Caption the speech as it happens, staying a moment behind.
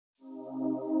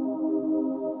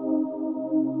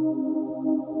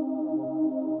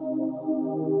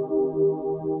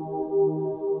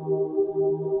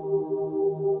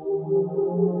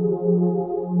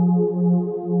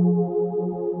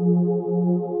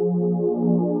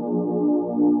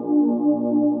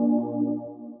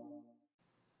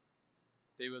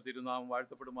ദൈവ തിരുനാമം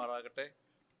വാഴ്ത്തപ്പെടുമാറാകട്ടെ.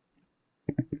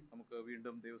 നമുക്ക്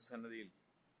വീണ്ടും ദൈവസന്നിധിയിൽ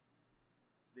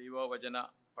ദൈവവചന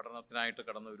പഠനത്തിനായിട്ട്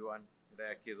കടന്നു വരുവാൻ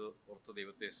ഇടയാക്കിയത് ഓർത്ത്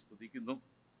ദൈവത്തെ സ്തുതിക്കുന്നു.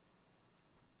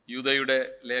 യൂദയുടെ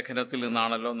ലേഖനത്തിൽ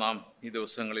നിന്നാണല്ലോ നാം ഈ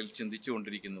ദിവസങ്ങളിൽ ചിന്തിച്ചു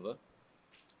കൊണ്ടിരിക്കുന്നത്.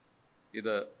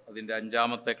 ഇത് അതിൻ്റെ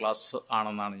 5-ാമത്തെ ക്ലാസ്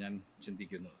ആണെന്നാണ് ഞാൻ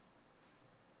ചിന്തിക്കുന്നത്.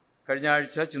 കഴിഞ്ഞ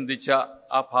ആഴ്ച ചിന്തിച്ച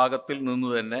ആ ഭാഗത്തിൽ നിന്ന്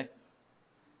തന്നെ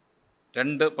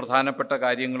 2 പ്രധാനപ്പെട്ട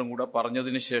കാര്യങ്ങളും കൂടെ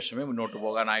പറഞ്ഞതിന് ശേഷമേ മുന്നോട്ട്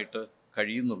പോകാനായിട്ട്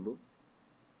കഴിയുന്നുള്ളൂ.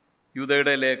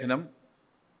 യൂദയുടെ ലേഖനം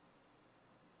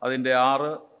അതിൻ്റെ 6,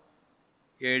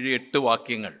 7, 8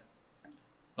 വാക്യങ്ങൾ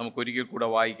നമുക്കൊരിക്കൽ കൂടെ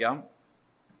വായിക്കാം.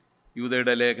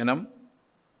 യൂദയുടെ ലേഖനം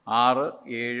 6,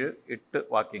 7, 8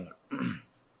 വാക്യങ്ങൾ.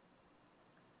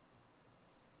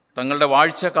 തങ്ങളുടെ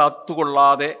വാഴ്ച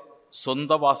കാത്തുകൊള്ളാതെ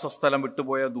സ്വന്തം വാസസ്ഥലം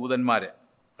വിട്ടുപോയ ദൂതന്മാരെ,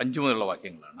 5 മുതലുള്ള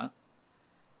വാക്യങ്ങളാണ്.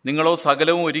 നിങ്ങളോ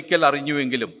സകലവും ഒരിക്കൽ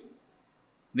അറിഞ്ഞുവെങ്കിലും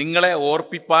നിങ്ങളെ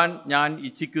ഓർപ്പിപ്പാൻ ഞാൻ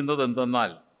ഇച്ഛിക്കുന്നത്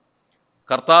എന്തെന്നാൽ,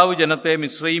 കർത്താവ് ജനത്തെ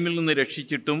മിസ്രയീമിൽ നിന്ന്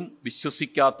രക്ഷിച്ചിട്ടും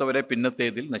വിശ്വസിക്കാത്തവരെ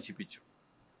പിന്നത്തേതിൽ നശിപ്പിച്ചു.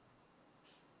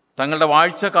 തങ്ങളുടെ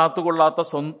വാഴ്ച കാത്തുകൊള്ളാതെ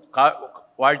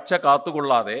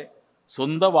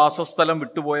സ്വന്തം വാസസ്ഥലം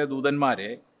വിട്ടുപോയ ദൂതന്മാരെ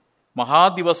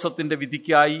മഹാദിവസത്തിൻ്റെ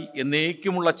വിധിക്കായി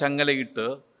എന്നേക്കുമുള്ള ചങ്ങലയിട്ട്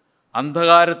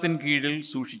അന്ധകാരത്തിൻ കീഴിൽ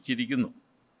സൂക്ഷിച്ചിരിക്കുന്നു.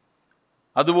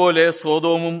 അതുപോലെ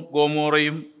സോദോമും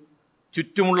ഗോമോറയും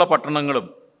ചുറ്റുമുള്ള പട്ടണങ്ങളും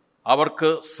അവർക്ക്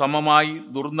സമമായി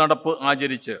ദുർനടപ്പ്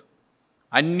ആചരിച്ച്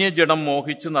അന്യജഡം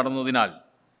മോഹിച്ച് നടന്നതിനാൽ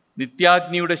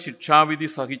നിത്യാഗ്നിയുടെ ശിക്ഷാവിധി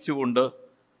സഹിച്ചുകൊണ്ട്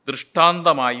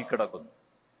ദൃഷ്ടാന്തമായി കിടക്കുന്നു.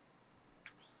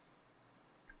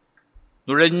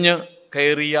 നുഴഞ്ഞു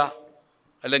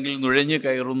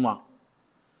കയറുന്ന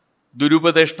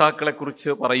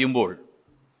ദുരുപദേഷ്ടാക്കളെക്കുറിച്ച് പറയുമ്പോൾ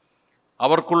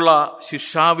അവർക്കുള്ള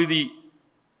ശിക്ഷാവിധി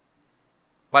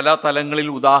പല തലങ്ങളിൽ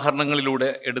ഉദാഹരണങ്ങളിലൂടെ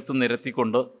എടുത്തു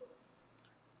നിരത്തിക്കൊണ്ട്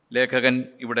ലേഖകൻ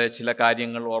ഇവിടെ ചില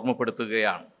കാര്യങ്ങൾ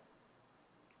ഓർമ്മപ്പെടുത്തുകയാണ്.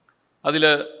 അതിൽ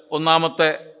ഒന്നാമത്തെ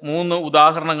 3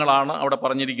 ഉദാഹരണങ്ങളാണ് അവിടെ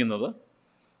പറഞ്ഞിരിക്കുന്നത്.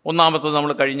 ഒന്നാമത്തെ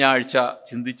നമ്മൾ കഴിഞ്ഞ ആഴ്ച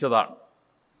ചിന്തിച്ചതാണ്.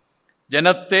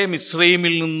 ജനത്തെ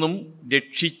മിസ്രയീമിൽ നിന്നും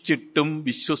രക്ഷിച്ചിട്ടും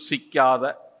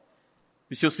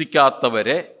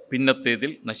വിശ്വസിക്കാത്തവരെ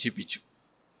പിന്നത്തേതിൽ നശിപ്പിച്ചു.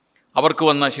 അവർക്ക്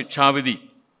വന്ന ശിക്ഷാവിധി,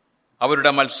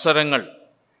 അവരുടെ മത്സരങ്ങൾ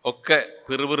ഒക്കെ,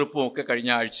 പിറുപിറുപ്പും ഒക്കെ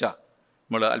കഴിഞ്ഞ ആഴ്ച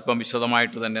നമ്മൾ അല്പം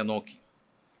വിശദമായിട്ട് തന്നെ നോക്കി.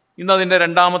 ഇന്നതിൻ്റെ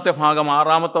 2-ാമത്തെ ഭാഗം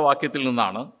 6-ാമത്തെ വാക്യത്തിൽ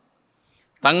നിന്നാണ്.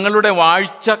 തങ്ങളുടെ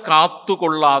വാഴ്ച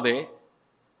കാത്തുകൊള്ളാതെ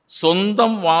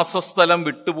സ്വന്തം വാസസ്ഥലം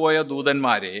വിട്ടുപോയ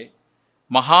ദൂതന്മാരെ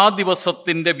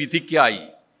മഹാദിവസത്തിൻ്റെ വിധിക്കായി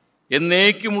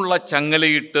എന്നേക്കുമുള്ള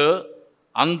ചങ്ങലയിട്ട്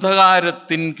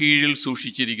അന്ധകാരത്തിൻ കീഴിൽ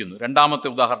സൂക്ഷിച്ചിരിക്കുന്നു. 2-ാമത്തെ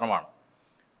ഉദാഹരണമാണ്.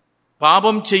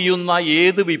 പാപം ചെയ്യുന്ന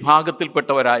ഏത്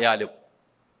വിഭാഗത്തിൽപ്പെട്ടവരായാലും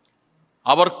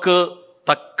അവർക്ക്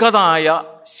തക്കതായ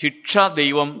ശിക്ഷ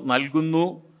ദൈവം നൽകുന്നു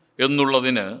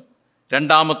എന്നുള്ളതിന്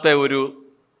 2-ാമത്തെ ഒരു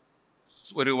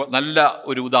നല്ല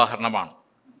ഒരു ഉദാഹരണമാണ്.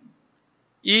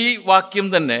 ഈ വാക്യം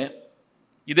തന്നെ,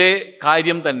 ഇതേ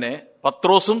കാര്യം തന്നെ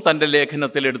പത്രോസും തൻ്റെ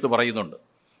ലേഖനത്തിൽ എടുത്തു പറയുന്നുണ്ട്.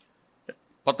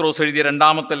 പത്രോസ് എഴുതിയ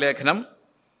 2-ാമത്തെ ലേഖനം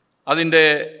അതിൻ്റെ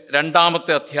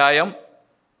 2-ാമത്തെ അധ്യായം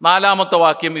 4-ാമത്തെ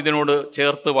വാക്യം ഇതിനോട്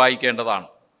ചേർത്ത് വായിക്കേണ്ടതാണ്.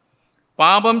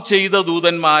 പാപം ചെയ്ത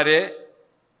ദൂതന്മാരെ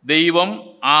ദൈവം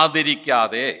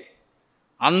ആദരിക്കാതെ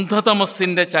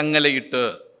അന്ധതമസ്സിൻ്റെ ചങ്ങലയിട്ട്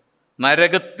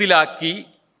നരകത്തിലാക്കി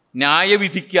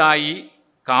ന്യായവിധിക്കായി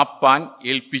കാപ്പാൻ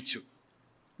ഏൽപ്പിച്ചു.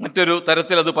 മറ്റൊരു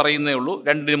തരത്തിൽ അത് പറയുന്നേ ഉള്ളൂ.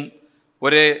 രണ്ടും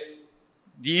ഒരേ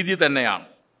രീതി തന്നെയാണ്.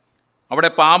 അവിടെ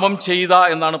പാപം ചെയ്ത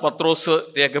എന്നാണ് പത്രോസ്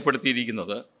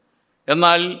രേഖപ്പെടുത്തിയിരിക്കുന്നത്.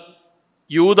 എന്നാൽ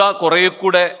യൂദ കുറേ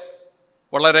കൂടെ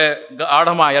വളരെ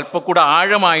ഗാഢമായി, അല്പക്കൂടെ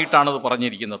ആഴമായിട്ടാണ് അത്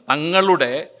പറഞ്ഞിരിക്കുന്നത്.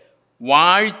 തങ്ങളുടെ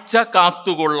വാഴ്ച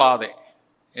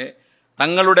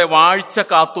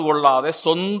കാത്തുകൊള്ളാതെ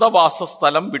സ്വന്തം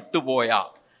വാസസ്ഥലം വിട്ടുപോയ,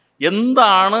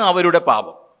 എന്താണ് അവരുടെ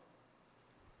പാപം?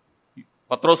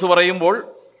 പത്രോസ് പറയുമ്പോൾ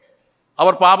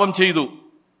അവർ പാപം ചെയ്തു,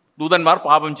 ദൂതന്മാർ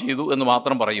പാപം ചെയ്തു എന്ന്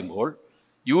മാത്രം പറയുമ്പോൾ,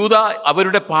 യൂദ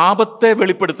അവരുടെ പാപത്തെ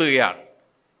വെളിപ്പെടുത്തുകയാണ്.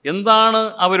 എന്താണ്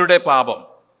അവരുടെ പാപം?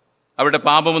 അവരുടെ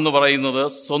പാപം എന്ന് പറയുന്നത്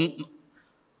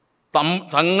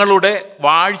തങ്ങളുടെ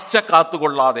വാഴ്ച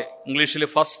കാത്തുകൊള്ളാതെ, ഇംഗ്ലീഷിൽ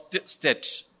ഫസ്റ്റ്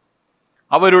സ്റ്റെറ്റ്,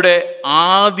 അവരുടെ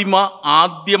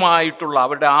ആദ്യമായിട്ടുള്ള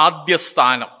അവരുടെ ആദ്യ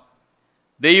സ്ഥാനം,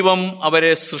 ദൈവം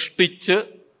അവരെ സൃഷ്ടിച്ച്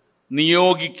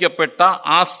നിയോഗിക്കപ്പെട്ട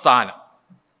ആ സ്ഥാനം,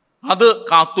 അത്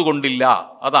കാത്തുകൊണ്ടില്ല.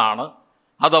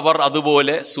 അതവർ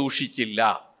അതുപോലെ സൂക്ഷിച്ചില്ല.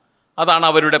 അതാണ്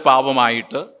അവരുടെ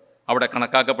പാപമായിട്ട് അവിടെ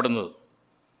കണക്കാക്കപ്പെടുന്നത്.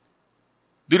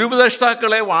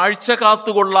 ദുരുപദേഷ്ടാക്കളെ വാഴ്ച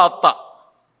കാത്തുകൊള്ളാത്ത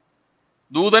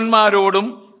ദൂതന്മാരോടും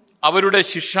അവരുടെ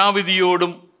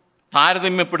ശിക്ഷാവിധിയോടും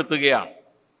താരതമ്യപ്പെടുത്തുകയാണ്.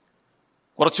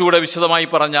 കുറച്ചുകൂടെ വിശദമായി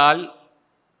പറഞ്ഞാൽ,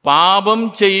 പാപം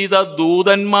ചെയ്ത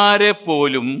ദൂതന്മാരെ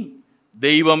പോലും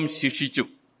ദൈവം ശിക്ഷിച്ചു.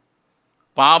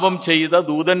 പാപം ചെയ്ത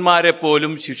ദൂതന്മാരെ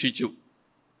പോലും ശിക്ഷിച്ചു.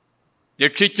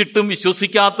 രക്ഷിച്ചിട്ടും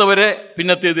വിശ്വസിക്കാത്തവരെ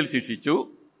പിന്നത്തേതിൽ ശിക്ഷിച്ചു.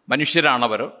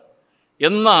 മനുഷ്യരാണവർ.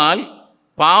 എന്നാൽ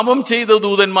പാപം ചെയ്ത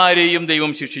ദൂതന്മാരെയും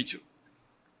ദൈവം ശിക്ഷിച്ചു.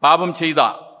 പാപം ചെയ്ത,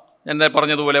 എന്നെ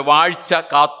പറഞ്ഞതുപോലെ വാഴ്ച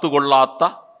കാത്തുകൊള്ളാത്ത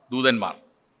ദൂതന്മാർ.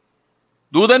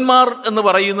 ദൂതന്മാർ എന്ന്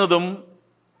പറയുന്നതും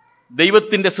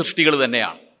ദൈവത്തിൻ്റെ സൃഷ്ടികൾ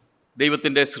തന്നെയാണ്.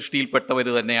 ദൈവത്തിൻ്റെ സൃഷ്ടിയിൽപ്പെട്ടവർ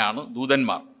തന്നെയാണ്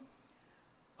ദൂതന്മാർ.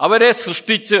 അവരെ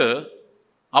സൃഷ്ടിച്ച്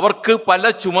അവർക്ക് പല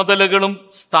ചുമതലകളും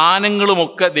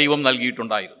സ്ഥാനങ്ങളുമൊക്കെ ദൈവം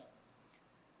നൽകിയിട്ടുണ്ടായിരുന്നു.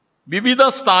 വിവിധ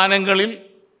സ്ഥാനങ്ങളിൽ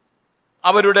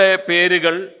അവരുടെ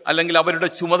പേരുകൾ അല്ലെങ്കിൽ അവരുടെ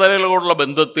ചുമതലകളോടുള്ള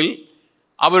ബന്ധത്തിൽ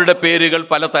അവരുടെ പേരുകൾ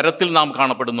പല തരത്തിൽ നാം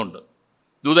കാണപ്പെടുന്നുണ്ട്.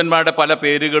 ദൂതന്മാരുടെ പല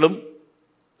പേരുകളും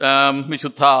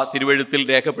വിശുദ്ധ തിരുവെഴുത്തിൽ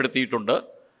രേഖപ്പെടുത്തിയിട്ടുണ്ട്.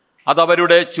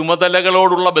 അതവരുടെ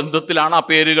ചുമതലകളോടുള്ള ബന്ധത്തിലാണ് ആ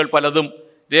പേരുകൾ പലതും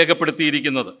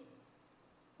രേഖപ്പെടുത്തിയിരിക്കുന്നത്.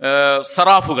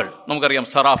 സറാഫുകൾ, നമുക്കറിയാം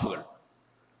സറാഫുകൾ.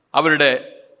 അവരുടെ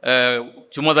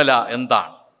ചുമതല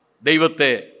എന്താണ്?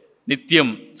 ദൈവത്തെ നിത്യം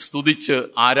സ്തുതിച്ച്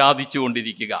ആരാധിച്ചു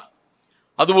കൊണ്ടിരിക്കുക.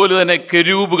 അതുപോലെ തന്നെ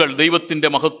കെരൂബുകൾ, ദൈവത്തിൻ്റെ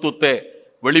മഹത്വത്തെ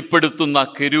വെളിപ്പെടുത്തുന്ന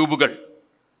കെരൂബുകൾ.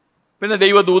 പിന്നെ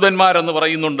ദൈവദൂതന്മാരെന്ന്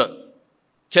പറയുന്നുണ്ട്.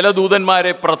 ചില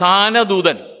ദൂതന്മാരെ പ്രധാന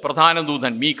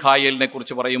ദൂതൻ മീഖായേലിനെ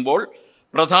കുറിച്ച് പറയുമ്പോൾ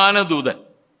പ്രധാന ദൂതൻ.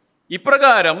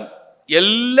 ഇപ്രകാരം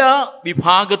എല്ലാ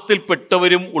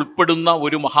വിഭാഗത്തിൽപ്പെട്ടവരും ഉൾപ്പെടുന്ന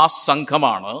ഒരു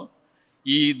മഹാസംഘമാണ്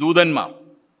ഈ ദൂതന്മാർ.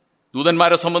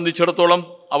 ദൂതന്മാരെ സംബന്ധിച്ചിടത്തോളം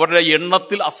അവരുടെ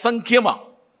എണ്ണത്തിൽ അസംഖ്യമാണ്.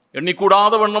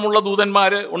 എണ്ണിക്കൂടാതെ വണ്ണമുള്ള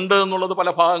ദൂതന്മാർ ഉണ്ട് എന്നുള്ളത് പല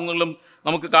ഭാഗങ്ങളിലും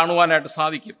നമുക്ക് കാണുവാനായിട്ട്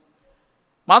സാധിക്കും.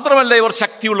 മാത്രമല്ല ഇവർ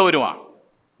ശക്തിയുള്ളവരുമാണ്.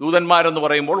 ദൂതന്മാരെന്ന്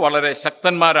പറയുമ്പോൾ വളരെ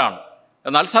ശക്തന്മാരാണ്,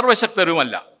 എന്നാൽ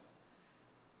സർവശക്തരുമല്ല.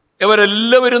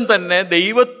 ഇവരെല്ലാവരും തന്നെ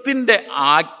ദൈവത്തിൻ്റെ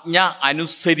ആജ്ഞ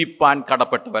അനുസരിപ്പാൻ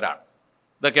കടപ്പെട്ടവരാണ്.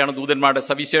 ഇതൊക്കെയാണ് ദൂതന്മാരുടെ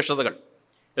സവിശേഷതകൾ.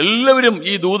 എല്ലാവരും,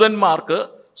 ഈ ദൂതന്മാർക്ക്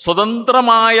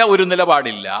സ്വതന്ത്രമായ ഒരു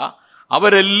നിലപാടില്ല.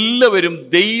 അവരെല്ലാവരും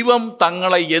ദൈവം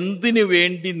തങ്ങളെ എന്തിനു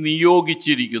വേണ്ടി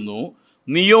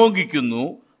നിയോഗിക്കുന്നു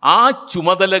ആ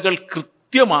ചുമതലകൾ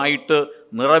കൃത്യമായിട്ട്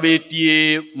നിറവേറ്റിയേ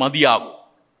മതിയാകൂ.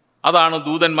 അതാണ്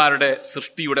ദൂതന്മാരുടെ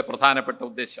സൃഷ്ടിയുടെ പ്രധാനപ്പെട്ട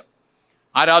ഉദ്ദേശം.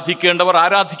 ആരാധിക്കേണ്ടവർ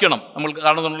ആരാധിക്കണം. നമ്മൾ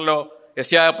കാണുന്നുണ്ടല്ലോ,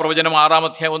 യെശയ്യാ പ്രവചനം 6-ാം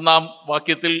അധ്യായം 1-ാം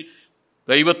വാക്യത്തിൽ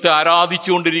ദൈവത്തെ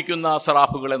ആരാധിച്ചുകൊണ്ടിരിക്കുന്ന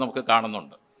സറാഫുകളെ നമുക്ക്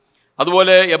കാണുന്നുണ്ട്.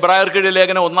 അതുപോലെ എബ്രായർക്കെഴുതിയ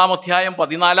ലേഖനം 1-ാം അധ്യായം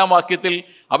 14-ാം വാക്യത്തിൽ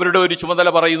അവരുടെ ഒരു ചുമതല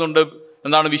പറയുന്നുണ്ട്.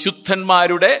 എന്താണ്?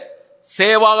 വിശുദ്ധന്മാരുടെ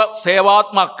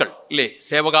സേവാത്മാക്കൾ, അല്ലേ?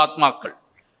 സേവകാത്മാക്കൾ.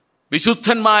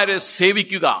 വിശുദ്ധന്മാരെ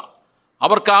സേവിക്കുക,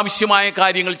 അവർക്ക് ആവശ്യമായ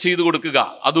കാര്യങ്ങൾ ചെയ്തു കൊടുക്കുക.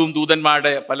 അതും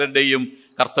ദൂതന്മാരുടെ പലരുടെയും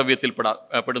കർത്തവ്യത്തിൽ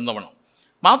പെടുന്നവണം.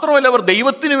 മാത്രമല്ല അവർ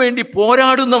ദൈവത്തിന് വേണ്ടി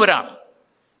പോരാടുന്നവരാണ്.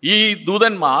 ഈ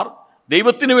ദൂതന്മാർ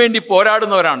ദൈവത്തിന് വേണ്ടി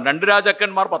പോരാടുന്നവരാണ്. 2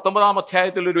 രാജാക്കന്മാർ 19-ാം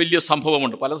അധ്യായത്തിൽ ഒരു വലിയ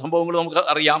സംഭവമുണ്ട്. പല സംഭവങ്ങളും നമുക്ക്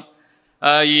അറിയാം.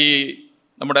 ഈ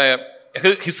നമ്മുടെ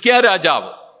ഹിസ്കിയാ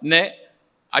രാജാവിനെ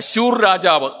അശൂർ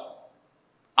രാജാവ്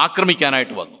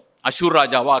ആക്രമിക്കാനായിട്ട് വന്നു.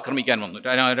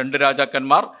 2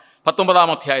 രാജാക്കന്മാർ 19-ാം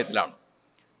അധ്യായത്തിലാണ്.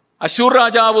 അശൂർ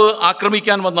രാജാവ്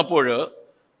ആക്രമിക്കാൻ വന്നപ്പോൾ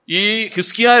ഈ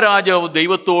ഹിസ്കിയാ രാജാവ്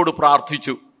ദൈവത്തോട്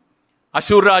പ്രാർത്ഥിച്ചു.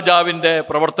 അശൂർ രാജാവിൻ്റെ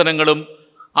പ്രവർത്തനങ്ങളും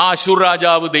ആ അശൂർ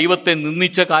രാജാവ് ദൈവത്തെ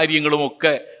നിന്ദിച്ച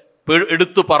കാര്യങ്ങളുമൊക്കെ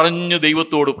എടുത്തു പറഞ്ഞ്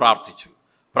ദൈവത്തോട്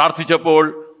പ്രാർത്ഥിച്ചപ്പോൾ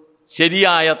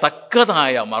ശരിയായ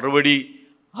തക്കതായ മറുപടി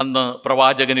അന്ന്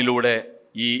പ്രവാചകനിലൂടെ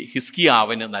ഈ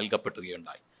ഹിസ്കിയാവിന്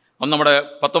നൽകപ്പെടുകയുണ്ടായി. അന്ന് നമ്മുടെ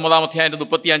 19-ാം അധ്യായത്തിന്റെ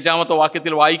 35-ാമത്തെ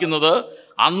വാക്യത്തിൽ വായിക്കുന്നത്,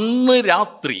 അന്ന്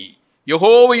രാത്രി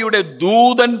യഹോവയുടെ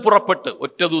ദൂതൻ പുറപ്പെട്ട്,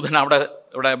 ഒറ്റ ദൂതൻ,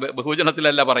 ഇവിടെ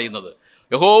ബഹുവചനത്തിലല്ല പറയുന്നത്,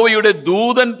 യഹോവയുടെ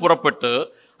ദൂതൻ പുറപ്പെട്ട്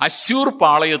അശൂർ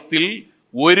പാളയത്തിൽ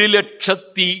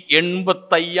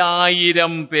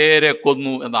 1,80,000 പേരെ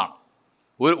കൊന്നു എന്നാണ്.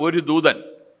 ഒരു ദൂതൻ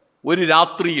ഒരു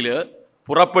രാത്രിയിൽ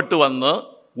പുറപ്പെട്ടു വന്ന്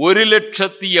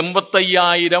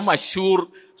 1,80,000 അശൂർ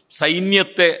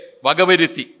സൈന്യത്തെ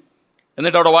വകവരുത്തി.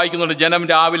 എന്നിട്ട് അവിടെ വായിക്കുന്നുണ്ട്, ജനം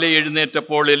രാവിലെ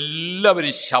എഴുന്നേറ്റപ്പോൾ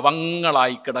എല്ലാവരും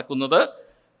ശവങ്ങളായി കിടക്കുന്നത്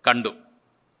കണ്ടു.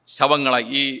 ശവങ്ങളായി.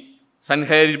 ഈ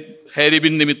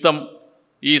സൻഹേരിബിൻ നിമിത്തം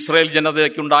ഈ ഇസ്രായേൽ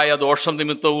ജനതയ്ക്കുണ്ടായ ദോഷം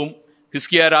നിമിത്തവും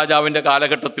ഹിസ്കിയാ രാജാവിൻ്റെ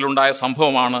കാലഘട്ടത്തിലുണ്ടായ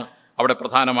സംഭവമാണ് അവിടെ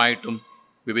പ്രധാനമായിട്ടും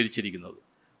വിവരിച്ചിരിക്കുന്നത്.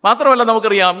 മാത്രമല്ല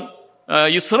നമുക്കറിയാം,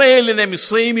 ഇസ്രായേലിനെ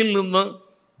മിസ്രൈമിൽ നിന്ന്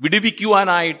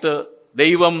വിടുവിക്കുവാനായിട്ട്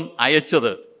ദൈവം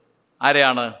അയച്ചത്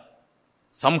ആരെയാണ്?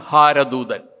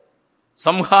 സംഹാരദൂതൻ.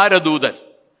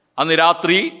 അന്ന്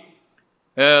രാത്രി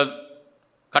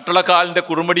കട്ടളക്കാലിൻ്റെ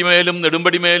കുറുമ്പടിമേലും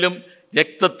നെടുമ്പടിമേലും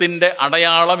രക്തത്തിൻ്റെ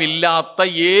അടയാളമില്ലാത്ത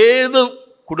ഏത്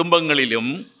കുടുംബങ്ങളിലും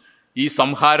ഈ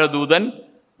സംഹാരദൂതൻ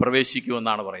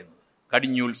പ്രവേശിക്കുമെന്നാണ് പറയുന്നത്.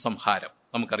 കടിഞ്ഞൂൽ സംഹാരം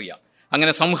നമുക്കറിയാം.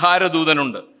 അങ്ങനെ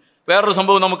സംഹാരദൂതനുണ്ട്. വേറൊരു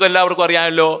സംഭവം നമുക്ക് എല്ലാവർക്കും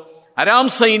അറിയാമല്ലോ. അരാം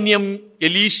സൈന്യം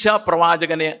എലീശ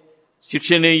പ്രവാചകനെ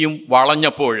ശിഷ്യനെയും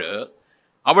വളഞ്ഞപ്പോൾ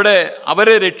അവിടെ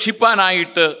അവരെ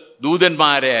രക്ഷിപ്പാനായിട്ട്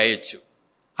ദൂതന്മാരെ അയച്ചു.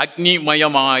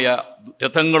 അഗ്നിമയമായ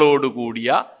രഥങ്ങളോടുകൂടിയ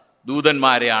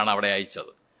ദൂതന്മാരെയാണ് അവിടെ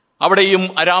അയച്ചത്. അവിടെയും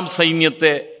അരാം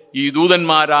സൈന്യത്തെ ഈ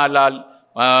ദൂതന്മാരാൽ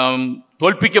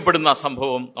തോൽപ്പിക്കപ്പെടുന്ന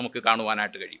സംഭവം നമുക്ക്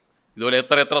കാണുവാനായിട്ട് കഴിയും. ഇതുപോലെ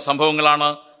എത്ര സംഭവങ്ങളാണ്.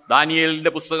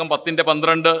 ദാനിയേലിന്റെ പുസ്തകം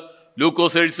 10:12,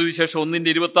 ലൂക്കോസ് എഴുതിയ സുവിശേഷം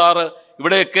 1:26,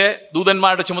 ഇവിടെയൊക്കെ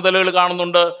ദൂതന്മാരുടെ ചുമതലകൾ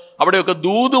കാണുന്നുണ്ട്. അവിടെയൊക്കെ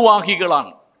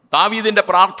ദൂതുവാഹികളാണ്. ദാവീദിന്റെ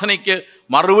പ്രാർത്ഥനയ്ക്ക്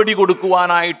മറുപടി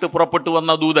കൊടുക്കുവാനായിട്ട് പുറപ്പെട്ടു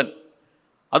വന്ന ദൂതൻ.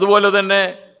 അതുപോലെ തന്നെ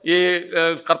ഈ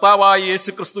കർത്താവായ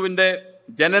യേശുക്രിസ്തുവിന്റെ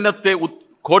ജനനത്തെ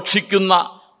ഘോഷിക്കുന്ന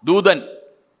ദൂതൻ,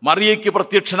 മറിയയ്ക്ക്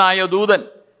പ്രത്യക്ഷനായ ദൂതൻ,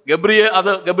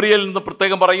 ഗബ്രിയേൽ നിന്ന്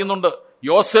പ്രത്യേകം പറയുന്നുണ്ട്.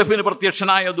 യോസെഫിന്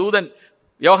പ്രത്യക്ഷനായ ദൂതൻ,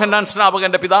 യോഹന്നാൻ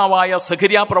സ്നാപകന്റെ പിതാവായ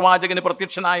സഖരിയാ പ്രവാചകന്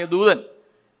പ്രത്യക്ഷനായ ദൂതൻ.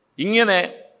 ഇങ്ങനെ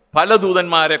പല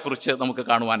ദൂതന്മാരെ കുറിച്ച് നമുക്ക്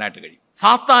കാണുവാനായിട്ട് കഴിയും.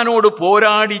 സാത്താനോട്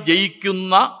പോരാടി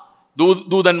ജയിക്കുന്ന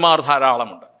ദൂതന്മാർ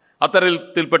ധാരാളമുണ്ട്.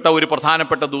 അത്തരത്തിൽപ്പെട്ട ഒരു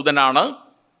പ്രധാനപ്പെട്ട ദൂതനാണ്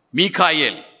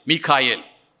മീഖായേൽ.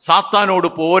 സാത്താനോട്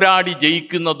പോരാടി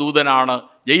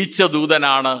ജയിച്ച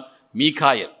ദൂതനാണ്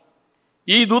മീഖായേൽ.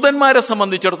 ഈ ദൂതന്മാരെ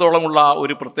സംബന്ധിച്ചിടത്തോളമുള്ള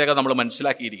ഒരു പ്രത്യേകത നമ്മൾ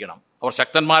മനസ്സിലാക്കിയിരിക്കണം. അവർ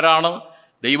ശക്തന്മാരാണ്,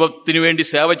 ദൈവത്തിനു വേണ്ടി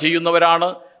സേവ ചെയ്യുന്നവരാണ്,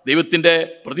 ദൈവത്തിൻ്റെ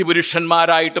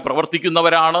പ്രതിപുരുഷന്മാരായിട്ട്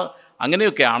പ്രവർത്തിക്കുന്നവരാണ്.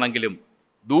 അങ്ങനെയൊക്കെ ആണെങ്കിലും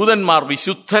ദൂതന്മാർ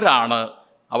വിശുദ്ധരാണ്,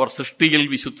 അവർ സൃഷ്ടിയിൽ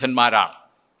വിശുദ്ധന്മാരാണ്.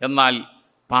 എന്നാൽ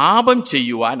പാപം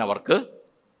ചെയ്യുവാൻ അവർക്ക്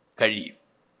കഴിയും.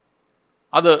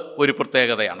 അത് ഒരു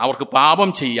പ്രത്യേകതയാണ്. അവർക്ക് പാപം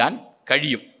ചെയ്യാൻ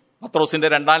കഴിയും. പത്രോസിന്റെ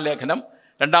 2-ാം ലേഖനം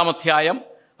 2-ാം അധ്യായം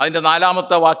അതിൻ്റെ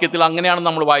 4-ാമത്തെ വാക്യത്തിൽ അങ്ങനെയാണ്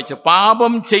നമ്മൾ വായിച്ചത്.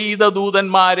 പാപം ചെയ്ത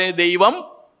ദൂതന്മാരെ ദൈവം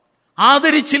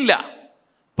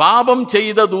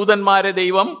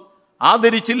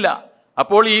ആദരിച്ചില്ല.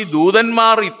 അപ്പോൾ ഈ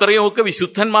ദൂതന്മാർ ഇത്രയൊക്കെ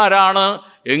വിശുദ്ധന്മാരാണ്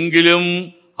എങ്കിലും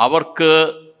അവർക്ക്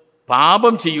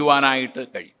പാപം ചെയ്യുവാനായിട്ട്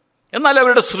കഴിയും. എന്നാൽ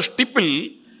അവരുടെ സൃഷ്ടിപ്പിൽ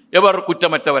ഇവർ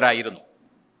കുറ്റമറ്റവരായിരുന്നു,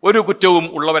 ഒരു കുറ്റവും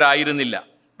ഉള്ളവരായിരുന്നില്ല.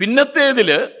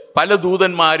 പിന്നത്തേതില് പല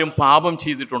ദൂതന്മാരും പാപം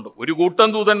ചെയ്തിട്ടുണ്ട്. ഒരു കൂട്ടം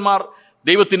ദൂതന്മാർ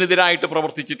ദൈവത്തിനെതിരായിട്ട്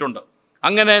പ്രവർത്തിച്ചിട്ടുണ്ട്.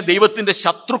 അങ്ങനെ ദൈവത്തിന്റെ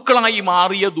ശത്രുക്കളായി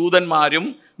മാറിയ ദൂതന്മാരും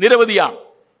നിരവധിയാണ്.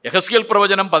 യെഹെസ്കേൽ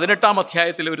പ്രവചനം 18-ാം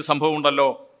അധ്യായത്തിലെ ഒരു സംഭവം ഉണ്ടല്ലോ.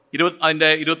 അതിന്റെ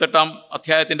 28-ാം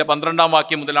അധ്യായത്തിന്റെ 12-ാം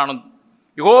വാക്യം മുതലാണ്.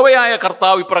 യഹോവയായ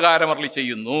കർത്താവ് ഇപ്രകാരം അരുളി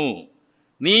ചെയ്യുന്നു,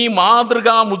 നീ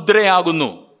മാതൃകാ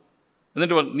മുദ്രയാകുന്നു.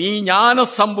 എന്നിട്ട് നീ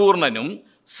ജ്ഞാനസമ്പൂർണനും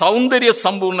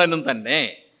സൗന്ദര്യസമ്പൂർണനും തന്നെ.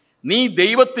 നീ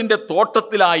ദൈവത്തിന്റെ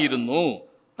തോട്ടത്തിലായിരുന്നു.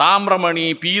 താമ്രമണി,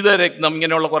 പീതരത്നം,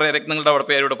 ഇങ്ങനെയുള്ള കുറെ രത്നങ്ങളുടെ അവിടെ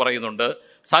പേരോട് പറയുന്നുണ്ട്.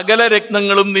 സകല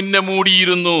രത്നങ്ങളും നിന്നെ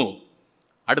മൂടിയിരുന്നു.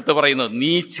 അടുത്ത് പറയുന്നത്,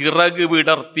 നീ ചിറക്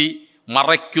വിടർത്തി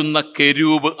മറയ്ക്കുന്ന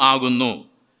കെരൂബ് ആകുന്നു.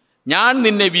 ഞാൻ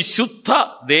നിന്നെ വിശുദ്ധ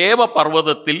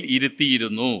ദേവപർവ്വതത്തിൽ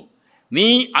ഇരുത്തിയിരുന്നു. നീ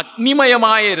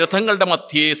അഗ്നിമയമായ രഥങ്ങളുടെ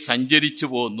മധ്യേ സഞ്ചരിച്ചു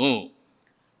പോന്നു.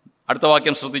 അടുത്ത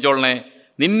വാക്യം ശ്രദ്ധിച്ചോളണേ.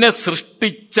 നിന്നെ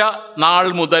സൃഷ്ടിച്ച നാൾ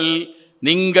മുതൽ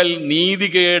നിങ്ങൾ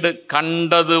നീതികേട്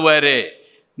കണ്ടതുവരെ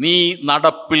നീ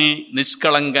നടപ്പിൽ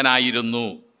നിഷ്കളങ്കനായിരുന്നു.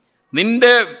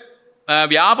 നിന്റെ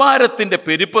വ്യാപാരത്തിന്റെ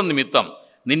പെരുപ്പം നിമിത്തം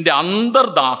നിന്റെ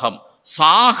അന്തർദാഹം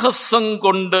സാഹസം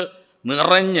കൊണ്ട്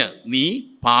നിറഞ്ഞ് നീ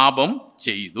പാപം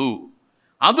ചെയ്തു.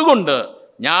 അതുകൊണ്ട്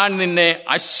ഞാൻ നിന്നെ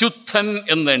അശുദ്ധൻ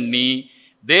എന്നെണ്ണി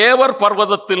ദേവർ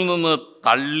പർവ്വതത്തിൽ നിന്ന്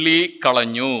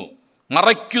തള്ളിക്കളഞ്ഞു.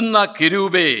 മറയ്ക്കുന്ന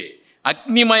കെരൂബേ,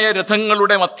 അഗ്നിമയ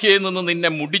രഥങ്ങളുടെ മധ്യേ നിന്ന് നിന്നെ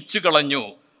മുടിച്ചു കളഞ്ഞു.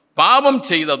 പാപം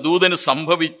ചെയ്ത ദൂതന്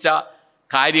സംഭവിച്ച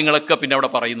കാര്യങ്ങളൊക്കെ പിന്നെ അവിടെ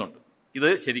പറയുന്നുണ്ട്. ഇത്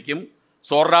ശരിക്കും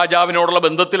സോർ രാജാവിനോടുള്ള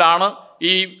ബന്ധത്തിലാണ്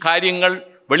ഈ കാര്യങ്ങൾ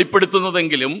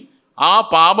വെളിപ്പെടുത്തുന്നതെങ്കിലും ആ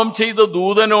പാപം ചെയ്ത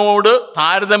ദൂതനോട്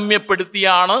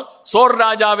താരതമ്യപ്പെടുത്തിയാണ് സോർ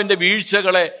രാജാവിന്റെ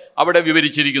വീഴ്ചകളെ അവിടെ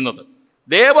വിവരിച്ചിരിക്കുന്നത്.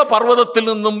 ദേവപർവ്വതത്തിൽ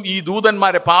നിന്നും ഈ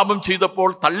ദൂതന്മാരെ പാപം ചെയ്തപ്പോൾ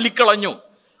തള്ളിക്കളഞ്ഞു.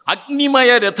 അഗ്നിമയ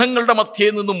രഥങ്ങളുടെ മധ്യേ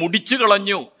നിന്ന് മുടിച്ചു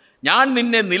കളഞ്ഞു. ഞാൻ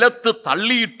നിന്നെ നിലത്ത്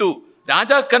തള്ളിയിട്ടു.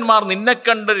 രാജാക്കന്മാർ നിന്നെ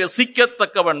കണ്ട്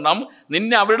രസിക്കത്തക്കവണ്ണം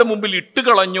നിന്നെ അവരുടെ മുമ്പിൽ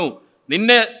ഇട്ടുകളഞ്ഞു.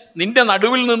 നിന്റെ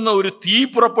നടുവിൽ നിന്ന് ഒരു തീ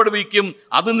പുറപ്പെടുവിക്കും,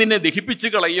 അത് നിന്നെ ദഹിപ്പിച്ചു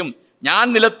കളയും. ഞാൻ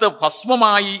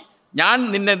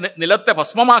നിന്നെ നിലത്തെ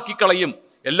ഭസ്മമാക്കി കളയും.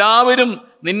 എല്ലാവരും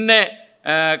നിന്നെ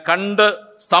കണ്ട്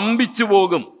സ്തംഭിച്ചു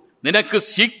പോകും. നിനക്ക്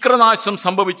ശീഘ്രനാശം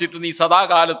സംഭവിച്ചിട്ട് നീ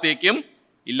സദാകാലത്തേക്കും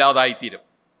ഇല്ലാതായിത്തീരും.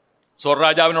 സോർ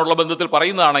രാജാവിനുള്ള ബന്ധത്തിൽ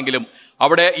പറയുന്നതാണെങ്കിലും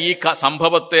അവിടെ ഈ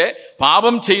സംഭവത്തെ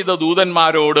പാപം ചെയ്ത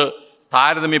ദൂതന്മാരോട്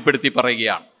താരതമ്യപ്പെടുത്തി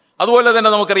പറയുകയാണ്. അതുപോലെ തന്നെ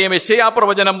നമുക്കറിയാം യെശയ്യാ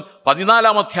പ്രവചനം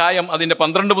 14-ാം അധ്യായം അതിന്റെ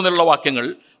 12 മുതലുള്ള വാക്യങ്ങൾ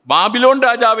ബാബിലോൺ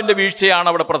രാജാവിന്റെ വീഴ്ചയാണ്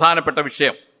അവിടെ പ്രധാനപ്പെട്ട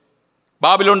വിഷയം.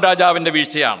 ബാബിലോൺ രാജാവിന്റെ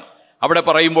വീഴ്ചയാണ് അവിടെ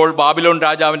പറയുമ്പോൾ ബാബിലോൺ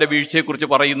രാജാവിന്റെ വീഴ്ചയെക്കുറിച്ച്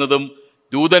പറയുന്നതും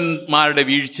ദൂതന്മാരുടെ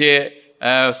വീഴ്ചയെ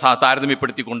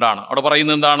താരതമ്യപ്പെടുത്തിക്കൊണ്ടാണ്. അവിടെ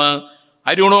പറയുന്നത് എന്താണ്?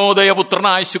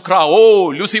 അരുണോദയപുത്രനായ ശുക്ര, ഓ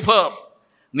ലൂസിഫർ,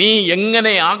 നീ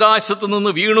എങ്ങനെ ആകാശത്ത്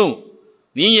നിന്ന് വീണു?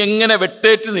 നീ എങ്ങനെ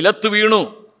വെട്ടേറ്റ് നിലത്ത് വീണു?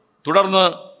 തുടർന്ന്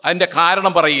അതിന്റെ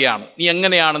കാരണം പറയുകയാണ്.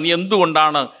 നീ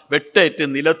എന്തുകൊണ്ടാണ് വെട്ടേറ്റ്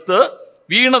നിലത്ത്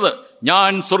വീണത്?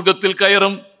 ഞാൻ സ്വർഗത്തിൽ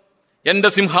കയറും, എന്റെ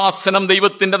സിംഹാസനം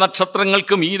ദൈവത്തിന്റെ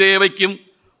നക്ഷത്രങ്ങൾക്ക് മീതെ വയ്ക്കും.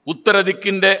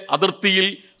 ഉത്തരദിക്കിന്റെ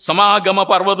അതിർത്തിയിൽ സമാഗമ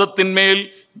പർവ്വതത്തിന്മേൽ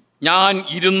ഞാൻ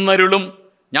ഇരുന്നരുളും.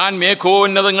 ഞാൻ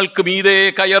മേഘോന്നതങ്ങൾക്ക്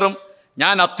മീതെ കയറും.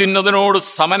 ഞാൻ അത്യുന്നതനോട്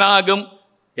സമനാകും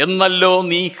എന്നല്ലോ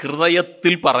നീ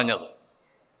ഹൃദയത്തിൽ പറഞ്ഞത്.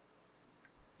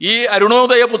 ഈ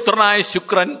അരുണോദയപുത്രനായ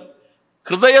ശുക്രൻ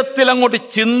ഹൃദയത്തിൽ അങ്ങോട്ട്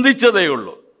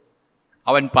ചിന്തിച്ചതേയുള്ളൂ.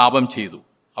 അവൻ പാപം ചെയ്തു,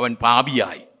 അവൻ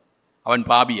പാപിയായി.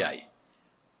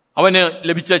 അവന്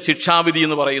ലഭിച്ച ശിക്ഷാവിധി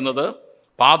എന്ന് പറയുന്നത്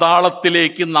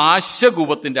പാതാളത്തിലേക്ക്,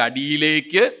 നാശകൂപത്തിന്റെ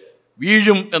അടിയിലേക്ക്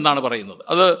വീഴും എന്നാണ് പറയുന്നത്.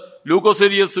 അത്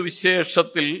ലൂക്കോസേരിയസ്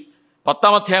വിശേഷത്തിൽ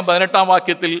 10-ാം അധ്യായം 18-ാം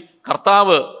വാക്യത്തിൽ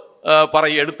കർത്താവ്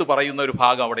എടുത്തു പറയുന്ന ഒരു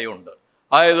ഭാഗം അവിടെയുണ്ട്.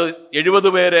 അതായത് 70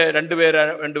 പേരെ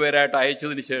രണ്ടുപേരായിട്ട്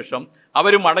അയച്ചതിന് ശേഷം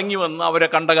അവർ മടങ്ങി വന്ന് അവരെ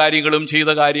കണ്ട കാര്യങ്ങളും ചെയ്ത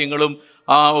കാര്യങ്ങളും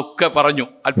ഒക്കെ പറഞ്ഞു.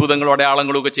 അത്ഭുതങ്ങളും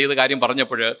അടയാളങ്ങളും ഒക്കെ ചെയ്ത കാര്യം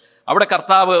പറഞ്ഞപ്പോൾ അവിടെ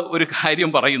കർത്താവ് ഒരു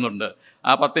കാര്യം പറയുന്നുണ്ട്.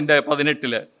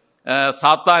 10:18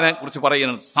 സാത്താനെ കുറിച്ച്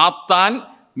പറയുന്നുണ്ട്. സാത്താൻ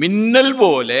മിന്നൽ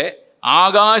പോലെ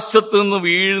ആകാശത്ത് നിന്ന്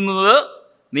വീഴുന്നത്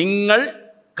നിങ്ങൾ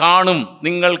കാണും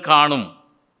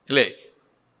അല്ലേ?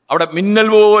 അവിടെ മിന്നൽ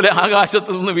പോലെ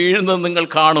ആകാശത്ത് നിന്ന് വീഴുന്നത് നിങ്ങൾ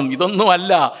കാണും.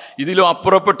 ഇതൊന്നുമല്ല, ഇതിലും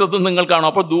അപ്പുറപ്പെട്ടതും നിങ്ങൾ കാണും.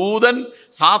 അപ്പോൾ ദൂതൻ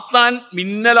സാത്താൻ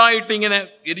മിന്നലായിട്ട് ഇങ്ങനെ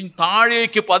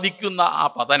താഴേക്ക് പതിക്കുന്ന ആ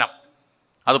പതനം,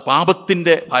 അത്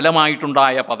പാപത്തിന്റെ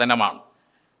ഫലമായിട്ടുണ്ടായ പതനമാണ്.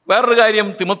 വേറൊരു കാര്യം,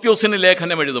 തിമോഥെയോസിന്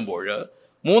ലേഖനം എഴുതുമ്പോൾ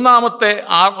 3-ാമത്തെ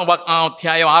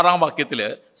അധ്യായം 6-ാം വാക്യത്തിൽ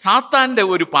സാത്താന്റെ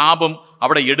ഒരു പാപം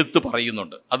അവിടെ എടുത്തു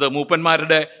പറയുന്നുണ്ട്. അത്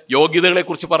മൂപ്പന്മാരുടെ യോഗ്യതകളെ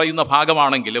കുറിച്ച് പറയുന്ന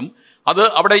ഭാഗമാണെങ്കിലും അത്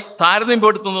അവിടെ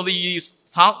താരതമ്യപ്പെടുത്തുന്നത്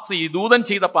ഈ ദൂതൻ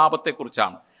ചെയ്ത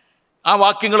പാപത്തെക്കുറിച്ചാണ്. ആ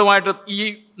വാക്യങ്ങളുമായിട്ട്, ഈ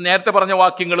നേരത്തെ പറഞ്ഞ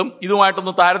വാക്യങ്ങളും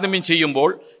ഇതുമായിട്ടൊന്ന് താരതമ്യം ചെയ്യുമ്പോൾ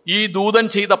ഈ ദൂതൻ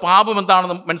ചെയ്ത പാപം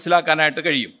എന്താണെന്ന് മനസ്സിലാക്കാനായിട്ട്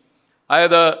കഴിയും.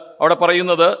 അതായത് അവിടെ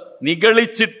പറയുന്നത്,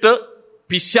 നിഗളിച്ചിട്ട്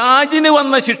പിശാചിന്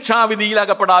വന്ന ശിക്ഷാവിധിയിൽ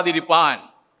അകപ്പെടാതിരിപ്പാൻ.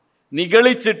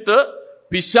 നിഗളിച്ചിട്ട്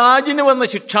പിശാചിന് വന്ന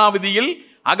ശിക്ഷാവിധിയിൽ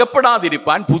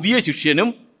അകപ്പെടാതിരിപ്പാൻ പുതിയ ശിഷ്യനും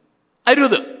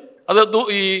അരുത്. അത്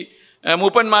ഈ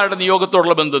മൂപ്പന്മാരുടെ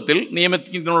നിയോഗത്തോടുള്ള ബന്ധത്തിൽ,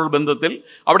 നിയമത്തിനുള്ള ബന്ധത്തിൽ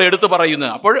അവിടെ എടുത്തു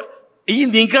പറയുന്നത്. അപ്പോൾ ഈ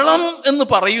നിഗളം എന്ന്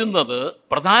പറയുന്നത്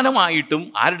പ്രധാനമായിട്ടും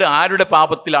ആരുടെ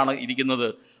പാപത്തിലാണ് ഇരിക്കുന്നത്?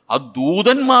 ആ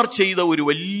ദൂതന്മാർ ചെയ്ത ഒരു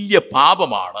വലിയ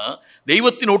പാപമാണ്.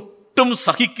 ദൈവത്തിനൊട്ടും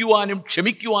സഹിക്കുവാനും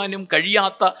ക്ഷമിക്കുവാനും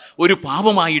കഴിയാത്ത ഒരു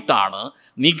പാപമായിട്ടാണ്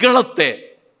നിഗളത്തെ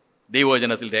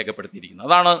ദൈവവചനത്തിൽ രേഖപ്പെടുത്തിയിരിക്കുന്നത്.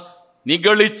 അതാണ്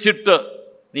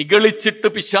നിഗളിച്ചിട്ട്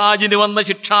പിശാചിന് വന്ന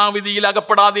ശിക്ഷാവിധിയിൽ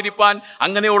അകപ്പെടാതിരിപ്പാൻ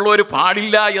അങ്ങനെയുള്ളവർ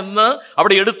പാടില്ല എന്ന്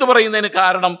അവിടെ എടുത്തു പറയുന്നതിന്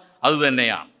കാരണം അത്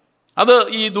തന്നെയാണ്. അത്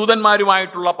ഈ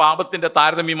ദൂതന്മാരുമായിട്ടുള്ള പാപത്തിന്റെ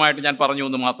താരതമ്യമായിട്ട് ഞാൻ പറഞ്ഞു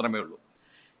എന്ന് മാത്രമേ ഉള്ളൂ.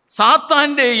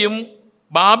 സാത്താന്റെയും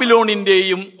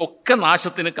ബാബിലോണിന്റെയും ഒക്കെ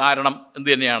നാശത്തിന് കാരണം എന്ത്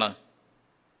തന്നെയാണ്?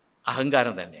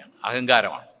 അഹങ്കാരം തന്നെയാണ്.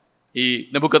 അഹങ്കാരമാണ്. ഈ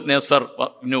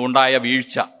നെബൂഖദ്നേസറിന് ഉണ്ടായ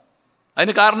വീഴ്ച,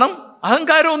 അതിന് കാരണം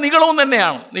അഹങ്കാരവും നിഗളവും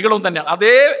തന്നെയാണ്.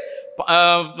 അതേ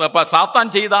സാത്താൻ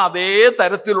ചെയ്ത അതേ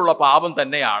തരത്തിലുള്ള പാപം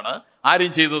തന്നെയാണ്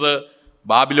ആരും ചെയ്തത്?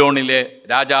 ബാബിലോണിലെ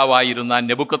രാജാവായിരുന്ന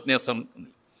നെബൂഖദ്നേസർ.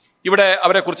 ഇവിടെ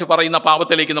അവരെ കുറിച്ച് പറയുന്ന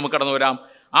പാപത്തിലേക്ക് നമുക്ക് കടന്നു വരാം.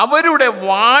 അവരുടെ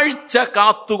വാഴ്ച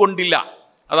കാത്തുകൊണ്ടില്ല.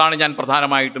 അതാണ് ഞാൻ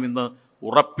പ്രധാനമായിട്ടും ഇന്ന്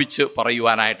ഉറപ്പിച്ച്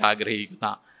പറയുവാനായിട്ട് ആഗ്രഹിക്കുന്ന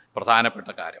പ്രധാനപ്പെട്ട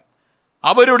കാര്യം.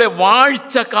 അവരുടെ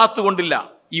വാഴ്ച കാത്തുകൊണ്ടില്ല.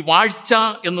 ഈ വാഴ്ച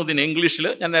എന്നതിന് ഇംഗ്ലീഷിൽ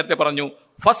ഞാൻ നേരത്തെ പറഞ്ഞു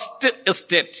ഫസ്റ്റ്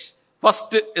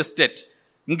എസ്റ്റേറ്റ്.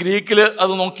 ഗ്രീക്കിൽ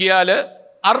അത് നോക്കിയാൽ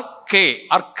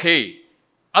അർക്കേ.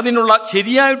 അതിനുള്ള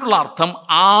ശരിയായിട്ടുള്ള അർത്ഥം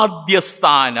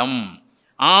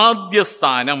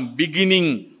ആദ്യസ്ഥാനം,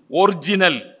 ബിഗിനിങ്,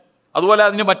 ഒറിജിനൽ. അതുപോലെ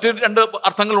അതിന് മറ്റൊരു 2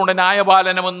 അർത്ഥങ്ങളുണ്ട്.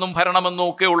 ന്യായപാലനമെന്നും ഭരണമെന്നും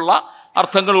ഒക്കെയുള്ള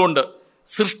അർത്ഥങ്ങളുമുണ്ട്.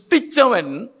 സൃഷ്ടിച്ചവൻ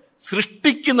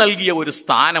സൃഷ്ടിക്ക് നൽകിയ ഒരു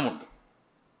സ്ഥാനമുണ്ട്.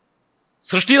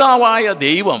 സൃഷ്ടിതാവായ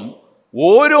ദൈവം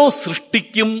ഓരോ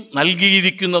സൃഷ്ടിക്കും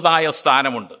നൽകിയിരിക്കുന്നതായ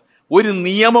സ്ഥാനമുണ്ട്. ഒരു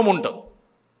നിയമമുണ്ട്.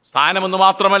 സ്ഥാനമെന്ന്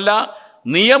മാത്രമല്ല,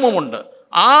 നിയമമുണ്ട്.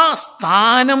 ആ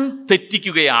സ്ഥാനം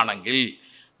തെറ്റിക്കുകയാണെങ്കിൽ,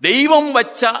 ദൈവം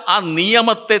വച്ച ആ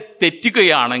നിയമത്തെ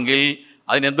തെറ്റിക്കുകയാണെങ്കിൽ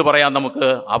അതിനെന്ത് പറയാം നമുക്ക്?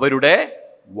 അവരുടെ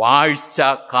വാഴ്ച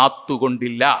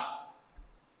കാത്തുകൊണ്ടില്ല.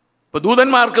 ഇപ്പൊ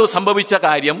ദൂതന്മാർക്ക് സംഭവിച്ച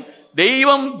കാര്യം,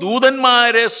 ദൈവം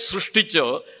ദൂതന്മാരെ സൃഷ്ടിച്ച്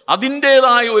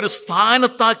അതിൻ്റെതായ ഒരു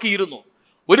സ്ഥാനത്താക്കിയിരുന്നു.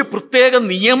 ഒരു പ്രത്യേക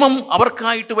നിയമം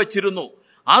അവർക്കായിട്ട് വച്ചിരുന്നു.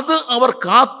 അത് അവർ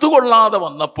കാത്തുകൊള്ളാതെ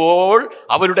വന്നപ്പോൾ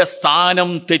അവരുടെ സ്ഥാനം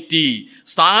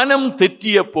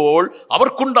തെറ്റിയപ്പോൾ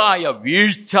അവർക്കുണ്ടായ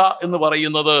വീഴ്ച എന്ന്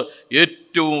പറയുന്നത്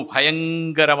ഏറ്റവും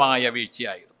ഭയങ്കരമായ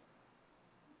വീഴ്ചയായിരുന്നു.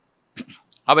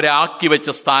 അവരെ ആക്കി വെച്ച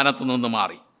സ്ഥാനത്ത് നിന്ന്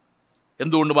മാറി.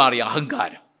 എന്തുകൊണ്ട് മാറി?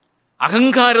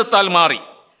 അഹങ്കാരത്താൽ മാറി.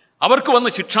 അവർക്ക് വന്ന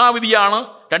ശിക്ഷാവിധിയാണ്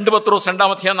 2 പത്രോസ്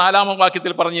 2-ാം അധ്യായം 4-ാം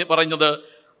വാക്യത്തിൽ പറഞ്ഞത്.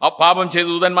 ആ പാപം ചെയ്ത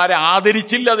ദൂതന്മാരെ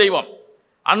ആദരിച്ചില്ല ദൈവം.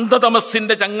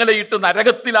 അന്ധതമസിന്റെ ചങ്ങലയിട്ട്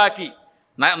നരകത്തിലാക്കി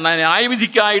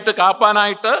ന്യായവിധിക്കായിട്ട്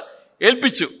കാപ്പാനായിട്ട്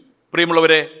ഏൽപ്പിച്ചു.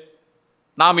 പ്രിയമുള്ളവരെ,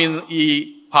 നാം ഈ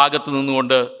ഭാഗത്ത്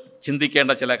നിന്നുകൊണ്ട്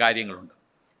ചിന്തിക്കേണ്ട ചില കാര്യങ്ങളുണ്ട്.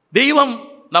 ദൈവം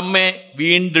നമ്മെ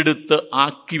വീണ്ടെടുത്ത്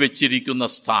ആക്കി വച്ചിരിക്കുന്ന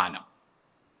സ്ഥാനം,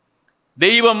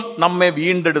 ദൈവം നമ്മെ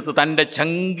വീണ്ടെടുത്ത് തൻ്റെ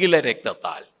ചങ്കില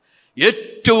രക്തത്താൽ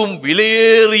ഏറ്റവും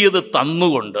വിലയേറിയത്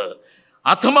തന്നുകൊണ്ട്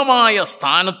അധമമായ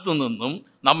സ്ഥാനത്ത് നിന്നും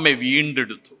നമ്മെ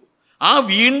വീണ്ടെടുത്തു. ആ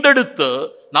വീണ്ടെടുത്ത്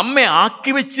നമ്മെ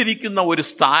ആക്കി വെച്ചിരിക്കുന്ന ഒരു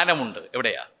സ്ഥാനമുണ്ട്.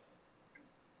 എവിടെയാണ്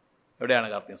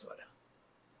കാർത്തിക സോര?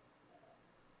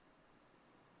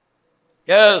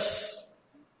 യെസ്,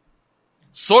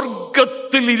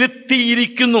 സ്വർഗത്തിൽ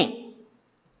ഇരുത്തിയിരിക്കുന്നു.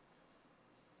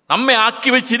 നമ്മെ ആക്കി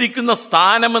വെച്ചിരിക്കുന്ന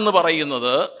സ്ഥാനം എന്ന്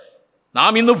പറയുന്നത്,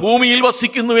 നാം ഇന്ന് ഭൂമിയിൽ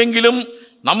വസിക്കുന്നുവെങ്കിലും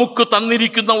നമുക്ക്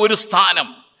തന്നിരിക്കുന്ന ഒരു സ്ഥാനം,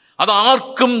 അത്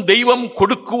ആർക്കും ദൈവം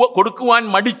കൊടുക്കുവാൻ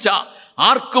മടിച്ച,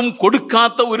 ആർക്കും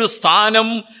കൊടുക്കാത്ത ഒരു സ്ഥാനം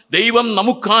ദൈവം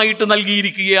നമുക്കായിട്ട്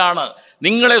നൽകിയിരിക്കുകയാണ്.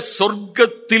 നിങ്ങളെ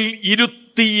സ്വർഗത്തിൽ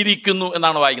ഇരുത്തിയിരിക്കുന്നു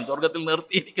എന്നാണ് വായിക്കുന്നത്. സ്വർഗത്തിൽ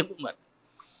നിർത്തിയിരിക്കുന്നു,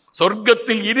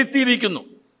 സ്വർഗത്തിൽ ഇരുത്തിയിരിക്കുന്നു.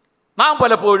 നാം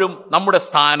പലപ്പോഴും നമ്മുടെ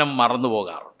സ്ഥാനം മറന്നു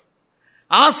പോകാറുണ്ട്.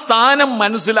 ആ സ്ഥാനം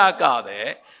മനസ്സിലാക്കാതെ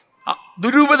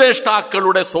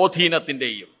ദുരുപദേഷ്ടാക്കളുടെ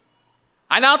സ്വാധീനത്തിൻ്റെയും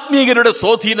അനാത്മീകരുടെ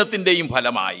സ്വാധീനത്തിൻ്റെയും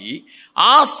ഫലമായി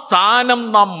ആ സ്ഥാനം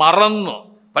നാം മറന്ന്,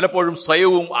 പലപ്പോഴും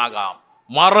സ്വയവും ആകാം,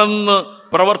 മറന്ന്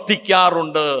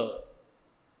പ്രവർത്തിക്കാറുണ്ട്.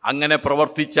 അങ്ങനെ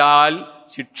പ്രവർത്തിച്ചാൽ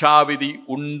ശിക്ഷാവിധി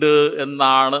ഉണ്ട്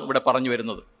എന്നാണ് ഇവിടെ പറഞ്ഞു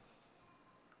വരുന്നത്.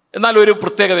 എന്നാൽ ഒരു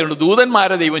പ്രത്യേകതയുണ്ട്.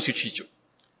 ദൂതന്മാരെ ദൈവം ശിക്ഷിച്ചു,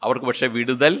 അവർക്ക് പക്ഷെ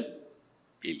വിടുതൽ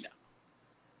ഇല്ല.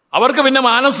 അവർക്ക് പിന്നെ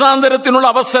മാനസാന്തരത്തിനുള്ള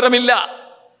അവസരമില്ല.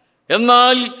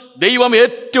 എന്നാൽ ദൈവം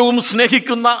ഏറ്റവും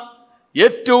സ്നേഹിക്കുന്ന,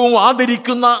 ഏറ്റവും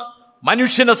ആദരിക്കുന്ന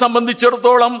മനുഷ്യനെ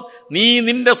സംബന്ധിച്ചിടത്തോളം, നീ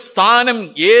നിന്റെ സ്ഥാനം,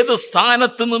 ഏത്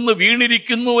സ്ഥാനത്ത് നിന്ന്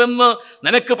വീണിരിക്കുന്നുവെന്ന്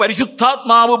നിനക്ക്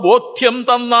പരിശുദ്ധാത്മാവ് ബോധ്യം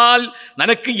തന്നാൽ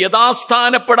നിനക്ക്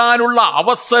യഥാസ്ഥാനപ്പെടാനുള്ള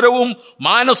അവസരവും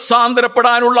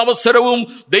മാനസാന്തരപ്പെടാനുള്ള അവസരവും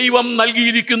ദൈവം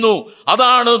നൽകിയിരിക്കുന്നു.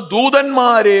 അതാണ്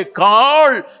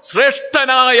ദൂതന്മാരെക്കാൾ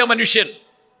ശ്രേഷ്ഠനായ മനുഷ്യൻ.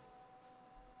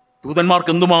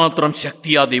 ദൂതന്മാർക്ക് എന്തുമാത്രം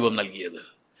ശക്തിയാ ദൈവം നൽകിയത്!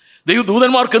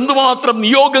 ദൂതന്മാർക്ക് എന്തുമാത്രം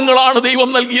നിയോഗങ്ങളാണ് ദൈവം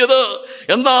നൽകിയത്!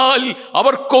 എന്നാൽ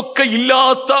അവർക്കൊക്കെ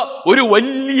ഇല്ലാത്ത ഒരു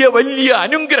വലിയ വലിയ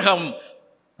അനുഗ്രഹം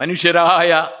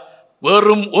മനുഷ്യരായ,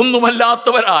 വെറും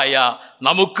ഒന്നുമല്ലാത്തവരായ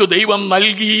നമുക്ക് ദൈവം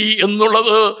നൽകി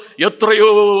എന്നുള്ളത്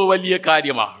എത്രയോ വലിയ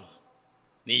കാര്യമാണ്.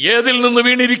 നീ ഏതിൽ നിന്ന്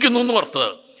വീണിരിക്കുന്നു എന്ന് ഓർത്ത്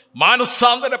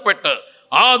മാനസാന്തരപ്പെട്ട്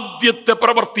ആദ്യത്തെ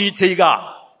പ്രവൃത്തി ചെയ്യുക.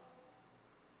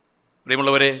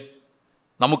 പ്രിയമുള്ളവരെ,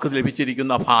 നമുക്ക്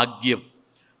ലഭിച്ചിരിക്കുന്ന ഭാഗ്യം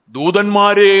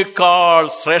ദൂതന്മാരെക്കാൾ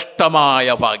ശ്രേഷ്ഠമായ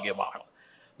ഭാഗ്യമാണ്.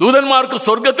 ദൂതന്മാർക്ക്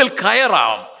സ്വർഗത്തിൽ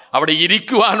കയറാം, അവിടെ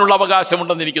ഇരിക്കുവാനുള്ള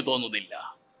അവകാശമുണ്ടെന്ന് എനിക്ക് തോന്നുന്നില്ല.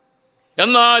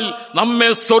 എന്നാൽ നമ്മെ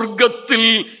സ്വർഗത്തിൽ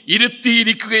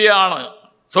ഇരുത്തിയിരിക്കുകയാണ്.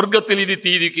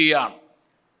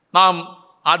 നാം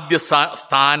ആദ്യ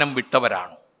സ്ഥാനം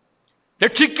വിട്ടവരാണ്.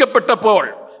 രക്ഷിക്കപ്പെട്ടപ്പോൾ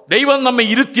ദൈവം നമ്മെ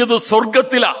ഇരുത്തിയത്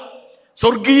സ്വർഗത്തിലാണ്.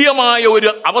 സ്വർഗീയമായ ഒരു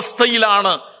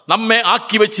അവസ്ഥയിലാണ് നമ്മെ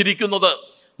ആക്കി വച്ചിരിക്കുന്നത്.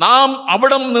 നാം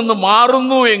അവിടെ നിന്ന്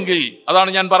മാറുന്നു എങ്കിൽ, അതാണ്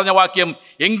ഞാൻ പറഞ്ഞ വാക്യം,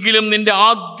 എങ്കിലും നിന്റെ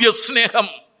ആദ്യ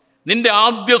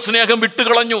സ്നേഹം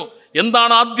വിട്ടുകളഞ്ഞു.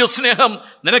 എന്താണ് ആദ്യ സ്നേഹം?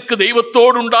 നിനക്ക്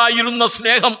ദൈവത്തോടുണ്ടായിരുന്ന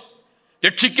സ്നേഹം.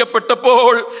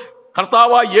 രക്ഷിക്കപ്പെട്ടപ്പോൾ,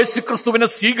 കർത്താവായ യേശുക്രിസ്തുവിനെ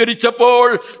സ്വീകരിച്ചപ്പോൾ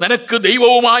നിനക്ക്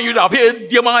ദൈവവുമായി ഒരു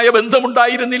അഭേദ്യമായ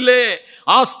ബന്ധമുണ്ടായിരുന്നില്ലേ?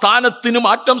 ആ സ്ഥാനത്തിന്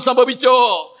മാറ്റം സംഭവിച്ചോ?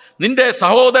 നിന്റെ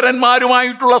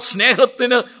സഹോദരന്മാരുമായിട്ടുള്ള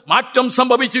സ്നേഹത്തിന് മാറ്റം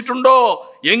സംഭവിച്ചിട്ടുണ്ടോ?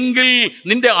 എങ്കിൽ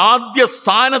നിന്റെ ആദ്യ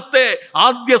സ്ഥാനത്തെ,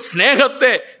 ആദ്യ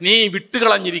സ്നേഹത്തെ നീ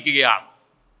വിട്ടുകളഞ്ഞിരിക്കുകയാണ്.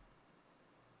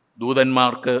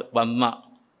 ദൂതന്മാർക്ക് വന്ന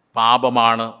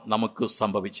പാപമാണ് നമുക്ക്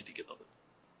സംഭവിച്ചിരിക്കുന്നത്.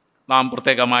 നാം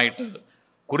പ്രത്യേകമായിട്ട്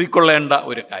കുറിക്കൊള്ളേണ്ട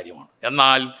ഒരു കാര്യമാണ്.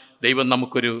 എന്നാൽ ദൈവം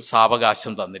നമുക്കൊരു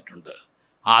സാവകാശം തന്നിട്ടുണ്ട്.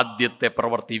 ആദ്യത്തെ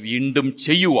പ്രവൃത്തി വീണ്ടും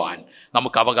ചെയ്യുവാൻ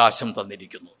നമുക്ക് അവകാശം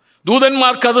തന്നിരിക്കുന്നു.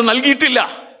 ദൂതന്മാർക്കത് നൽകിയിട്ടില്ല,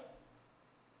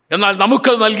 എന്നാൽ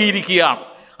നമുക്കത് നൽകിയിരിക്കുകയാണ്.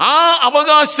 ആ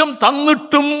അവകാശം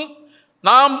തന്നിട്ടും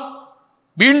നാം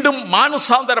വീണ്ടും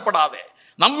മാനസാന്തരപ്പെടാതെ,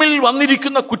 നമ്മിൽ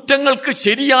വന്നിരിക്കുന്ന കുറ്റങ്ങൾക്ക്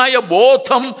ശരിയായ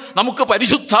ബോധം നമുക്ക്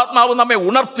പരിശുദ്ധാത്മാവ് നമ്മെ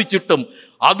ഉണർത്തിച്ചിട്ടും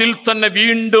അതിൽ തന്നെ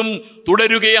വീണ്ടും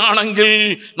തുടരുകയാണെങ്കിൽ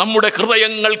നമ്മുടെ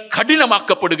ഹൃദയങ്ങൾ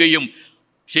കഠിനമാക്കപ്പെടുകയും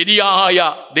ശരിയായ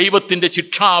ദൈവത്തിൻ്റെ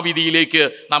ശിക്ഷാവിധിയിലേക്ക്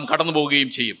നാം കടന്നു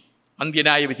പോവുകയും ചെയ്യും.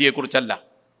 അന്ത്യന്യായ വിധിയെക്കുറിച്ചല്ല.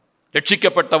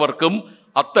 രക്ഷിക്കപ്പെട്ടവർക്കും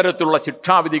അത്തരത്തിലുള്ള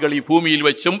ശിക്ഷാവിധികൾ ഈ ഭൂമിയിൽ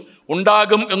വെച്ചും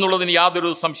ഉണ്ടാകും എന്നുള്ളതിന് യാതൊരു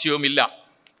സംശയവുമില്ല.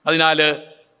 അതിനാൽ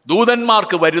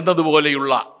ദൂതന്മാർക്ക് വരുന്നത്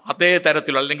പോലെയുള്ള അതേ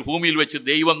തരത്തിൽ, അല്ലെങ്കിൽ ഭൂമിയിൽ വെച്ച്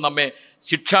ദൈവം നമ്മെ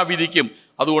ശിക്ഷാവിധിക്കും.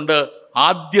 അതുകൊണ്ട്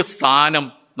ആദ്യ സ്ഥാനം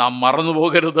നാം മറന്നു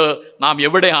പോകരുത്. നാം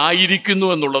എവിടെ ആയിരിക്കുന്നു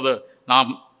എന്നുള്ളത് നാം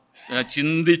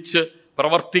ചിന്തിച്ച്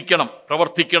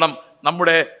പ്രവർത്തിക്കണം.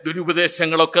 നമ്മുടെ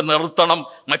ദുരുപദേശങ്ങളൊക്കെ നിർത്തണം.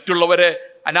 മറ്റുള്ളവരെ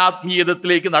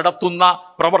അനാത്മീയതത്തിലേക്ക് നടത്തുന്ന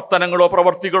പ്രവർത്തനങ്ങളോ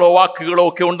പ്രവർത്തികളോ വാക്കുകളോ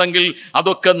ഒക്കെ ഉണ്ടെങ്കിൽ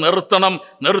അതൊക്കെ നിർത്തണം.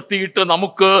 നിർത്തിയിട്ട്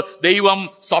നമുക്ക് ദൈവം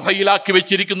സഭയിലാക്കി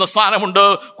വെച്ചിരിക്കുന്ന സ്ഥാനമുണ്ട്,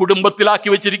 കുടുംബത്തിലാക്കി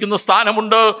വെച്ചിരിക്കുന്ന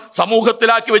സ്ഥാനമുണ്ട്,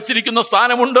 സമൂഹത്തിലാക്കി വെച്ചിരിക്കുന്ന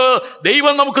സ്ഥാനമുണ്ട്,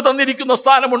 ദൈവം നമുക്ക് തന്നിരിക്കുന്ന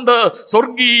സ്ഥാനമുണ്ട്,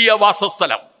 സ്വർഗീയ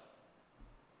വാസസ്ഥലം.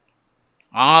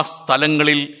 ആ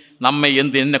സ്ഥലങ്ങളിൽ നമ്മെ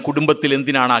എന്നെ കുടുംബത്തിൽ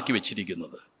എന്തിനാണ് ആക്കി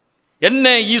വെച്ചിരിക്കുന്നത്?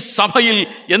 എന്നെ ഈ സഭയിൽ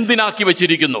എന്തിനാക്കി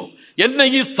വെച്ചിരിക്കുന്നു? എന്നെ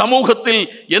ഈ സമൂഹത്തിൽ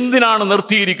എന്തിനാണ്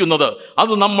നിർത്തിയിരിക്കുന്നത്?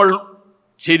 അത് നമ്മൾ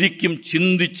ശരിക്കും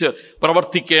ചിന്തിച്ച്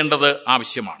പ്രവർത്തിക്കേണ്ടത്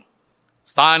ആവശ്യമാണ്.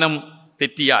 സ്ഥാനം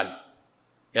തെറ്റിയാൽ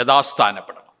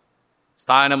യഥാസ്ഥാനപ്പെടണം.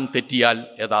 സ്ഥാനം തെറ്റിയാൽ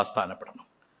യഥാസ്ഥാനപ്പെടണം.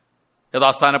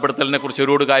 യഥാസ്ഥാനപ്പെടുത്തലിനെ കുറിച്ച്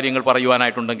ഒരുപാട് കാര്യങ്ങൾ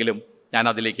പറയുവാനായിട്ടുണ്ടെങ്കിലും ഞാൻ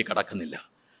അതിലേക്ക് കടക്കുന്നില്ല.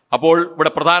 അപ്പോൾ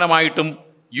ഇവിടെ പ്രധാനമായിട്ടും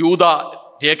യൂദ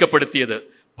രേഖപ്പെടുത്തിയത്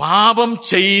പാപം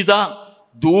ചെയ്ത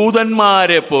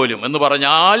ദൂതന്മാരെ പോലും എന്ന്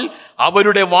പറഞ്ഞാൽ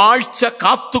അവരുടെ വാഴ്ച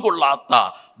കാത്തുകൊള്ളാത്ത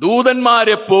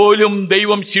ദൂതന്മാരെ പോലും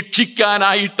ദൈവം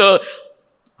ശിക്ഷിക്കാനായിട്ട്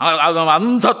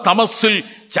അന്ധതമസ്സിൽ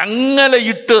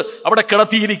ചങ്ങലയിട്ട് അവിടെ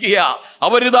കിടത്തിയിരിക്കുക.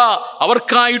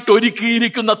 അവർക്കായിട്ട്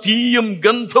ഒരുക്കിയിരിക്കുന്ന തീയും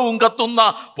ഗന്ധവും കത്തുന്ന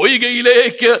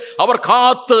പൊയ്കയിലേക്ക് അവർ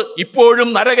കാത്ത് ഇപ്പോഴും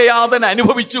നരകയാതന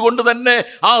അനുഭവിച്ചുകൊണ്ട് തന്നെ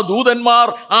ആ ദൂതന്മാർ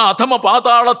ആ അധമ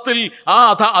പാതാളത്തിൽ, ആ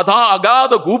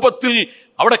അഗാധ കൂപത്തിൽ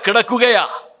അവിടെ കിടക്കുകയാ.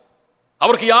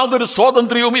 അവർക്ക് യാതൊരു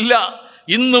സ്വാതന്ത്ര്യവുമില്ല.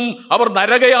 ഇന്നും അവർ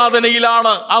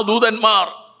നരകയാതനയിലാണ് ആ ദൂതന്മാർ.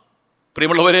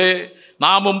 പ്രിയമുള്ളവരെ,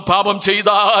 നാമും പാപം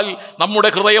ചെയ്താൽ നമ്മുടെ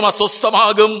ഹൃദയം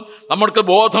അസ്വസ്ഥമാകും, നമുക്ക്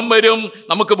ബോധം വരും,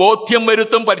 നമുക്ക് ബോധ്യം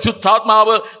വരുത്തും.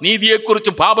 പരിശുദ്ധാത്മാവ്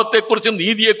നീതിയെക്കുറിച്ചും പാപത്തെക്കുറിച്ചും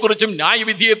നീതിയെക്കുറിച്ചും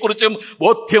ന്യായവിധിയെക്കുറിച്ചും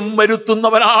ബോധ്യം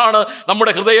വരുത്തുന്നവനാണ്.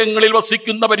 നമ്മുടെ ഹൃദയങ്ങളിൽ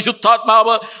വസിക്കുന്ന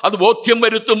പരിശുദ്ധാത്മാവ് അത് ബോധ്യം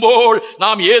വരുത്തുമ്പോൾ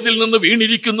നാം ഏതിൽ നിന്ന്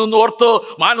വീണിരിക്കുന്നു എന്ന് ഓർത്ത്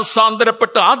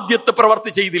മാനസാന്തരപ്പെട്ട് ആദ്യത്തെ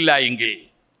പ്രവൃത്തി ചെയ്തില്ല എങ്കിൽ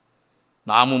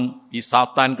നാമും ഈ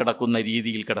സാത്താൻ കിടക്കുന്ന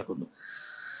രീതിയിൽ കിടക്കുന്നു.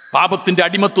 പാപത്തിന്റെ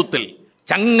അടിമത്വത്തിൽ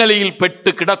ചങ്ങലയിൽ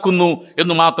പെട്ട് കിടക്കുന്നു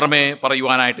എന്ന് മാത്രമേ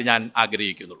പറയുവാനായിട്ട് ഞാൻ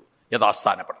ആഗ്രഹിക്കുന്നുള്ളൂ.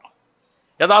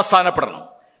 യഥാസ്ഥാനപ്പെടണം.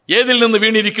 ഏതിൽ നിന്ന്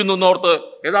വീണിരിക്കുന്നു എന്നോർത്ത്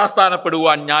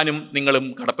യഥാസ്ഥാനപ്പെടുവാൻ ഞാനും നിങ്ങളും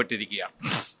കടപ്പെട്ടിരിക്കുകയാണ്.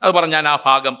 അത് പറഞ്ഞ് ഞാൻ ആ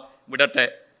ഭാഗം വിടട്ടെ.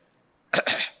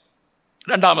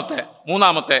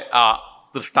 മൂന്നാമത്തെ ആ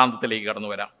ദൃഷ്ടാന്തത്തിലേക്ക്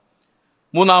കടന്നു വരാം.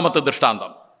 മൂന്നാമത്തെ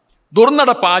ദൃഷ്ടാന്തം,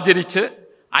 ദുർനടപ്പാചരിച്ച്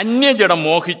അന്യജഡം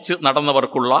മോഹിച്ച്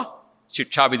നടന്നവർക്കുള്ള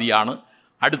ശിക്ഷാവിധിയാണ്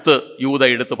അടുത്ത് യൂദ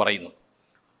എടുത്ത് പറയുന്നത്.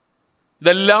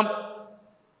 ഇതെല്ലാം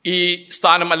ഈ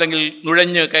സ്ഥാനം അല്ലെങ്കിൽ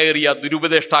നുഴഞ്ഞ് കയറിയ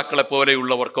ദുരുപദേഷ്ടാക്കളെ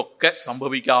പോലെയുള്ളവർക്കൊക്കെ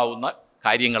സംഭവിക്കാവുന്ന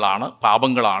കാര്യങ്ങളാണ്,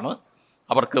 പാപങ്ങളാണ്,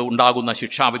 അവർക്ക് ഉണ്ടാകുന്ന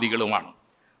ശിക്ഷാവിധികളുമാണ്.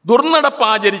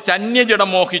 ദുർനടപ്പാചരിച്ച് അന്യജഡം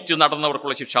മോഹിച്ച്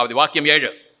നടന്നവർക്കുള്ള ശിക്ഷാവിധി. വാക്യം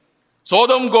 7,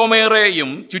 സോദോം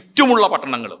ഗോമേറയും ചുറ്റുമുള്ള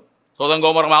പട്ടണങ്ങളും. സോദോം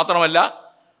ഗോമേറ മാത്രമല്ല,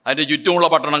 അതിൻ്റെ ചുറ്റുമുള്ള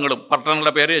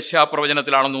പട്ടണങ്ങളുടെ പേര്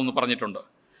യെശയ്യാപ്രവചനത്തിലാണെന്ന് പറഞ്ഞിട്ടുണ്ട്.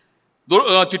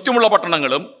 ചുറ്റുമുള്ള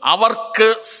പട്ടണങ്ങളും അവർക്ക്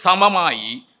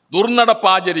സമമായി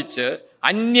ദുർനടപ്പാചരിച്ച്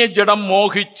അന്യജഡം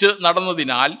മോഹിച്ച്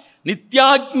നടന്നതിനാൽ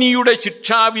നിത്യാഗ്നിയുടെ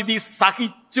ശിക്ഷാവിധി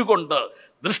സഹിച്ചുകൊണ്ട്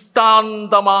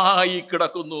ദൃഷ്ടാന്തമായി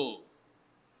കിടക്കുന്നു.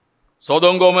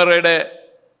 സോദോം ഗോമോറയുടെ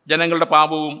ജനങ്ങളുടെ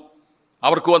പാപവും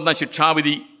അവർക്ക് വന്ന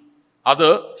ശിക്ഷാവിധി അത്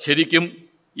ശരിക്കും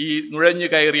ഈ നുഴഞ്ഞു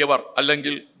കയറിയവർ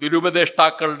അല്ലെങ്കിൽ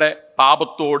ദുരുപദേഷ്ടാക്കളുടെ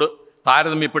പാപത്തോട്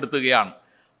താരതമ്യപ്പെടുത്തുകയാണ്.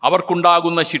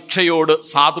 അവർക്കുണ്ടാകുന്ന ശിക്ഷയോട്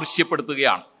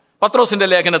സാദൃശ്യപ്പെടുത്തുകയാണ്. പത്രോസിന്റെ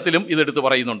ലേഖനത്തിലും ഇതെടുത്ത്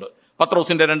പറയുന്നുണ്ട്.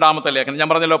 പത്രോസിന്റെ 2ാമത്തെ ലേഖനം, ഞാൻ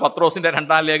പറഞ്ഞല്ലോ പത്രോസിന്റെ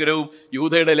 2ാം ലേഖനവും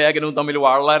യൂദയുടെ ലേഖനവും തമ്മിൽ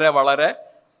വളരെ വളരെ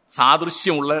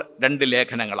സാദൃശ്യമുള്ള 2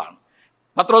 ലേഖനങ്ങളാണ്.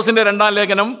 പത്രോസിന്റെ 2ാം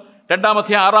ലേഖനം 2ാം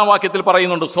അധ്യായം 6ാം വാക്യത്തിൽ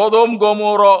പറയുന്നുണ്ട്, സോദോം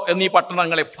ഗോമോറോ എന്നീ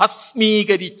പട്ടണങ്ങളെ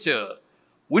ഭസ്മീകരിച്ച്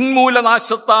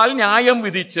ഉന്മൂലനാശത്താൽ ന്യായം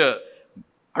വിധിച്ച്,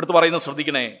 അടുത്ത് പറയുന്നത്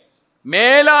ശ്രദ്ധിക്കണേ,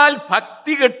 മേലാൽ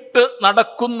ഭക്തികെട്ട്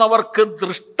നടക്കുന്നവർക്ക്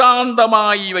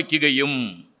ദൃഷ്ടാന്തമായി വയ്ക്കുകയും,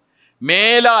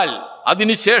 മേലാൽ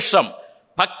അതിനുശേഷം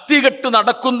ഭക്തികെട്ട്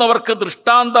നടക്കുന്നവർക്ക്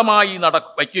ദൃഷ്ടാന്തമായി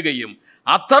വയ്ക്കുകയും,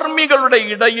 അധർമ്മികളുടെ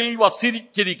ഇടയിൽ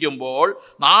വസിച്ചിരിക്കുമ്പോൾ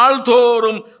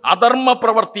നാൾതോറും അധർമ്മ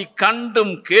പ്രവൃത്തി കണ്ടും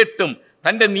കേട്ടും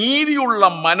തന്റെ നീതിയുള്ള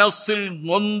മനസ്സിൽ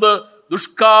നൊന്ത്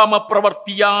ദുഷ്കാമ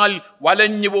പ്രവൃത്തിയാൽ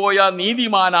വലഞ്ഞുപോയ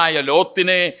നീതിമാനായ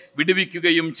ലോത്തിനെ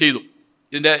വിടുവിക്കുകയും ചെയ്തു.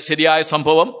 ഇതിന്റെ ശരിയായ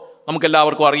സംഭവം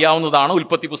നമുക്കെല്ലാവർക്കും അറിയാവുന്നതാണ്.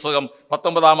 ഉൽപ്പത്തി പുസ്തകം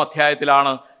 19ാം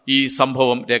അധ്യായത്തിലാണ് ഈ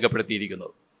സംഭവം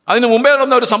രേഖപ്പെടുത്തിയിരിക്കുന്നത്. അതിന് മുമ്പേ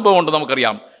നടന്ന ഒരു സംഭവമുണ്ട്,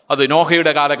 നമുക്കറിയാം. അത്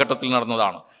നോഹയുടെ കാലഘട്ടത്തിൽ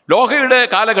നടന്നതാണ്. നോഹയുടെ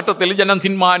കാലഘട്ടത്തിൽ ജനം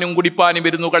തിന്മാനും കുടിപ്പാനും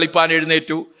ഇരുന്നു, കളിപ്പാൻ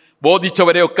എഴുന്നേറ്റു,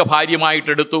 ബോധിച്ചവരെയൊക്കെ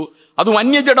ഭാര്യമായിട്ടെടുത്തു. അതും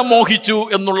അന്യജഡം മോഹിച്ചു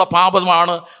എന്നുള്ള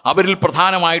പാപമാണ് അവരിൽ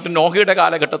പ്രധാനമായിട്ടും നോഹയുടെ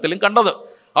കാലഘട്ടത്തിലും കണ്ടത്.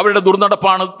 അവരുടെ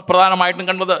ദുർനടപ്പാണ് പ്രധാനമായിട്ടും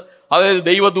കണ്ടത്. അതായത്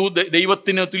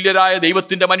ദൈവത്തിന് തുല്യരായ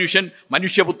ദൈവത്തിന്റെ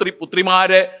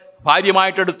പുത്രിമാരെ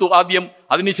ഭാര്യമായിട്ടെടുത്തു ആദ്യം,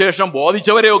 അതിനുശേഷം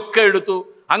ബോധിച്ചവരെയൊക്കെ എടുത്തു.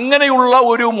 അങ്ങനെയുള്ള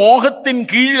ഒരു മോഹത്തിൻ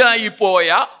കീഴിലായി പോയ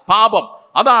പാപം,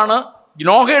 അതാണ്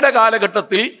നോഹയുടെ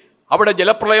കാലഘട്ടത്തിൽ അവിടെ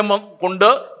ജലപ്രളയം കൊണ്ട്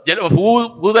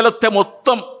ഭൂതലത്തെ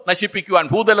മൊത്തം നശിപ്പിക്കുവാൻ,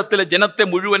 ഭൂതലത്തിലെ ജനത്തെ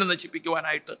മുഴുവനും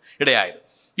നശിപ്പിക്കുവാനായിട്ട് ഇടയായത്.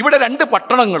 ഇവിടെ 2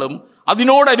 പട്ടണങ്ങളും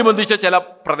അതിനോടനുബന്ധിച്ച ചില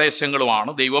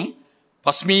പ്രദേശങ്ങളുമാണ് ദൈവം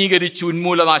ഭസ്മീകരിച്ച്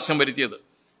ഉന്മൂലനാശം വരുത്തിയത്.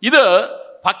 ഇത്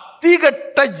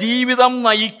ഭക്തികെട്ട ജീവിതം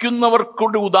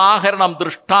നയിക്കുന്നവർക്കുള്ള ഉദാഹരണം,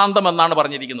 ദൃഷ്ടാന്തം എന്നാണ്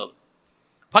പറഞ്ഞിരിക്കുന്നത്.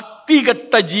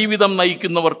 ഭക്തികെട്ട ജീവിതം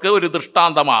നയിക്കുന്നവർക്ക് ഒരു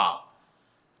ദൃഷ്ടാന്തമാ.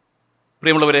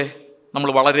 പ്രിയമുള്ളവരെ, നമ്മൾ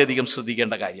വളരെയധികം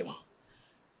ശ്രദ്ധിക്കേണ്ട കാര്യമാണ്.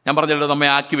 ഞാൻ പറഞ്ഞല്ലോ, നമ്മെ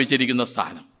ആക്കി വെച്ചിരിക്കുന്ന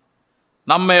സ്ഥാനം,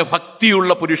 നമ്മെ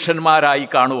ഭക്തിയുള്ള പുരുഷന്മാരായി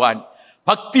കാണുവാൻ,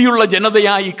 ഭക്തിയുള്ള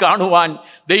ജനതയായി കാണുവാൻ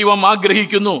ദൈവം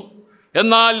ആഗ്രഹിക്കുന്നു.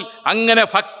 എന്നാൽ അങ്ങനെ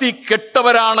ഭക്തി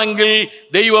കെട്ടവരാണെങ്കിൽ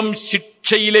ദൈവം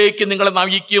ശിക്ഷയിലേക്ക് നിങ്ങളെ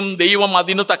നയിക്കും, ദൈവം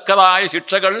അതിന് തക്കതായ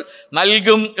ശിക്ഷകൾ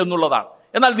നൽകും എന്നുള്ളതാണ്.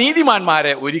 എന്നാൽ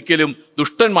നീതിമാന്മാരെ ഒരിക്കലും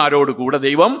ദുഷ്ടന്മാരോട് കൂടെ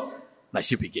ദൈവം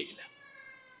നശിപ്പിക്കുകയില്ല.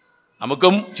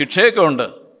 നമുക്കും ശിക്ഷയൊക്കെ ഉണ്ട്,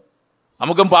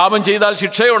 നമുക്കും പാപം ചെയ്താൽ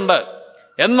ശിക്ഷയുണ്ട്.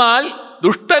 എന്നാൽ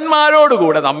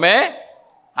ദുഷ്ടന്മാരോടുകൂടെ നമ്മെ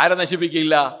ആരെ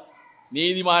നശിപ്പിക്കില്ല?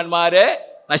 നീതിമാന്മാരെ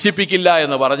നശിപ്പിക്കില്ല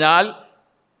എന്ന് പറഞ്ഞാൽ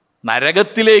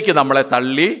നരകത്തിലേക്ക് നമ്മളെ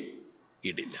തള്ളി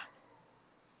ഇടില്ല.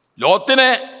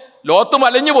 ലോത്ത്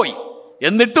മലഞ്ഞുപോയി,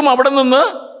 എന്നിട്ടും അവിടെ നിന്ന്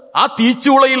ആ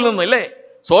തീച്ചൂളയിൽ നിന്ന്, അല്ലേ,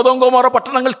 സോദോം ഗൊമോറ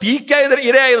പട്ടണങ്ങൾ തീക്കായ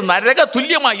ഇരയായത്, നരക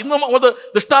തുല്യമായി ഇന്നും അത്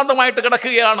ദൃഷ്ടാന്തമായിട്ട്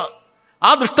കിടക്കുകയാണ്. ആ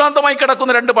ദൃഷ്ടാന്തമായി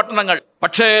കിടക്കുന്ന 2 പട്ടണങ്ങൾ.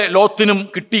 പക്ഷേ ലോത്തിനും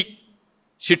കിട്ടി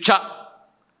ശിക്ഷ.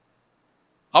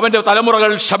 അവന്റെ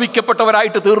തലമുറകൾ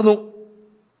ശപിക്കപ്പെട്ടവരായിട്ട് തീർന്നു.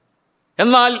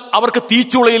 എന്നാൽ അവർക്ക്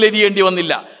തീച്ചുളയിൽ എരിയേണ്ടി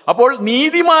വന്നില്ല. അപ്പോൾ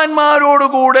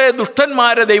നീതിമാന്മാരോടുകൂടെ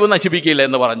ദുഷ്ടന്മാരെ ദൈവം നശിപ്പിക്കില്ല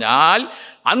എന്ന് പറഞ്ഞാൽ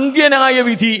അന്ത്യനായ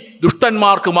വിധി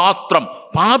ദുഷ്ടന്മാർക്ക് മാത്രം.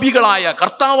 പാപികളായ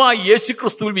കർത്താവായ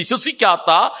യേശുക്രിസ്തുവിൽ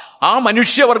വിശ്വസിക്കാത്ത ആ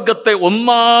മനുഷ്യവർഗത്തെ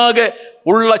ഒന്നാകെ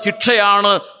ഉള്ള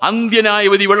ശിക്ഷയാണ് അന്ത്യനായ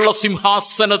വിധി.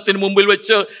 വെള്ളസിംഹാസനത്തിന് മുമ്പിൽ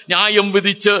വെച്ച് ന്യായം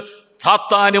വിധിച്ച്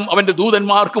സാത്താനും അവന്റെ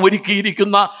ദൂതന്മാർക്കും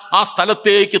ഒരുക്കിയിരിക്കുന്ന ആ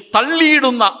സ്ഥലത്തേക്ക്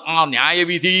തള്ളിയിടുന്ന ആ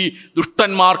ന്യായവിധി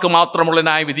ദുഷ്ടന്മാർക്ക് മാത്രമുള്ള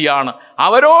ന്യായവിധിയാണ്.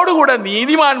 അവരോടുകൂടെ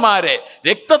നീതിമാന്മാരെ,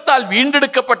 രക്തത്താൽ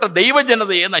വീണ്ടെടുക്കപ്പെട്ട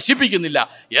ദൈവജനതയെ നശിപ്പിക്കുന്നില്ല.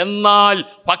 എന്നാൽ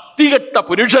ഭക്തികെട്ട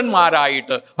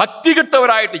പുരുഷന്മാരായിട്ട്,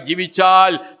 ഭക്തികെട്ടവരായിട്ട്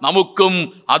ജീവിച്ചാൽ നമുക്കും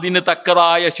അതിന്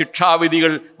തക്കതായ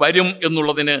ശിക്ഷാവിധികൾ വരും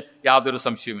എന്നുള്ളതിന് യാതൊരു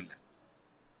സംശയവുമില്ല.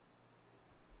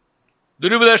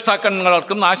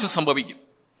 ദുരുപദേഷ്ടാക്കന്മാർക്കും നാശം സംഭവിക്കും.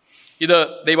 ഇത്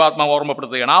ദൈവാത്മാവ്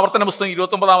ഓർമ്മപ്പെടുത്തുകയാണ്. ആവർത്തന പുസ്തകം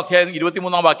 29-ാം അധ്യായം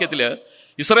 23-ാം വാക്യത്തിൽ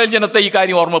ഇസ്രായേൽ ജനത്തെ ഈ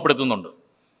കാര്യം ഓർമ്മപ്പെടുത്തുന്നുണ്ട്.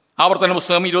 ആവർത്തന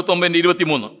പുസ്തകം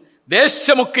 29-23.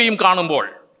 ദേശമൊക്കെയും കാണുമ്പോൾ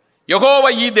യഹോവ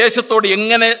ഈ ദേശത്തോട്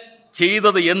എങ്ങനെ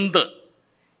ചെയ്തത് എന്ത്,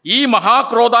 ഈ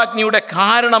മഹാക്രോധാഗ്നിയുടെ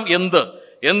കാരണം എന്ത്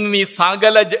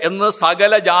എന്ന്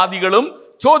സകല ജാതികളും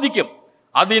ചോദിക്കും.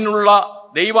 അതിനുള്ള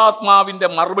ദൈവാത്മാവിന്റെ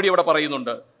മറുപടി അവിടെ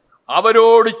പറയുന്നുണ്ട്.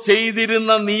 അവരോട്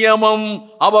ചെയ്തിരുന്ന നിയമം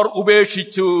അവർ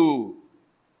ഉപേക്ഷിച്ചു.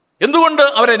 എന്തുകൊണ്ട്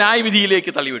അവരെ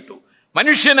ന്യായവിധിയിലേക്ക് തള്ളിവിട്ടു?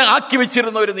 മനുഷ്യന് ആക്കി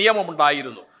വെച്ചിരുന്ന ഒരു നിയമം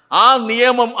ഉണ്ടായിരുന്നു. ആ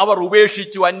നിയമം അവർ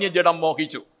ഉപേക്ഷിച്ചു, അന്യജഡം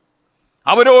മോഹിച്ചു.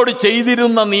 അവരോട്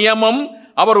ചെയ്തിരുന്ന നിയമം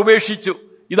അവർ ഉപേക്ഷിച്ചു.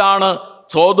 ഇതാണ്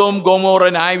സോദോം ഗൊമോറ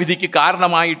ന്യായവിധിക്ക്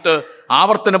കാരണമായിട്ട്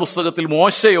ആവർത്തന പുസ്തകത്തിൽ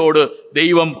മോശയോട്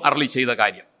ദൈവം അരുളി ചെയ്ത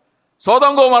കാര്യം.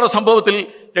 സോദോം ഗൊമോറ സംഭവത്തിൽ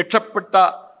രക്ഷപ്പെട്ട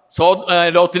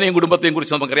ലോത്തിനെയും കുടുംബത്തെയും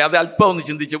കുറിച്ച് നമുക്കറിയാം. അത് അല്പം ഒന്ന്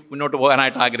ചിന്തിച്ച് മുന്നോട്ട്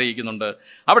പോകാനായിട്ട് ആഗ്രഹിക്കുന്നുണ്ട്.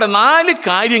 അവിടെ 4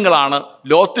 കാര്യങ്ങളാണ്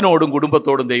ലോത്തിനോടും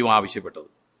കുടുംബത്തോടും ദൈവം ആവശ്യപ്പെട്ടത്,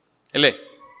 അല്ലേ?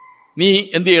 നീ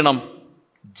എന്ത് ചെയ്യണം?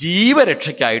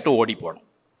 ജീവരക്ഷയ്ക്കായിട്ട് ഓടിപ്പോണം.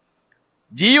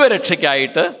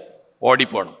 ജീവരക്ഷയ്ക്കായിട്ട്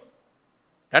ഓടിപ്പോണം.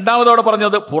 രണ്ടാമതോടെ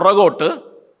പറഞ്ഞത് പുറകോട്ട്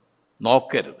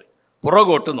നോക്കരുത്.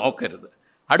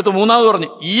 അടുത്ത 3-ാമത് പറഞ്ഞു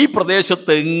ഈ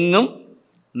പ്രദേശത്തെങ്ങും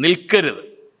നിൽക്കരുത്.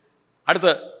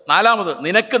 അടുത്ത് 4-ാമത്,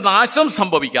 നിനക്ക് നാശം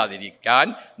സംഭവിക്കാതിരിക്കാൻ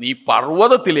നീ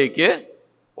പർവ്വതത്തിലേക്ക്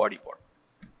ഓടിപ്പോണം.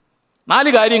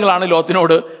 4 കാര്യങ്ങളാണ്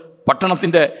ലോത്തിനോട്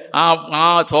പട്ടണത്തിന്റെ ആ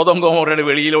സോദോം ഗൊമോറയുടെ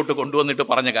വെളിയിലോട്ട് കൊണ്ടുവന്നിട്ട്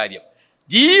പറഞ്ഞ കാര്യം.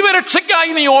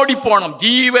 ജീവരക്ഷയ്ക്കായി നീ ഓടിപ്പോണം.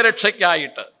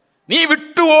 ജീവരക്ഷയ്ക്കായിട്ട് നീ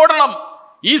വിട്ടു ഓടണം.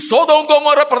 ഈ സോദോം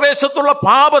ഗൊമോറ പ്രദേശത്തുള്ള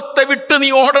പാപത്തെ വിട്ട്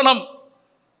നീ ഓടണം.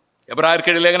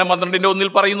 എബ്രായർക്കെഴുതിയ ലേഖനം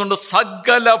 12:1 പറയുന്നുണ്ട്,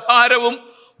 സകല ഭാരവും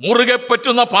മുറുകെ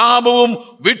പറ്റുന്ന പാപവും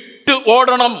വിട്ടു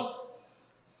ഓടണം.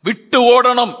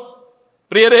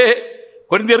 പ്രിയരെ,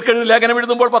 കൊരിന്ത്യർക്കെഴുതിയ ലേഖനം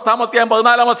എഴുതുമ്പോൾ 10-ാം അധ്യായം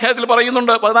 14-ാം അധ്യായത്തിൽ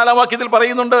പറയുന്നുണ്ട്, 14-ാം വാക്യത്തിൽ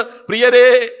പറയുന്നുണ്ട്, പ്രിയരെ,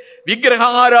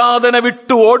 വിഗ്രഹാരാധന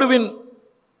വിട്ടു ഓടുവിൻ.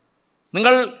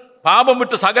 നിങ്ങൾ പാപം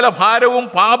വിട്ട്, സകല ഭാരവും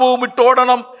പാപവും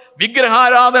വിട്ടോടണം.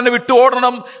 വിഗ്രഹാരാധന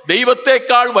വിട്ടോടണം.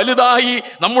 ദൈവത്തെക്കാൾ വലുതായി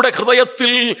നമ്മുടെ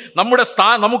ഹൃദയത്തിൽ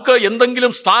നമുക്ക്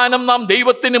എന്തെങ്കിലും സ്ഥാനം നാം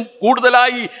ദൈവത്തിന്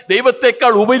കൂടുതലായി,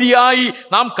 ദൈവത്തെക്കാൾ ഉപരിയായി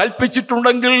നാം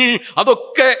കൽപ്പിച്ചിട്ടുണ്ടെങ്കിൽ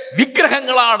അതൊക്കെ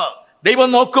വിഗ്രഹങ്ങളാണ്. ദൈവം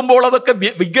നോക്കുമ്പോൾ അതൊക്കെ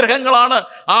വിഗ്രഹങ്ങളാണ്.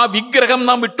 ആ വിഗ്രഹം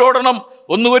നാം വിട്ടോടണം.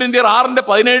 1 കൊരിന്ത്യർ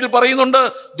 6:17 പറയുന്നുണ്ട്,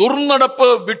 ദുർനടപ്പ്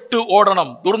വിട്ടു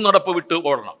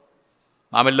ഓടണം.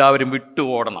 നാം എല്ലാവരും വിട്ടു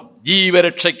ഓടണം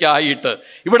ജീവരക്ഷയ്ക്കായിട്ട്.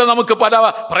 ഇവിടെ നമുക്ക് പല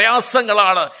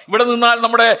പ്രയാസങ്ങളാണ്. ഇവിടെ നിന്നാൽ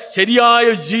നമ്മുടെ ശരിയായ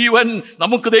ജീവൻ,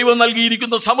 നമുക്ക് ദൈവം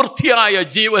നൽകിയിരിക്കുന്ന സമൃദ്ധിയായ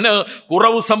ജീവന്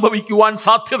കുറവ് സംഭവിക്കുവാൻ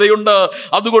സാധ്യതയുണ്ട്.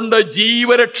 അതുകൊണ്ട്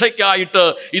ജീവരക്ഷയ്ക്കായിട്ട്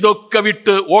ഇതൊക്കെ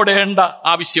വിട്ട് ഓടേണ്ട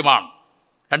ആവശ്യമാണ്.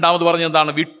 രണ്ടാമത്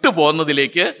പറഞ്ഞെന്താണ്? വിട്ടു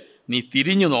പോകുന്നതിലേക്ക് നീ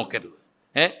തിരിഞ്ഞു നോക്കരുത്.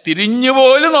 തിരിഞ്ഞു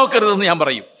പോലും നോക്കരുതെന്ന് ഞാൻ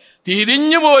പറയും.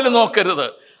 തിരിഞ്ഞു പോലും നോക്കരുത്,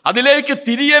 അതിലേക്ക്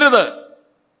തിരിയരുത്.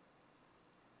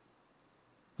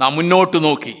 നാം മുന്നോട്ട്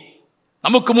നോക്കി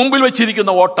നമുക്ക് മുമ്പിൽ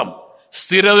വെച്ചിരിക്കുന്ന ഓട്ടം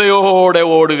സ്ഥിരതയോടെ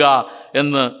ഓടുക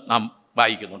എന്ന് നാം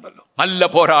വായിക്കുന്നുണ്ടല്ലോ. നല്ല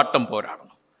പോരാട്ടം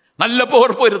പോരാടണം, നല്ല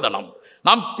പോർ പൊരുതണം.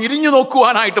 നാം തിരിഞ്ഞു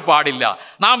നോക്കുവാനായിട്ട് പാടില്ല.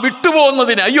 നാം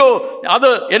വിട്ടുപോകുന്നതിന് അയ്യോ അത്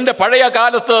എൻ്റെ പഴയ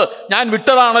കാലത്ത് ഞാൻ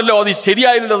വിട്ടതാണല്ലോ, അത്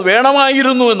ശരിയായില്ല, അത്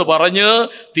വേണമായിരുന്നു എന്ന് പറഞ്ഞ്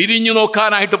തിരിഞ്ഞു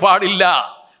നോക്കാനായിട്ട് പാടില്ല,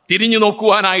 തിരിഞ്ഞു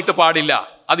നോക്കുവാനായിട്ട് പാടില്ല.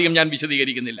 അധികം ഞാൻ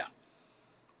വിശദീകരിക്കുന്നില്ല.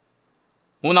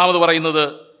 മൂന്നാമത് പറയുന്നത്,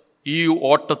 ഈ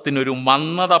ഓട്ടത്തിനൊരു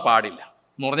മന്ദത പാടില്ല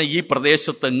എന്ന് പറഞ്ഞാൽ ഈ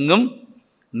പ്രദേശത്തെങ്ങും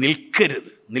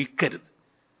നിൽക്കരുത്.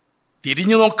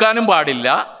 തിരിഞ്ഞു നോക്കാനും പാടില്ല,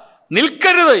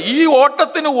 നിൽക്കരുത്. ഈ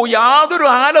ഓട്ടത്തിന് യാതൊരു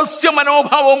ആലസ്യ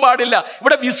മനോഭാവവും പാടില്ല.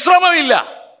 ഇവിടെ വിശ്രമമില്ല.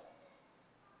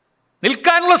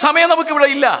 നിൽക്കാനുള്ള സമയം നമുക്കിവിടെ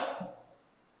ഇല്ല.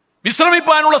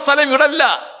 വിശ്രമിപ്പാനുള്ള സ്ഥലം ഇവിടെ ഇല്ല.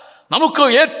 നമുക്ക്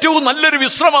ഏറ്റവും നല്ലൊരു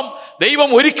വിശ്രമം ദൈവം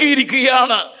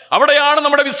ഒരുക്കിയിരിക്കുകയാണ്. അവിടെയാണ്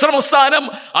നമ്മുടെ വിശ്രമസ്ഥാനം.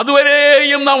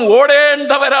 അതുവരെയും നാം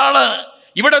ഓടേണ്ടവരാണ്.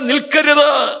 ഇവിടെ നിൽക്കരുത്.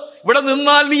 ഇവിടെ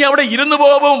നിന്നാൽ നീ അവിടെ ഇരുന്നു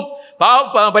പോകും.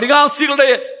 പരിഹാസികളുടെ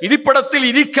ഇരിപ്പിടത്തിൽ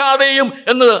ഇരിക്കാതെയും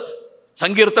എന്ന്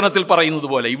സങ്കീർത്തനത്തിൽ പറയുന്നത്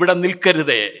പോലെ ഇവിടെ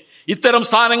നിൽക്കരുതേ. ഇത്തരം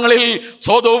സ്ഥാനങ്ങളിൽ,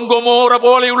 സോദോം ഗൊമോറ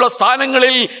പോലെയുള്ള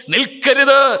സ്ഥാനങ്ങളിൽ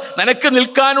നിൽക്കരുത്. നിനക്ക്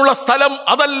നിൽക്കാനുള്ള സ്ഥലം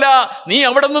അതല്ല. നീ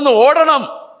അവിടെ നിന്ന്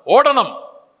ഓടണം.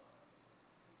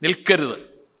 നിൽക്കരുത്.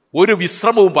 ഒരു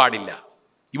വിശ്രമവും പാടില്ല.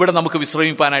 ഇവിടെ നമുക്ക്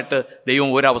വിശ്രമിപ്പാനായിട്ട് ദൈവം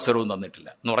ഒരവസരവും തന്നിട്ടില്ല.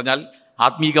 എന്ന് പറഞ്ഞാൽ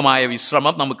ആത്മീകമായ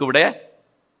വിശ്രമം നമുക്കിവിടെ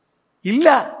ഇല്ല.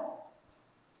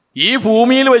 ഈ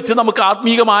ഭൂമിയിൽ വെച്ച് നമുക്ക്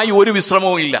ആത്മീകമായി ഒരു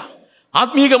വിശ്രമവും ഇല്ല.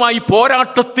 ആത്മീകമായി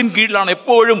പോരാട്ടത്തിന് കീഴിലാണ്.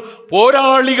 എപ്പോഴും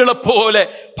പോരാളികളെ പോലെ,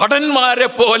 ഭടന്മാരെ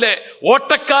പോലെ,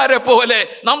 ഓട്ടക്കാരെ പോലെ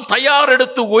നാം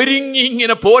തയ്യാറെടുത്ത് ഒരുങ്ങി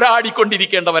ഇങ്ങനെ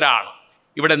പോരാടിക്കൊണ്ടിരിക്കേണ്ടവരാണ്.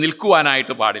 ഇവിടെ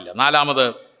നിൽക്കുവാനായിട്ട് പാടില്ല. നാലാമത്,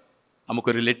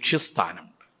 നമുക്കൊരു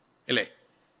ലക്ഷ്യസ്ഥാനമുണ്ട് അല്ലേ?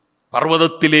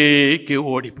 പർവ്വതത്തിലേക്ക്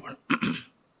ഓടിപ്പോണം.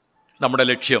 നമ്മുടെ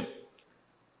ലക്ഷ്യം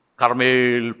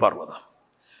കർമ്മേൽ പർവ്വതം,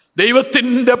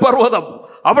 ദൈവത്തിന്റെ പർവ്വതം.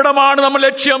 അവിടമാണ് നമ്മുടെ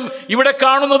ലക്ഷ്യം. ഇവിടെ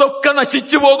കാണുന്നതൊക്കെ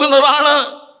നശിച്ചു പോകുന്നതാണ്.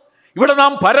 ഇവിടെ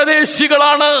നാം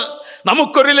പരദേശികളാണ്.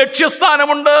 നമുക്കൊരു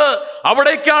ലക്ഷ്യസ്ഥാനമുണ്ട്.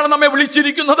 അവിടേക്കാണ് നമ്മെ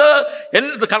വിളിച്ചിരിക്കുന്നത്.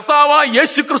 കർത്താവായ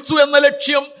യേശു ക്രിസ്തു എന്ന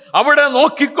ലക്ഷ്യം അവിടെ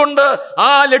നോക്കിക്കൊണ്ട് ആ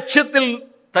ലക്ഷ്യത്തിൽ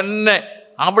തന്നെ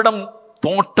അവിടം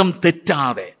നോട്ടം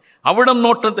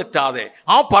തെറ്റാതെ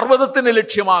ആ പർവ്വതത്തിനെ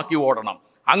ലക്ഷ്യമാക്കി ഓടണം.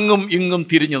 അങ്ങും ഇങ്ങും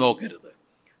തിരിഞ്ഞു നോക്കരുത്.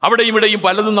 അവിടെയും ഇവിടെയും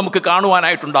പലതും നമുക്ക്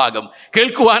കാണുവാനായിട്ടുണ്ടാകും,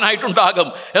 കേൾക്കുവാനായിട്ടുണ്ടാകും.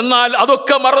 എന്നാൽ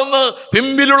അതൊക്കെ മറന്ന്,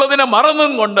 പിമ്പിലുള്ളതിനെ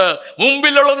മറന്നും കൊണ്ട്,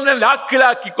 മുമ്പിലുള്ളതിനെ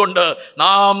ലാക്കിലാക്കിക്കൊണ്ട്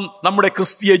നാം നമ്മുടെ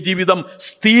ക്രിസ്തീയ ജീവിതം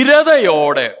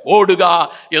സ്ഥിരതയോടെ ഓടുക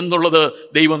എന്നുള്ളത്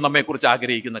ദൈവം നമ്മെക്കുറിച്ച്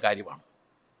ആഗ്രഹിക്കുന്ന കാര്യമാണ്.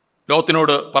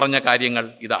 ലോത്തിനോട് പറഞ്ഞ കാര്യങ്ങൾ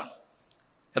ഇതാണ്.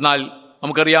 എന്നാൽ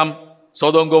നമുക്കറിയാം,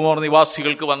 സൊദോം ഗൊമോർ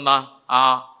നിവാസികൾക്ക് വന്ന ആ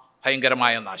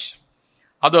ഭയങ്കരമായ നാശം,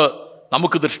 അത്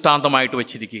നമുക്ക് ദൃഷ്ടാന്തമായിട്ട്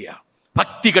വച്ചിരിക്കുക.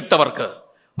 ഭക്തികെട്ടവർക്ക്,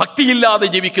 ഭക്തിയില്ലാതെ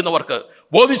ജീവിക്കുന്നവർക്ക്,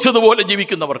 ബോധിച്ചതുപോലെ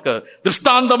ജീവിക്കുന്നവർക്ക്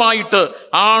ദൃഷ്ടാന്തമായിട്ട്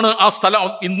ആണ് ആ സ്ഥലം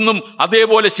ഇന്നും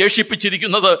അതേപോലെ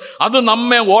ശേഷിപ്പിച്ചിരിക്കുന്നത്. അത്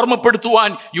നമ്മെ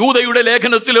ഓർമ്മപ്പെടുത്തുവാൻ യൂദയുടെ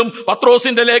ലേഖനത്തിലും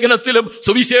പത്രോസിന്റെ ലേഖനത്തിലും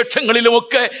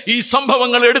സുവിശേഷങ്ങളിലുമൊക്കെ ഈ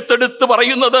സംഭവങ്ങൾ എടുത്തെടുത്ത്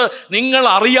പറയുന്നത്, നിങ്ങൾ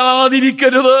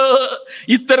അറിയാതിരിക്കരുത്.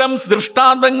 ഇത്തരം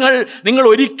ദൃഷ്ടാന്തങ്ങൾ നിങ്ങൾ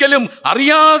ഒരിക്കലും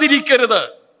അറിയാതിരിക്കരുത്.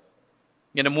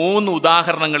 ഇങ്ങനെ 3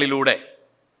 ഉദാഹരണങ്ങളിലൂടെ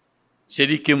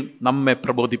ശരിക്കും നമ്മെ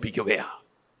പ്രബോധിപ്പിക്കുകയാണ്.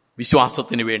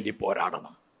 വിശ്വാസത്തിന് വേണ്ടി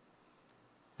പോരാടണം.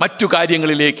 മറ്റു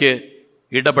കാര്യങ്ങളിലേക്ക്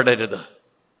ഇടപെടരുത്.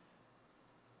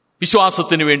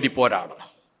 വിശ്വാസത്തിന് വേണ്ടി പോരാടണം.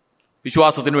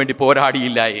 വിശ്വാസത്തിന് വേണ്ടി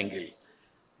പോരാടിയില്ല എങ്കിൽ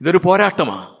ഇതൊരു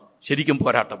പോരാട്ടമാണ്, ശരിക്കും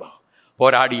പോരാട്ടമാണ്.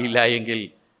 പോരാടിയില്ല എങ്കിൽ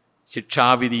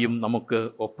ശിക്ഷാവിധിയും നമുക്ക്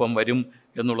ഒപ്പം വരും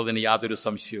എന്നുള്ളതിന് യാതൊരു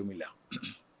സംശയവുമില്ല.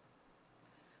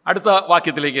 അടുത്ത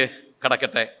വാക്യത്തിലേക്ക്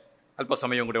കടക്കട്ടെ.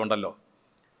 അല്പസമയം കൂടെ ഉണ്ടല്ലോ.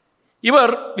 ഇവർ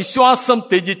വിശ്വാസം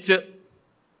ത്യജിച്ച്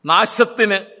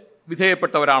നാശത്തിന്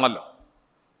വിധേയപ്പെട്ടവരാണല്ലോ.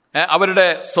 അവരുടെ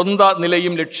സ്വന്തം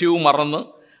നിലയും ലക്ഷ്യവും മറന്ന്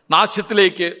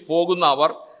നാശത്തിലേക്ക് പോകുന്ന അവർ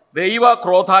ദൈവ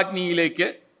ക്രോധാഗ്നിയിലേക്ക്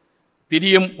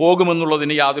തിരിയും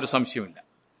പോകുമെന്നുള്ളതിന് യാതൊരു സംശയമില്ല.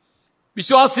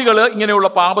 വിശ്വാസികൾ ഇങ്ങനെയുള്ള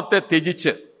പാപത്തെ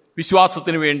ത്യജിച്ച്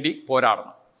വിശ്വാസത്തിന് വേണ്ടി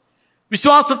പോരാടണം.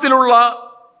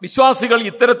 വിശ്വാസികൾ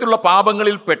ഇത്തരത്തിലുള്ള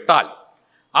പാപങ്ങളിൽ പെട്ടാൽ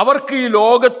അവർക്ക് ഈ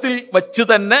ലോകത്തിൽ വച്ച്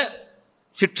തന്നെ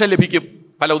ശിക്ഷ ലഭിക്കും.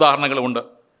 പല ഉദാഹരണങ്ങളുമുണ്ട്.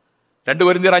 2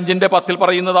 കൊരിന്ത്യർ 5:10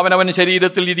 പറയുന്നത്, അവനവൻ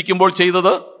ശരീരത്തിൽ ഇരിക്കുമ്പോൾ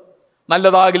ചെയ്തത്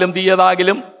നല്ലതാകിലും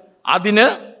തീയതാകിലും അതിന്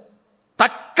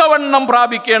തക്കവണ്ണം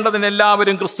പ്രാപിക്കേണ്ടതിന്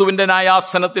എല്ലാവരും ക്രിസ്തുവിന്റെ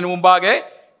ന്യായാസനത്തിന് മുമ്പാകെ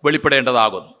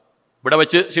വെളിപ്പെടേണ്ടതാകുന്നു. ഇവിടെ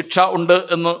വെച്ച് ശിക്ഷ ഉണ്ട്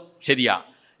എന്ന് ശരിയാ,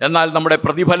 എന്നാൽ നമ്മുടെ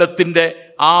പ്രതിഫലത്തിന്റെ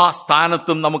ആ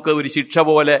സ്ഥാനത്തും നമുക്ക് ഒരു ശിക്ഷ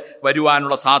പോലെ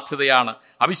വരുവാനുള്ള സാധ്യതയാണ്.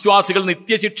 അവിശ്വാസികൾ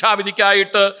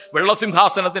നിത്യശിക്ഷാവിധിക്കായിട്ട്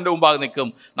വെള്ളസിംഹാസനത്തിന്റെ മുമ്പാകെ നിൽക്കും.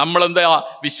 നമ്മളെന്താ,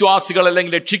 വിശ്വാസികൾ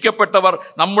അല്ലെങ്കിൽ രക്ഷിക്കപ്പെട്ടവർ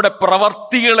നമ്മുടെ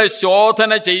പ്രവർത്തികളെ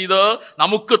ശോധന ചെയ്ത്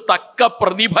നമുക്ക് തക്ക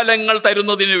പ്രതിഫലങ്ങൾ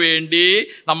തരുന്നതിന് വേണ്ടി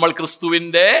നമ്മൾ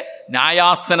ക്രിസ്തുവിന്റെ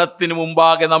ന്യായാസനത്തിന്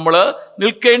മുമ്പാകെ നമ്മൾ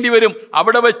നിൽക്കേണ്ടി വരും.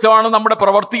 അവിടെ വെച്ചാണ് നമ്മുടെ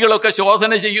പ്രവർത്തികളൊക്കെ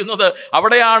ശോധന ചെയ്യുന്നത്.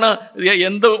 അവിടെയാണ്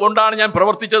എന്തുകൊണ്ടാണ് ഞാൻ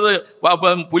പ്രവർത്തിച്ചത്,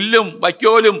 പുല്ലും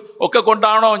വൈക്കോലും ഒക്കെ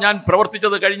കൊണ്ടാണോ ഞാൻ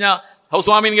പ്രവർത്തിച്ചത്, കഴിഞ്ഞ ഹൗസ്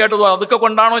വാമിൻ കേട്ടതോ അതൊക്കെ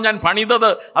കൊണ്ടാണോ ഞാൻ പണിതത്,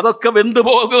 അതൊക്കെ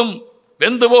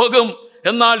വെന്തുപോകും.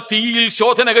 എന്നാൽ തീയിൽ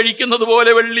ശോധന കഴിക്കുന്നത്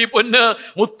പോലെ, വെള്ളി പൊന്ന്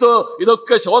മുത്ത്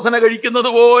ഇതൊക്കെ ശോധന കഴിക്കുന്നത്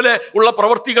പോലെ ഉള്ള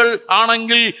പ്രവൃത്തികൾ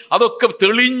ആണെങ്കിൽ അതൊക്കെ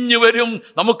തെളിഞ്ഞു വരും,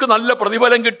 നമുക്ക് നല്ല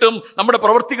പ്രതിഫലം കിട്ടും. നമ്മുടെ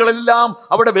പ്രവൃത്തികളെല്ലാം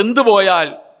അവിടെ വെന്തുപോയാൽ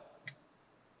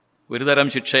ഒരുതരം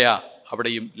ശിക്ഷയാ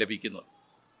അവിടെയും ലഭിക്കുന്നത്.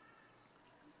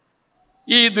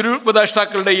 ഈ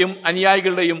ദുരുപദേഷ്ടാക്കളുടെയും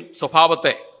അനുയായികളുടെയും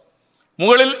സ്വഭാവത്തെ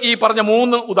മുകളിൽ ഈ പറഞ്ഞ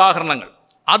 3 ഉദാഹരണങ്ങൾ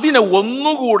അതിനെ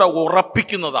ഒന്നുകൂടെ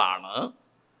ഉറപ്പിക്കുന്നതാണ്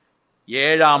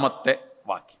 8ാമത്തെ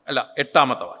വാക്യം അല്ലേ?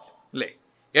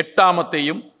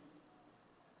 8ാമത്തെയും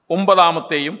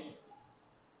 9ാമത്തെയും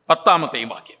 10ാമത്തെയും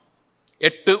വാക്യം.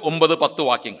 8, 9, 10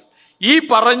 വാക്യങ്ങൾ. ഈ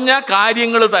പറഞ്ഞ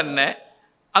കാര്യങ്ങൾ തന്നെ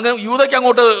അങ്ങ് യൂദയ്ക്ക്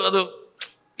അങ്ങോട്ട് അത്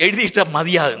എഴുതിയിട്ട്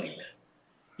മതിയാകുന്നില്ല.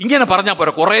 ഇങ്ങനെ പറഞ്ഞാൽ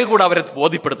പോരാ, കുറെ കൂടെ അവരെ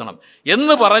ബോധ്യപ്പെടുത്തണം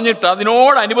എന്ന് പറഞ്ഞിട്ട്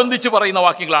അതിനോടനുബന്ധിച്ച് പറയുന്ന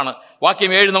വാക്യങ്ങളാണ്.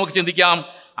 വാക്യം 7 നമുക്ക് ചിന്തിക്കാം.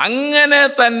 അങ്ങനെ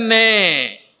തന്നെ,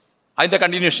 അതിന്റെ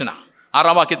കണ്ടിന്യൂഷനാ,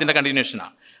 6ാം വാക്യത്തിന്റെ കണ്ടിന്യൂഷനാ.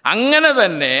 അങ്ങനെ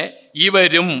തന്നെ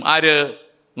ഇവരും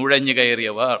നുഴഞ്ഞു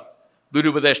കയറിയവർ,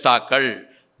 ദുരുപദേഷ്ടാക്കൾ,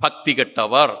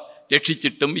 ഭക്തികെട്ടവർ,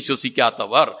 രക്ഷിച്ചിട്ടും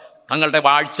വിശ്വസിക്കാത്തവർ, തങ്ങളുടെ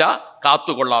വാഴ്ച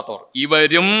കാത്തുകൊള്ളാത്തവർ,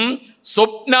 ഇവരും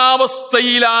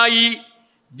സ്വപ്നാവസ്ഥയിലായി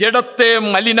ജഡത്തെ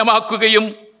മലിനമാക്കുകയും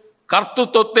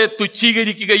കർത്തൃത്വത്തെ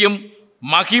തുച്ഛീകരിക്കുകയും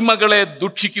മഹിമകളെ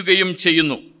ദുഷിക്കുകയും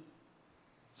ചെയ്യുന്നു.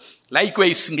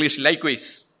 Likewise, English likewise,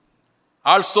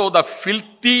 also the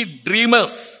filthy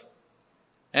dreamers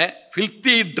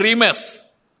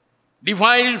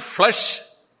defile flesh,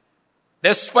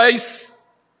 despise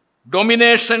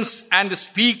dominations and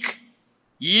speak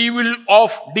evil of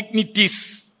dignities.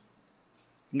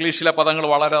 ഇംഗ്ലീഷിലെ പദങ്ങൾ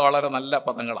വളരെ വളരെ നല്ല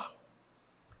പദങ്ങളാണ്.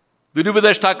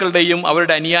 ദുരുപദേഷ്ടാക്കളുടെയും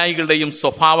അവരുടെ അനുയായികളുടെയും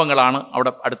സ്വഭാവങ്ങളാണ്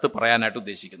അവിടെ അടുത്ത് പറയാനായിട്ട്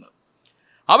ഉദ്ദേശിക്കുന്നത്.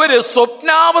 അവര്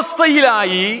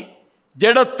സ്വപ്നാവസ്ഥയിലായി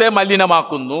ജഡത്തെ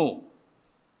മലിനമാക്കുന്നു.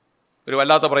 ഒരു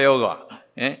വല്ലാത്ത പ്രയോഗമാണ്.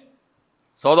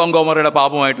 സോദോം ഗോമോറയുടെ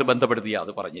പാപവുമായിട്ട് ബന്ധപ്പെടുത്തിയാണ്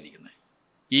അത് പറഞ്ഞിരിക്കുന്നത്.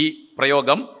 ഈ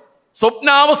പ്രയോഗം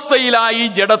സ്വപ്നാവസ്ഥയിലായി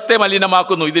ജഡത്തെ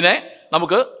മലിനമാക്കുന്നു. ഇതിനെ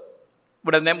നമുക്ക്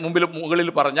ഇവിടെ മുകളിൽ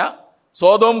പറഞ്ഞ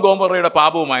സോദോം ഗോമോറയുടെ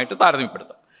പാപവുമായിട്ട്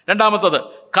താരതമ്യപ്പെടുത്താം. രണ്ടാമത്തത്,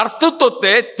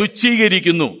 കർത്തൃത്വത്തെ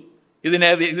തുച്ഛീകരിക്കുന്നു.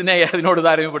 ഇതിനെ അതിനോട്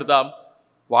താരതമ്യപ്പെടുത്താം.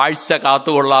 വാഴ്ച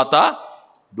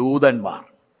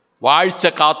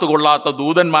കാത്തുകൊള്ളാത്ത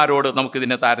ദൂതന്മാരോട്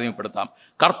നമുക്കിതിനെ താരതമ്യപ്പെടുത്താം.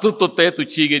 കർത്തൃത്വത്തെ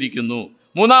തുച്ഛീകരിക്കുന്നു.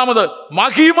 മൂന്നാമത്,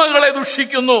 മഹിമകളെ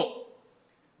ദുഷിക്കുന്നു.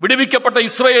 വിടുവിക്കപ്പെട്ട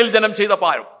ഇസ്രായേൽ ജനം ചെയ്ത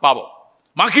പാപം,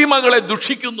 മഹിമകളെ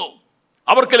ദുഷിക്കുന്നു.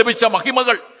 അവർക്ക് ലഭിച്ച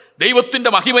മഹിമകൾ, ദൈവത്തിന്റെ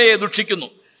മഹിമയെ ദുഷിക്കുന്നു.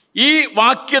 ഈ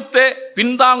വാക്യത്തെ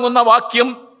പിന്താങ്ങുന്ന വാക്യം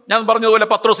ഞാൻ പറഞ്ഞതുപോലെ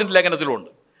പത്രോസിന്റെ ലേഖനത്തിലുണ്ട്.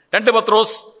 2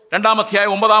 പത്രോസ് 2-ാം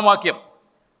അധ്യായം 9-ാം വാക്യം.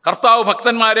 കർത്താവ്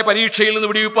ഭക്തന്മാരെ പരീക്ഷയിൽ നിന്ന്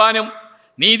വിടുവിപ്പാനും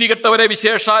നീതികെട്ടവരെ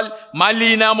വിശേഷാൽ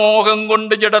മലിനമോഹം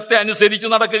കൊണ്ട് ജഡത്തെ അനുസരിച്ച്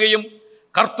നടക്കുകയും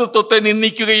കർത്തൃത്വത്തെ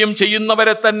നിന്ദിക്കുകയും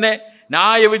ചെയ്യുന്നവരെ തന്നെ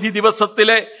ന്യായവിധി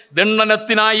ദിവസത്തിലെ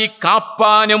ദണ്ഡനത്തിനായി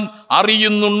കാപ്പാനും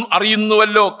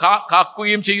അറിയുന്നുവല്ലോ,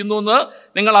 കാക്കുകയും ചെയ്യുന്നു എന്ന്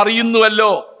നിങ്ങൾ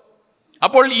അറിയുന്നുവല്ലോ.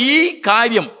 അപ്പോൾ ഈ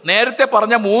കാര്യം നേരത്തെ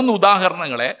പറഞ്ഞ 3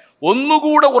 ഉദാഹരണങ്ങളെ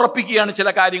ഒന്നുകൂടെ ഉറപ്പിക്കുകയാണ് ചില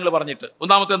കാര്യങ്ങൾ പറഞ്ഞിട്ട്.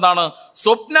 ഒന്നാമത്തെ എന്താണ്?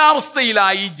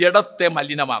 സ്വപ്നാവസ്ഥയിലായി ജഡത്തെ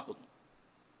മലിനമാക്കുന്നു.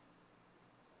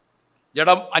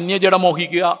 അന്യജഡം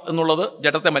മോഹിക്കുക എന്നുള്ളത്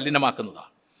ജഡത്തെ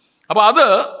മലിനമാക്കുന്നതാണ്. അപ്പൊ അത്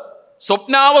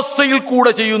സ്വപ്നാവസ്ഥയിൽ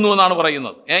കൂടെ ചെയ്യുന്നു എന്നാണ്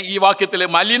പറയുന്നത്. ഈ വാക്യത്തില്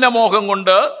മലിനമോഹം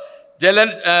കൊണ്ട്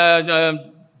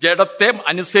ജഡത്തെ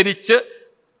അനുസരിച്ച്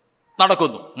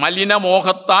നടക്കുന്നു.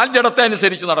 മലിനമോഹത്താൽ ജഡത്തെ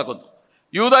അനുസരിച്ച് നടക്കുന്നു.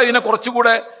 യൂദ ഇതിനെ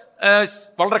കുറച്ചുകൂടെ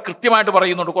വളരെ കൃത്യമായിട്ട്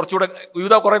പറയുന്നുണ്ട്. കുറച്ചുകൂടെ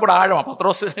യൂദ കുറെ കൂടെ ആഴമാണ്.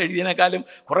 പത്രോസ് എഴുതിയതിനേക്കാളും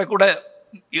കുറെ കൂടെ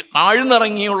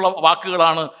ആഴ്ന്നിറങ്ങിയുള്ള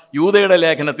വാക്കുകളാണ് യൂദയുടെ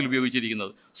ലേഖനത്തിൽ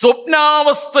ഉപയോഗിച്ചിരിക്കുന്നത്.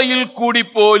 സ്വപ്നാവസ്ഥയിൽ കൂടി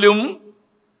പോലും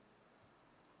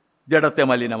ജഡത്തെ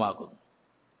മലിനമാക്കുന്നു.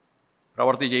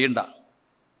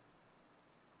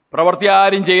 പ്രവൃത്തി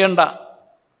ആരും ചെയ്യണ്ട.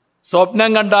 സ്വപ്നം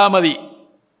കണ്ടാ മതി,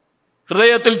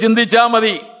 ഹൃദയത്തിൽ ചിന്തിച്ചാ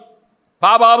മതി.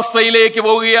 പാപാവസ്ഥയിലേക്ക്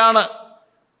പോവുകയാണ്.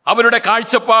 അവരുടെ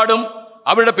കാഴ്ചപ്പാടും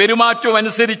അവരുടെ പെരുമാറ്റവും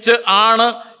അനുസരിച്ച് ആണ്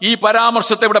ഈ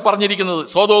പരാമർശത്തെ ഇവിടെ പറഞ്ഞിരിക്കുന്നത്.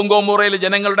 സോദോം ഗോമോറയിലെ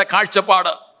ജനങ്ങളുടെ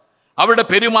കാഴ്ചപ്പാട്, അവരുടെ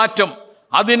പെരുമാറ്റം,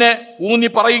 അതിനെ ഊന്നി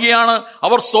പറയുകയാണ്.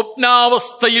 അവർ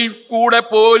സ്വപ്നാവസ്ഥയിൽ കൂടെ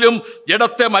പോലും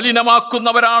ജഡത്തെ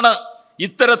മലിനമാക്കുന്നവരാണ്.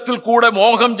 ഇത്തരത്തിൽ കൂടെ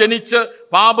മോഹം ജനിച്ച്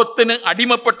പാപത്തിന്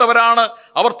അടിമപ്പെട്ടവരാണ്.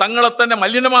 അവർ തങ്ങളെ തന്നെ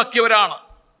മലിനമാക്കിയവരാണ്.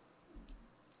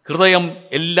 ഹൃദയം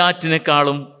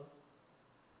എല്ലാറ്റിനേക്കാളും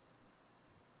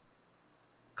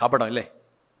കപടം അല്ലേ?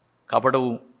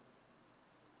 കപടവും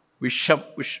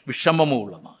വിഷമവും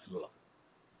ഉള്ളതാണ്.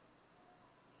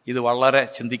 ഇത് വളരെ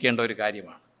ചിന്തിക്കേണ്ട ഒരു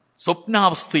കാര്യമാണ്.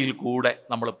 സ്വപ്നാവസ്ഥയിൽ കൂടെ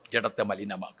നമ്മൾ ജഡത്തെ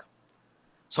മലിനമാക്കും.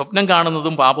 സ്വപ്നം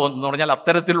കാണുന്നതും പാപം എന്ന് പറഞ്ഞാൽ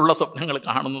അത്തരത്തിലുള്ള സ്വപ്നങ്ങൾ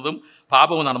കാണുന്നതും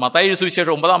പാപമെന്നാണ്. മത്തായി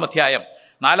സുവിശേഷം 9-ാം അധ്യായം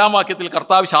 4-ാം വാക്യത്തിൽ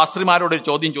കർത്താവ് ശാസ്ത്രിമാരോട് ഒരു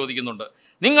ചോദ്യം ചോദിക്കുന്നുണ്ട്.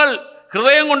 നിങ്ങൾ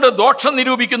ഹൃദയം കൊണ്ട് ദോഷം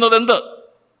നിരൂപിക്കുന്നത് എന്ത്?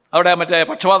 അവിടെ മറ്റേ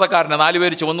പക്ഷപാതക്കാരനെ 4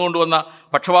 പേര് ചുമന്നുകൊണ്ടുവന്ന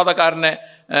പക്ഷപാതക്കാരനെ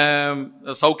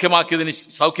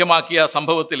സൗഖ്യമാക്കിയ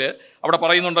സംഭവത്തിൽ അവിടെ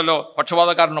പറയുന്നുണ്ടല്ലോ,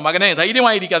 പക്ഷപാതക്കാരൻ്റെ മകനെ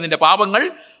ധൈര്യമായിരിക്കുക, നിന്റെ പാപങ്ങൾ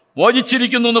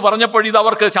മോചിച്ചിരിക്കുന്നു എന്ന് പറഞ്ഞപ്പോൾ ഇത്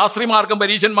അവർക്ക് ശാസ്ത്രിമാർക്കും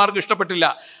പരീശന്മാർക്കും ഇഷ്ടപ്പെട്ടില്ല.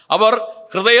 അവർ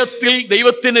ഹൃദയത്തിൽ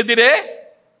ദൈവത്തിനെതിരെ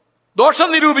ദോഷം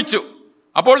നിരൂപിച്ചു.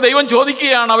 അപ്പോൾ ദൈവം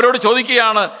അവരോട്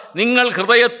ചോദിക്കുകയാണ്, നിങ്ങൾ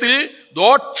ഹൃദയത്തിൽ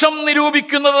ദോഷം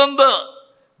നിരൂപിക്കുന്നത് എന്ത്?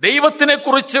 ദൈവത്തിനെ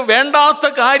കുറിച്ച് വേണ്ടാത്ത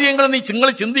കാര്യങ്ങൾ നിങ്ങൾ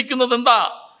ചിന്തിക്കുന്നത് എന്താ?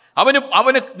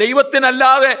 അവന്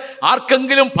ദൈവത്തിനല്ലാതെ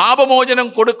ആർക്കെങ്കിലും പാപമോചനം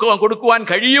കൊടുക്കുവാൻ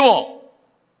കഴിയുമോ?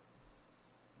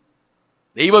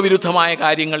 ദൈവവിരുദ്ധമായ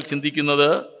കാര്യങ്ങൾ ചിന്തിക്കുന്നത്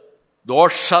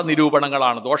ദോഷ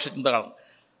നിരൂപണങ്ങളാണ്, ദോഷചിന്തകളാണ്.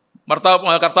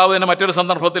 കർത്താവ് തന്നെ മറ്റൊരു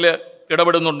സന്ദർഭത്തിൽ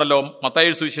ഇടപെടുന്നുണ്ടല്ലോ. മത്തായി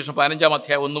സുവിശേഷം 15-ാം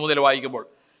അധ്യായം 1 മുതൽ വായിക്കുമ്പോൾ,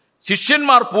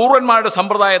 ശിഷ്യന്മാർ പൂർവന്മാരുടെ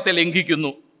സമ്പ്രദായത്തെ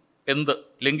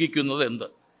ലംഘിക്കുന്നത് എന്ത്?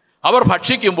 അവർ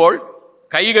ഭക്ഷിക്കുമ്പോൾ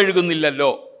കൈ കഴുകുന്നില്ലല്ലോ,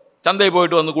 ചന്തയിൽ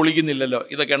പോയിട്ട് വന്ന് കുളിക്കുന്നില്ലല്ലോ.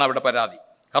 ഇതൊക്കെയാണ് അവരുടെ പരാതി.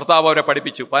 കർത്താവ് അവരെ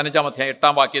പഠിപ്പിച്ചു. 15-ാം അധ്യായം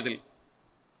 8-ാം വാക്യത്തിൽ,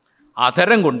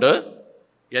 അധരം കൊണ്ട്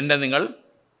എന്നെ നിങ്ങൾ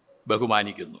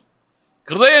ബഹുമാനിക്കുന്നു,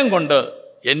 ഹൃദയം കൊണ്ട്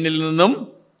എന്നിൽ നിന്നും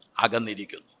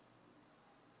അകന്നിരിക്കുന്നു.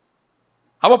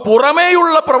 അവ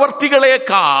പുറമേയുള്ള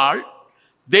പ്രവർത്തികളെക്കാൾ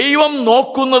ദൈവം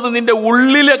നോക്കുന്നത് നിന്റെ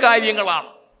ഉള്ളിലെ കാര്യങ്ങളാണ്.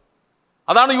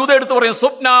 അതാണ് യൂദ എടുത്ത് പറയുന്നത്.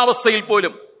 സ്വപ്നാവസ്ഥയിൽ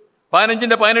പോലും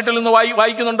 15-18 നിന്ന്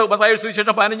വായിക്കുന്നുണ്ട്. മത്തായി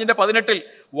സുവിശേഷം 15-18,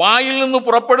 വായിൽ നിന്ന്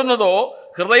പുറപ്പെടുന്നതോ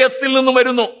ഹൃദയത്തിൽ നിന്ന്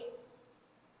വരുന്നു.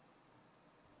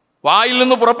 വായിൽ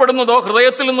നിന്ന് പുറപ്പെടുന്നതോ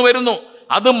ഹൃദയത്തിൽ നിന്ന് വരുന്നു.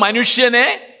 അത് മനുഷ്യനെ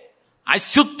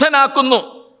അശുദ്ധനാക്കുന്നു.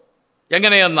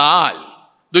 എങ്ങനെയെന്നാൽ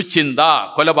ദുശ്ചിന്ത,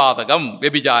 കൊലപാതകം,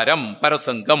 വ്യഭിചാരം,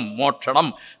 പരസംഗം, മോഷണം,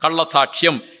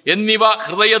 കള്ളസാക്ഷ്യം എന്നിവ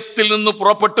ഹൃദയത്തിൽ നിന്ന്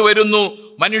പുറപ്പെട്ടു വരുന്നു.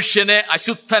 മനുഷ്യനെ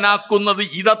അശുദ്ധനാക്കുന്നത്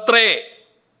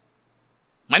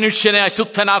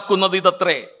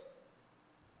ഇതത്രേ.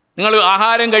 നിങ്ങൾ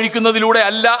ആഹാരം കഴിക്കുന്നതിലൂടെ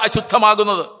അല്ല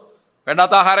അശുദ്ധമാകുന്നത്.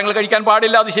 വേണ്ടാത്ത ആഹാരങ്ങൾ കഴിക്കാൻ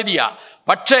പാടില്ല, അത് ശരിയാ.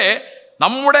 പക്ഷേ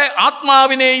നമ്മുടെ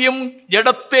ആത്മാവിനെയും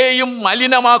ജഡത്തെയും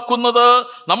മലിനമാക്കുന്നത്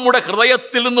നമ്മുടെ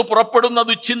ഹൃദയത്തിൽ നിന്ന് പുറപ്പെടുന്ന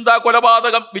ദുശ്ചിന്ത,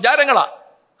 കൊലപാതകം, വിചാരങ്ങളാ.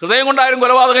 ഹൃദയം കൊണ്ടാരും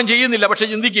കൊലപാതകം ചെയ്യുന്നില്ല, പക്ഷെ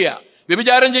ചിന്തിക്കുക.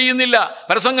 വ്യഭിചാരം ചെയ്യുന്നില്ല,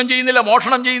 പരസംഗം ചെയ്യുന്നില്ല,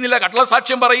 മോഷണം ചെയ്യുന്നില്ല,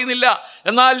 കള്ളസാക്ഷ്യം പറയുന്നില്ല.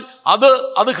 എന്നാൽ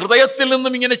അത് ഹൃദയത്തിൽ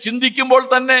നിന്നും ഇങ്ങനെ ചിന്തിക്കുമ്പോൾ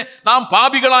തന്നെ നാം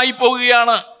പാപികളായി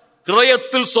പോവുകയാണ്.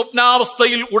 ഹൃദയത്തിൽ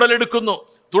സ്വപ്നാവസ്ഥയിൽ ഉടലെടുക്കുന്നു.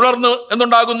 തുടർന്ന്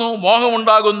എന്തുണ്ടാകുന്നു?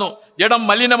 മോഹമുണ്ടാകുന്നു, ജഡം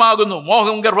മലിനമാകുന്നു,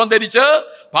 മോഹം ഗർഭം ധരിച്ച്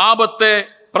പാപത്തെ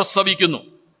പ്രസവിക്കുന്നു.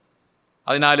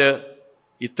 അതിനാൽ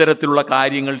ഇത്തരത്തിലുള്ള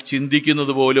കാര്യങ്ങൾ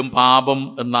ചിന്തിക്കുന്നത് പോലും പാപം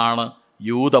എന്നാണ്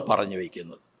യൂദ പറഞ്ഞു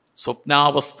വയ്ക്കുന്നത്.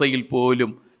 സ്വപ്നാവസ്ഥയിൽ പോലും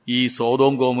ഈ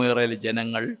സോദോം ഗോമോറയിലെ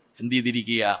ജനങ്ങൾ എന്ത്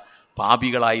ചെയ്തിരിക്കുക?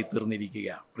 പാപികളായി തീർന്നിരിക്കുക.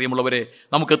 പ്രിയമുള്ളവരെ,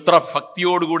 നമുക്ക് എത്ര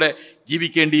ഭക്തിയോടുകൂടെ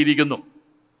ജീവിക്കേണ്ടിയിരിക്കുന്നു.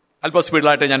 അല്പ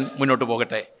സ്പീഡിലായിട്ട് ഞാൻ മുന്നോട്ട്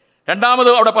പോകട്ടെ. രണ്ടാമത്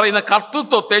അവിടെ പറയുന്ന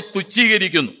കർത്തൃത്വത്തെ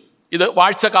തുച്ഛീകരിക്കുന്നു. ഇത്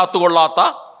വാഴ്ച കാത്തുകൊള്ളാത്ത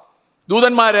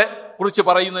ദൂതന്മാരെ കുറിച്ച്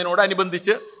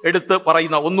പറയുന്നതിനോടനുബന്ധിച്ച് എടുത്ത്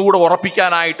പറയുന്ന, ഒന്നുകൂടെ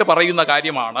ഉറപ്പിക്കാനായിട്ട് പറയുന്ന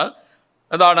കാര്യമാണ്.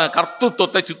 എന്താണ്?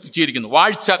 കർത്തൃത്വത്തെ തുച്ഛീകരിക്കുന്നു,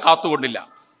 വാഴ്ച കാത്തുകൊണ്ടില്ല.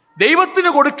 ദൈവത്തിന്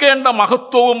കൊടുക്കേണ്ട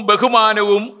മഹത്വവും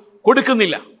ബഹുമാനവും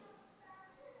കൊടുക്കുന്നില്ല.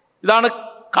 ഇതാണ്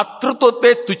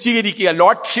കർത്തൃത്വത്തെ തുച്ഛീകരിക്കുക.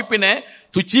 ലോർഡ്ഷിപ്പിനെ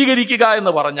തുച്ഛീകരിക്കുക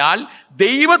എന്ന് പറഞ്ഞാൽ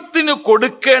ദൈവത്തിന്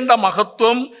കൊടുക്കേണ്ട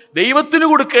മഹത്വം, ദൈവത്തിന്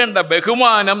കൊടുക്കേണ്ട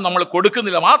ബഹുമാനം നമ്മൾ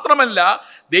കൊടുക്കുന്നില്ല. മാത്രമല്ല,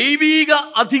 ദൈവീക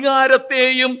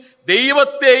അധികാരത്തെയും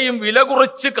ദൈവത്തെയും വില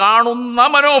കുറച്ച് കാണുന്ന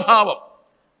മനോഭാവം,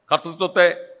 കർത്തൃത്വത്തെ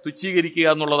തുച്ഛീകരിക്കുക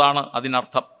എന്നുള്ളതാണ്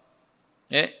അതിനർത്ഥം.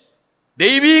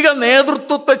 ദൈവീക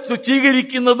നേതൃത്വത്തെ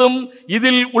തുച്ഛീകരിക്കുന്നതും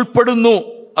ഇതിൽ ഉൾപ്പെടുന്നു.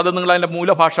 അത് നിങ്ങൾ അതിൻ്റെ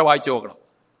മൂലഭാഷ വായിച്ചു നോക്കണം.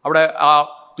 അവിടെ ആ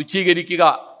തുച്ഛീകരിക്കുക,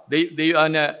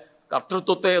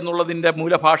 കർത്തൃത്വത്തെ എന്നുള്ളതിൻ്റെ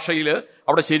മൂലഭാഷയിൽ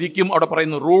അവിടെ ശരിക്കും അവിടെ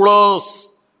പറയുന്നു റൂളേഴ്സ്,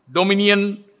 ഡൊമിനിയൻ,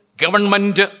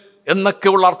 ഗവൺമെന്റ്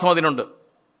എന്നൊക്കെയുള്ള അർത്ഥം അതിനുണ്ട്.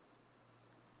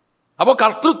 അപ്പോൾ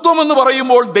കർത്തൃത്വം എന്ന്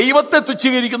പറയുമ്പോൾ ദൈവത്തെ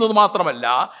തുച്ഛീകരിക്കുന്നത് മാത്രമല്ല,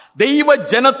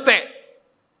 ദൈവജനത്തെ,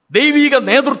 ദൈവിക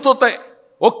നേതൃത്വത്തെ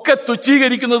ഒക്കെ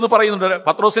തുച്ഛീകരിക്കുന്നത് പറയുന്നുണ്ട്.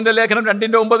 പത്രോസിന്റെ ലേഖനം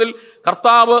 2:9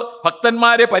 കർത്താവ്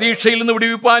ഭക്തന്മാരെ പരീക്ഷയിൽ നിന്ന്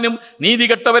വിടുവിപ്പാനും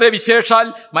നീതികെട്ടവരെ വിശേഷാൽ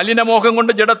മലിനമോഹം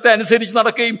കൊണ്ട് ജഡത്തെ അനുസരിച്ച്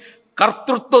നടക്കുകയും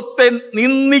കർത്തൃത്വത്തെ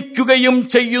നിന്ദിക്കുകയും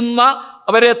ചെയ്യുന്ന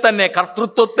അവരെ തന്നെ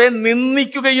കർത്തൃത്വത്തെ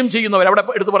നിന്ദിക്കുകയും ചെയ്യുന്നവർ. അവിടെ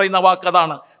എടുത്തു പറയുന്ന വാക്ക്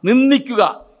അതാണ്, നിന്ദിക്കുക.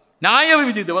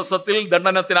 ന്യായവിധി ദിവസത്തിൽ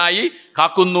ദണ്ഡനത്തിനായി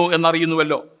കാക്കുന്നു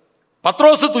എന്നറിയുന്നുവല്ലോ.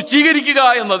 പത്രോസ് തുച്ഛീകരിക്കുക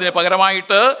എന്നതിന്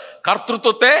പകരമായിട്ട്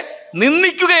കർത്തൃത്വത്തെ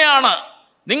നിന്ദിക്കുകയാണ്.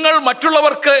 നിങ്ങൾ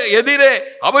മറ്റുള്ളവർക്ക് എതിരെ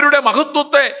അവരുടെ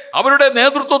മഹത്വത്തെ, അവരുടെ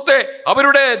നേതൃത്വത്തെ,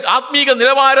 അവരുടെ ആത്മീക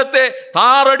നിലവാരത്തെ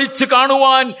താറടിച്ച്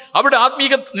കാണുവാൻ, അവരുടെ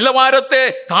ആത്മീക നിലവാരത്തെ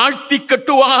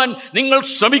താഴ്ത്തിക്കെട്ടുവാൻ നിങ്ങൾ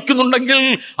ശ്രമിക്കുന്നുണ്ടെങ്കിൽ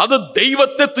അത്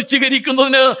ദൈവത്തെ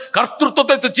തുച്ഛീകരിക്കുന്നതിന്,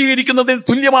 കർത്തൃത്വത്തെ തുച്ഛീകരിക്കുന്നതിന്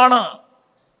തുല്യമാണ്.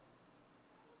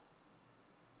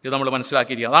 ഇത് നമ്മൾ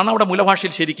മനസ്സിലാക്കിയിരിക്കുക. അതാണ് അവിടെ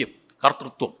മൂലഭാഷയിൽ ശരിക്കും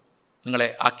കർത്തൃത്വം, നിങ്ങളെ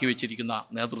ആക്കി വെച്ചിരിക്കുന്ന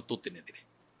നേതൃത്വത്തിനെതിരെ.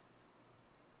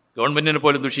 ഗവൺമെന്റിനെ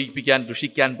പോലും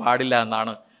ദുഷിക്കാൻ പാടില്ല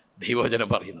എന്നാണ് ദൈവവചനം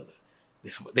പറയുന്നത്.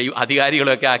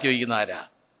 അധികാരികളെയൊക്കെ ആക്കി വയ്ക്കുന്ന ആരാ?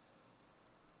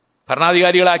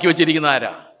 ഭരണാധികാരികളെ ആക്കി വെച്ചിരിക്കുന്ന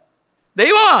ആരാ?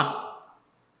 ദൈവമാ.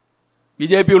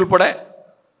 BJP ഉൾപ്പെടെ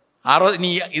ഇനി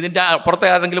ഇതിൻ്റെ അപ്പുറത്തെ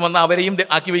ആരെങ്കിലും വന്നാൽ അവരെയും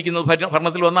ആക്കി വയ്ക്കുന്നത്,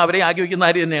 ഭരണത്തിൽ വന്നാൽ അവരെയും ആക്കി വയ്ക്കുന്ന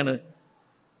ആര് തന്നെയാണ്?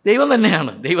 ദൈവം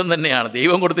തന്നെയാണ്.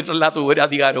 ദൈവം കൊടുത്തിട്ടല്ലാത്ത ഒരു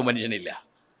അധികാരവും മനുഷ്യനില്ല.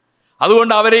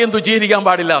 അതുകൊണ്ട് അവരെയും തുച്ഛീകരിക്കാൻ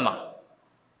പാടില്ല എന്നാണ്.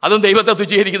 അതും ദൈവത്തെ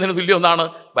തുച്ഛീകരിക്കുന്നതിന് തുല്യം എന്നാണ്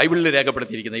ബൈബിളിൽ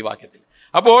രേഖപ്പെടുത്തിയിരിക്കുന്ന ഈ വാക്യത്തിൽ.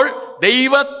 അപ്പോൾ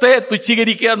ദൈവത്തെ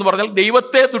തുച്ഛീകരിക്കുക എന്ന് പറഞ്ഞാൽ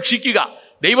ദൈവത്തെ ദുഷിക്കുക,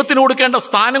 ദൈവത്തിന് കൊടുക്കേണ്ട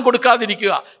സ്ഥാനം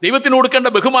കൊടുക്കാതിരിക്കുക, ദൈവത്തിന് കൊടുക്കേണ്ട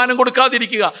ബഹുമാനം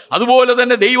കൊടുക്കാതിരിക്കുക. അതുപോലെ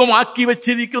തന്നെ ദൈവം ആക്കി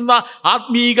വെച്ചിരിക്കുന്ന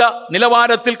ആത്മീക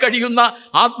നിലവാരത്തിൽ കഴിയുന്ന,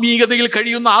 ആത്മീകതയിൽ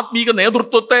കഴിയുന്ന ആത്മീക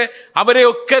നേതൃത്വത്തെ,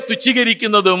 അവരെയൊക്കെ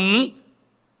തുച്ഛീകരിക്കുന്നതും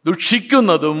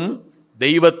ദുഷിക്കുന്നതും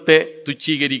ദൈവത്തെ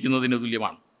തുച്ഛീകരിക്കുന്നതിന്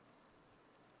തുല്യമാണ്.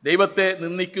 ദൈവത്തെ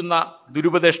നിന്ദിക്കുന്ന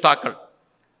ദുരുപദേഷ്ടാക്കൾ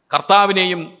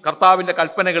കർത്താവിനെയും കർത്താവിൻ്റെ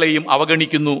കൽപ്പനകളെയും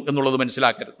അവഗണിക്കുന്നു എന്നുള്ളത്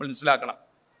മനസ്സിലാക്കണം.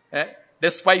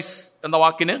 ഡെസ്പൈസ് എന്ന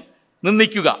വാക്കിന്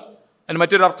നിന്ദിക്കുക. അതിന്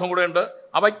മറ്റൊരർത്ഥം കൂടെ ഉണ്ട്,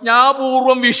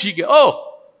 അവജ്ഞാപൂർവം വീക്ഷിക്കുക.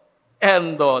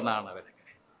 എന്തോന്നാണ്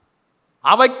അവരൊക്കെ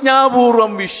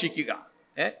അവജ്ഞാപൂർവം വീക്ഷിക്കുക,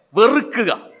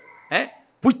 വെറുക്കുക,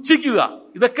 പുച്ഛിക്കുക.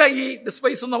 ഇതൊക്കെ ഈ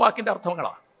ഡിസ്പൈസ് എന്ന വാക്കിന്റെ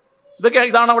അർത്ഥങ്ങളാണ്.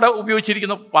 ഇതാണ് അവിടെ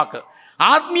ഉപയോഗിച്ചിരിക്കുന്ന വാക്ക്.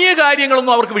 ആത്മീയ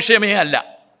കാര്യങ്ങളൊന്നും അവർക്ക് വിഷയമേ അല്ല.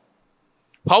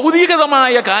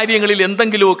 ഭൗതികതമായ കാര്യങ്ങളിൽ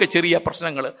എന്തെങ്കിലുമൊക്കെ ചെറിയ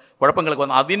പ്രശ്നങ്ങൾ, കുഴപ്പങ്ങളൊക്കെ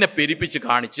വന്ന് അതിനെ പെരുപ്പിച്ച്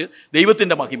കാണിച്ച്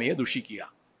ദൈവത്തിൻ്റെ മഹിമയെ ദുഷിക്കുക.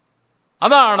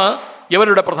 അതാണ്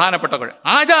ഇവരുടെ പ്രധാനപ്പെട്ട കഴിവ്.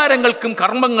 ആചാരങ്ങൾക്കും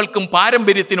കർമ്മങ്ങൾക്കും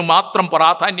പാരമ്പര്യത്തിനും മാത്രം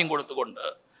പ്രാധാന്യം കൊടുത്തുകൊണ്ട്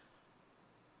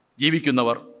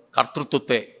ജീവിക്കുന്നവർ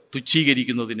കർത്തൃത്വത്തെ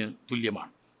തുച്ഛീകരിക്കുന്നതിന്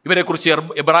തുല്യമാണ്. ഇവരെക്കുറിച്ച്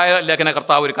എബ്രായ ലേഖന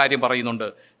കർത്താവ് ഒരു കാര്യം പറയുന്നുണ്ട്.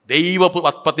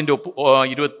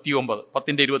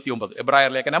 10:29 എബ്രായ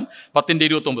ലേഖനം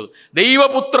 10:29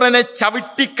 ദൈവപുത്രനെ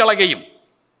ചവിട്ടിക്കളയുകയും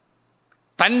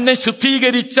തന്നെ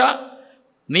ശുദ്ധീകരിച്ച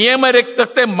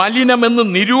നിയമരക്തത്തെ മലിനമെന്ന്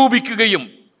നിരൂപിക്കുകയും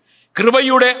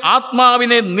കൃപയുടെ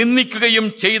ആത്മാവിനെ നിന്ദിക്കുകയും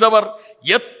ചെയ്തവർ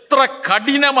എത്ര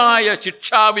കഠിനമായ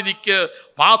ശിക്ഷാവിധിക്ക്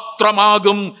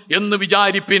പാത്രമാകും എന്ന്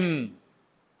വിചാരിപ്പിൻ.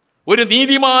 ഒരു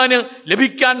നീതിമാന്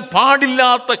ലഭിക്കാൻ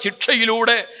പാടില്ലാത്ത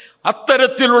ശിക്ഷയിലൂടെ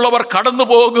അത്തരത്തിലുള്ളവർ കടന്നു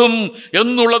പോകും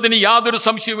എന്നുള്ളതിന് യാതൊരു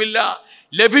സംശയവുമില്ല.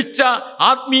 ലഭിച്ച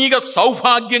ആത്മീക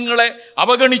സൗഭാഗ്യങ്ങളെ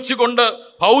അവഗണിച്ചുകൊണ്ട്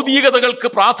ഭൗതികതകൾക്ക്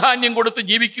പ്രാധാന്യം കൊടുത്ത്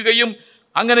ജീവിക്കുകയും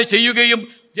അങ്ങനെ ചെയ്യുകയും,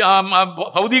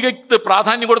 ഭൗതികക്ക്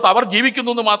പ്രാധാന്യം കൊടുത്ത് അവർ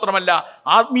ജീവിക്കുന്നു എന്ന് മാത്രമല്ല,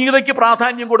 ആത്മീയതയ്ക്ക്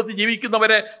പ്രാധാന്യം കൊടുത്ത്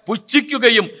ജീവിക്കുന്നവരെ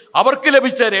പുച്ഛിക്കുകയും അവർക്ക്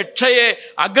ലഭിച്ച രക്ഷയെ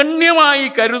അഗണ്യമായി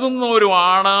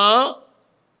കരുതുന്നവരുമാണ്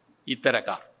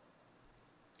ഇത്തരക്കാർ.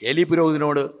 ഏലി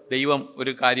പുരോഹിതനോട് ദൈവം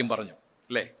ഒരു കാര്യം പറഞ്ഞു,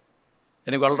 അല്ലേ?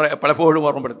 എനിക്ക് വളരെ പലപ്പോഴും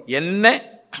ഓർമ്മപ്പെടുത്തി, എന്നെ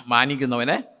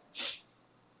മാനിക്കുന്നവനെ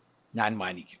ഞാൻ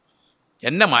മാനിക്കും,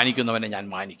 എന്നെ മാനിക്കുന്നവനെ ഞാൻ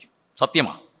മാനിക്കും.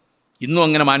 സത്യമാണ്, ഇന്നും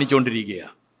അങ്ങനെ മാനിച്ചുകൊണ്ടിരിക്കുക.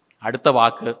 അടുത്ത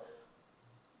വാക്ക്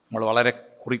നമ്മൾ വളരെ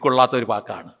കുറിക്കൊള്ളാത്ത ഒരു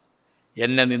വാക്കാണ്.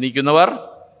 എന്നെ നിന്ദിക്കുന്നവർ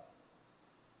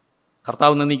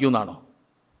കർത്താവ് നിന്ദിക്കുന്നാണോ?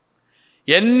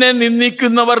 എന്നെ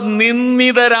നിന്ദിക്കുന്നവർ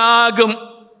നിന്ദിതരാകും.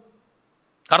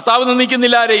 കർത്താവ്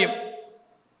നിന്ദിക്കുന്നില്ല ആരെയും.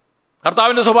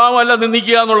 കർത്താവിൻ്റെ സ്വഭാവമല്ല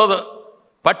നിന്ദിക്കുക എന്നുള്ളത്.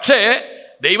 പക്ഷേ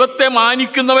ദൈവത്തെ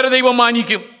മാനിക്കുന്നവരെ ദൈവം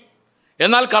മാനിക്കും.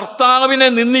 എന്നാൽ കർത്താവിനെ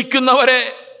നിന്ദിക്കുന്നവരെ,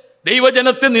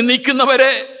 ദൈവജനത്തെ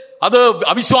നിന്ദിക്കുന്നവരെ, അത്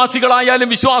അവിശ്വാസികളായാലും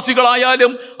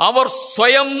വിശ്വാസികളായാലും അവർ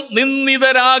സ്വയം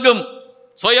നിന്ദിതരാകും.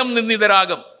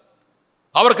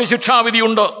 അവർക്ക്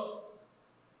ശിക്ഷാവിധിയുണ്ട്.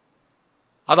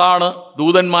 അതാണ്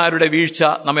ദൂതന്മാരുടെ വീഴ്ച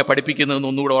നമ്മെ പഠിപ്പിക്കുന്നതെന്ന്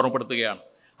ഒന്നുകൂടെ ഓർമ്മപ്പെടുത്തുകയാണ്.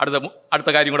 അടുത്ത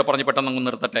കാര്യം കൂടെ പറഞ്ഞ് പെട്ടെന്ന്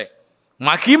നിർത്തട്ടെ.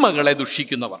 മഹിമകളെ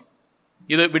ദുഷിക്കുന്നവർ,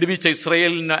 ഇത് വിടുവിച്ച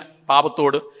ഇസ്രയേലിനെ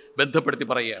പാപത്തോട് ബന്ധപ്പെടുത്തി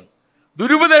പറയുകയാണ്.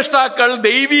 ദുരുപദേഷ്ടാക്കൾ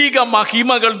ദൈവീക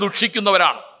മഹിമകൾ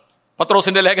ദുഷിക്കുന്നവരാണ്.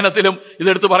 പത്രോസിന്റെ ലേഖനത്തിലും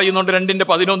ഇതെടുത്ത് പറയുന്നുണ്ട്.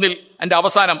 2:11 അതിന്റെ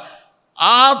അവസാനം,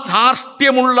 ആ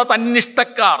ധാർഷ്ട്യമുള്ള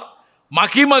തന്നിഷ്ടക്കാർ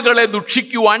മഹിമകളെ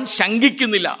ദുഷിക്കുവാൻ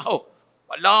ശങ്കിക്കുന്നില്ല.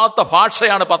 വല്ലാത്ത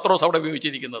ഭാഷയാണ് പത്രോസ് അവിടെ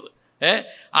ഉപയോഗിച്ചിരിക്കുന്നത്.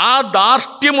 ആ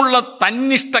ധാർഷ്ട്യമുള്ള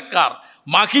തന്നിഷ്ടക്കാർ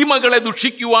മഹിമകളെ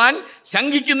ദുഷിക്കുവാൻ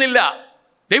ശങ്കിക്കുന്നില്ല.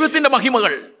 ദൈവത്തിന്റെ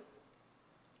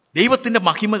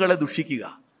മഹിമകളെ ദുഷിക്കുക,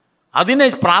 അതിനെ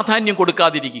പ്രാധാന്യം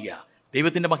കൊടുക്കാതിരിക്കുക.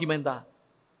 ദൈവത്തിന്റെ മഹിമ എന്താ?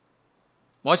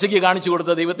 മോശയ്ക്ക് കാണിച്ചു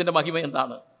കൊടുത്ത ദൈവത്തിന്റെ മഹിമ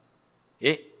എന്താണ്?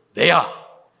 ദയ,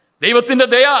 ദൈവത്തിന്റെ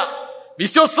ദയ,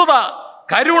 വിശ്വസ്തത,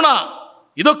 കരുണ,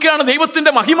 ഇതൊക്കെയാണ്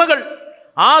ദൈവത്തിന്റെ മഹിമകൾ.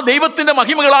 ആ ദൈവത്തിന്റെ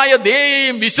മഹിമകളായ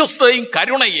ദയയെയും വിശ്വസ്തതയും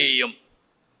കരുണയെയും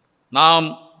നാം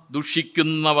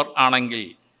ദുഷിക്കുന്നവർ ആണെങ്കിൽ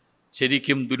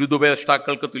ശരിക്കും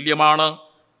ദുരിതുപേഷ്ടാക്കൾക്ക് തുല്യമാണ്.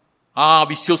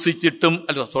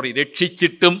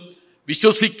 രക്ഷിച്ചിട്ടും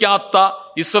വിശ്വസിക്കാത്ത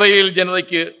ഇസ്രായേൽ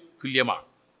ജനതയ്ക്ക് തുല്യമാണ്.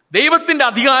 ദൈവത്തിന്റെ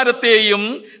അധികാരത്തെയും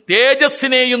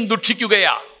തേജസ്സിനെയും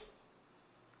ദുഷിക്കുകയാ.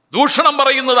 ദൂഷണം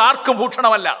പറയുന്നത് ആർക്കും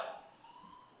ഭൂഷണമല്ല.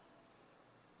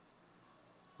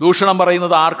 ദൂഷണം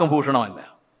പറയുന്നത് ആർക്കും ഭൂഷണമല്ല.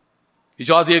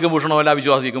 വിശ്വാസികൾക്കും ഭൂഷണമല്ല,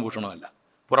 വിശ്വാസികൾക്കും ഭൂഷണമല്ല.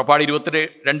 പുറപ്പാട്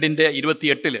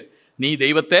 22:28 നീ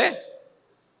ദൈവത്തെ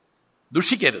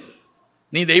ദുഷിക്കരുത്,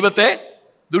 നീ ദൈവത്തെ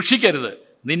ദുഷിക്കരുത്,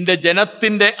 നിന്റെ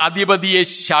ജനത്തിന്റെ അധിപതിയെ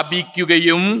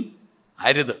ശപിക്കുകയും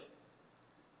അരുത്.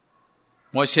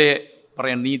 മോശയെ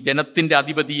പറയാൻ, നീ ജനത്തിന്റെ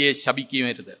അധിപതിയെ ശപിക്കുകയും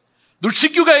അരുത്.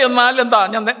 ദുഷിക്കുക എന്നാൽ എന്താ?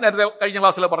 ഞാൻ നേരത്തെ കഴിഞ്ഞ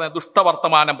ക്ലാസ്സിൽ പറഞ്ഞ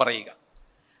ദുഷ്ടവർത്തമാനം പറയുക.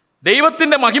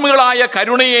 ദൈവത്തിന്റെ മഹിമകളായ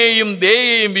കരുണയെയും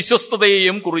ദയയെയും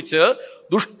വിശ്വസ്തതയെയും കുറിച്ച്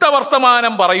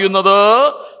ദുഷ്ടവർത്തമാനം പറയുന്നത്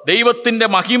ദൈവത്തിന്റെ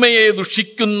മഹിമയെ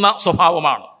ദുഷിക്കുന്ന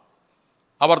സ്വഭാവമാണ്.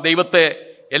 അവർ ദൈവത്തെ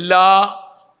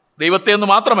എന്ന്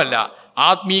മാത്രമല്ല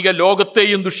ആത്മീക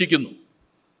ലോകത്തെയും ദുഷിക്കുന്നു.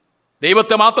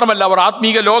 ദൈവത്തെ മാത്രമല്ല, അവർ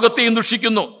ആത്മീക ലോകത്തെയും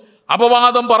ദുഷിക്കുന്നു.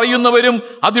 അപവാദം പറയുന്നവരും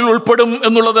അതിൽ ഉൾപ്പെടും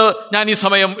എന്നുള്ളത് ഞാൻ ഈ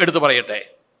സമയം എടുത്തു പറയട്ടെ.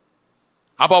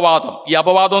 അപവാദം, ഈ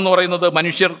അപവാദം എന്ന് പറയുന്നത്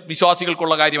മനുഷ്യർ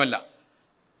വിശ്വാസികൾക്കുള്ള കാര്യമല്ല.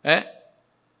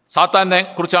 സാത്താനെ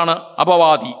കുറിച്ചാണ്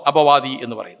അപവാദി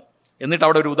എന്ന് പറയുന്നത്. എന്നിട്ട്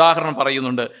അവിടെ ഒരു ഉദാഹരണം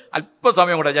പറയുന്നുണ്ട്.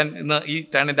 അല്പസമയം കൂടെ, ഞാൻ ഇന്ന് ഈ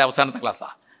ടേണിന്റെ അവസാനത്തെ ക്ലാസ്സാ.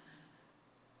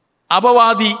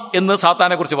 അപവാദി എന്ന്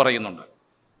സാത്താനെ കുറിച്ച് പറയുന്നുണ്ട്.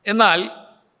 എന്നാൽ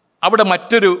അവിടെ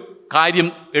മറ്റൊരു കാര്യം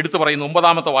എടുത്തു പറയുന്നു.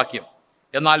 9-ാമത്തെ വാക്യം,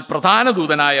 എന്നാൽ പ്രധാന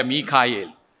ദൂതനായ മീഖായേൽ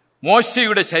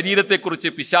മോശയുടെ ശരീരത്തെക്കുറിച്ച്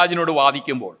പിശാചിനോട്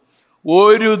വാദിക്കുമ്പോൾ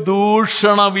ഒരു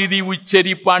ദൂഷണവിധി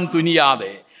ഉച്ചരിപ്പാൻ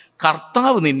തുനിയാതെ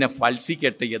കർത്താവ് നിന്നെ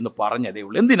ഫൽസിക്കട്ടെ എന്ന് പറഞ്ഞതേ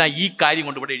ഉള്ളൂ. എന്തിനാ ഈ കാര്യം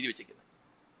കൊണ്ട് ഇവിടെ എഴുതി വെച്ചിരിക്കുന്നത്?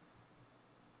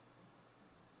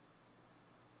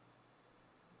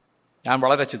 ഞാൻ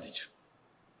വളരെ ചിന്തിച്ചു.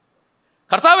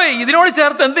 കർത്താവേ, ഇതിനോട്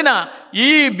ചേർത്ത് എന്തിനാ ഈ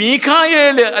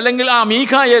മീഖായേല്, അല്ലെങ്കിൽ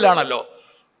മീഖായേലാണല്ലോ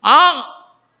ആ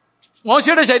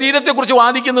മോശയുടെ ശരീരത്തെക്കുറിച്ച്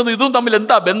വാദിക്കുന്നത്, ഇതും തമ്മിൽ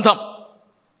എന്താ ബന്ധം?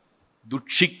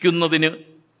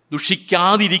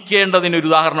 ദുഷിക്കാതിരിക്കേണ്ടതിനൊരു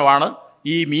ഉദാഹരണമാണ്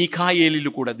ഈ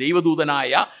മീഖായേലിലൂടെ,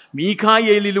 ദൈവദൂതനായ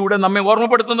മീഖായേലിലൂടെ നമ്മെ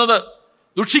ഓർമ്മപ്പെടുത്തുന്നത്.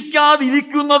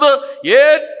 ദുഷിക്കാതിരിക്കുന്നത്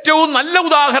ഏറ്റവും നല്ല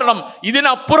ഉദാഹരണം.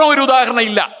 ഇതിനപ്പുറം ഒരു ഉദാഹരണം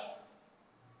ഇല്ല.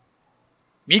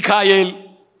 മീഖായേൽ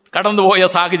കടന്നുപോയ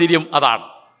സാഹചര്യം അതാണ്.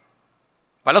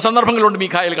 പല സന്ദർഭങ്ങളുണ്ട്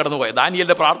മീഖായേൽ കടന്നുപോയത്.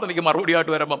 ദാനിയേലിന്റെ പ്രാർത്ഥനയ്ക്ക്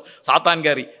മറുപടിയായിട്ട് വരുമ്പം സാത്താൻ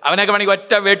കയറി. അവനൊക്കെ വേണമെങ്കിൽ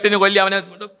ഒറ്റ വെട്ടിന് കൊല്ലി അവനെ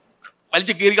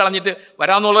വലിച്ചു കീറി കളഞ്ഞിട്ട്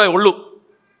വരാമെന്നുള്ളതേ ഉള്ളൂ.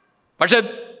 പക്ഷെ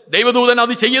ദൈവദൂതൻ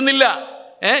അത് ചെയ്യുന്നില്ല.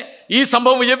 ഈ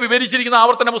സംഭവം വിവരിച്ചിരിക്കുന്ന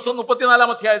ആവർത്തന പുസ്തകം 34-ാം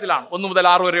അധ്യായത്തിലാണ്, 1 മുതൽ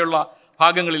 6 വരെയുള്ള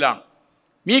ഭാഗങ്ങളിലാണ്.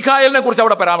 മീഖായേലിനെ കുറിച്ച്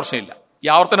അവിടെ പരാമർശമില്ല. ഈ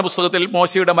ആവർത്തന പുസ്തകത്തിൽ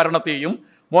മോശയുടെ മരണത്തെയും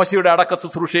മോശയുടെ അടക്ക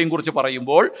ശുശ്രൂഷയും കുറിച്ച്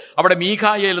പറയുമ്പോൾ അവിടെ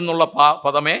മീഖായേൽ എന്നുള്ള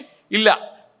പദമേ ഇല്ല.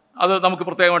 അത് നമുക്ക്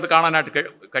പ്രത്യേകമായിട്ട് കാണാനായിട്ട്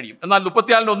കഴിയും. എന്നാൽ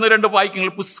 34-ന്റെ 1-2 വാക്യങ്ങൾ,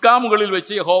 പുസ്കാമുകളിൽ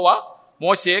വെച്ച് യഹോവ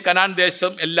മോശയെ കനാൻ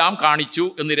ദേശം എല്ലാം കാണിച്ചു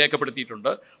എന്ന് രേഖപ്പെടുത്തിയിട്ടുണ്ട്.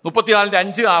 34-ന്റെ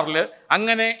 5-6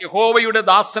 അങ്ങനെ യഹോവയുടെ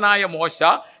ദാസനായ മോശ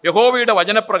യഹോവയുടെ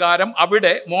വചനപ്രകാരം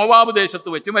അവിടെ മോവാബ് ദേശത്ത്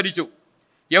വെച്ച് മരിച്ചു.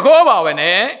 യഹോവ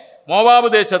അവനെ മോവാബ്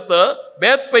ദേശത്ത്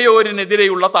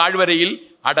ബേത്പയോരിനെതിരെയുള്ള താഴ്വരയിൽ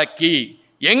അടക്കി.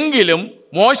 എങ്കിലും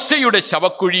മോശയുടെ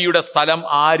ശവക്കുഴിയുടെ സ്ഥലം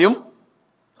ആരും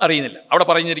അറിയുന്നില്ല. അവിടെ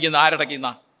പറഞ്ഞിരിക്കുന്ന ആരടക്കിന്ന?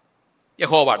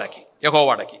 യഹോവ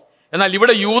അടക്കി. എന്നാൽ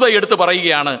ഇവിടെ യൂദ എടുത്ത്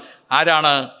പറയുകയാണ്,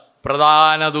 ആരാണ്?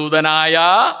 പ്രധാന ദൂതനായ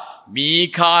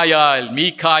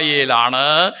മീഖായേലാണ്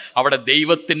അവിടെ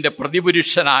ദൈവത്തിന്റെ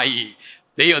പ്രതിപുരുഷനായി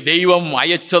ദൈവം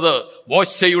അയച്ചത്.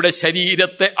 മോശയുടെ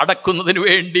ശരീരത്തെ അടക്കുന്നതിന്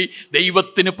വേണ്ടി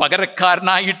ദൈവത്തിന്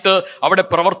പകരക്കാരനായിട്ട് അവിടെ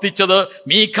പ്രവർത്തിച്ചത്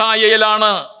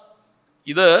മീഖായേലാണ്.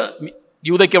 ഇത്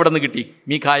യൂദയ്ക്ക് എവിടെ നിന്ന് കിട്ടി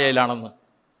മീഖായേലാണെന്ന്?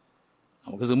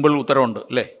 നമുക്ക് സിമ്പിൾ ഉത്തരവുണ്ട്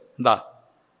അല്ലേ? എന്താ?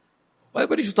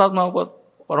 പരിശുദ്ധാത്മാവ്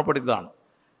ഉറപ്പെടുത്തതാണ്.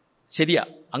 ശരിയാ,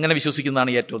 അങ്ങനെ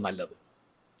വിശ്വസിക്കുന്നതാണ് ഏറ്റവും നല്ലത്.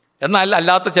 എന്നാൽ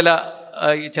അല്ലാത്ത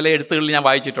ചില എഴുത്തുകളിൽ ഞാൻ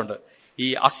വായിച്ചിട്ടുണ്ട്, ഈ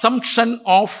അസംഷൻ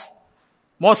ഓഫ്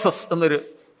മോസസ് എന്നൊരു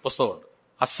പുസ്തകമുണ്ട്.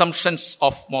 Assumptions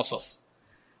of Moses.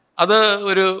 അത്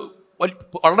ഒരു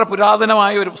വളരെ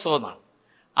പുരാതനമായ ഒരു പുസ്തകമാണ്.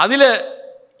 അതിൽ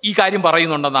ഈ കാര്യം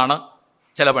പറയുന്നുണ്ടെന്നാണ്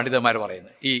ചില പണ്ഡിതന്മാർ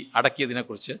പറയുന്നത്. ഈ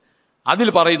അടക്കിയതിനെക്കുറിച്ച് അതിൽ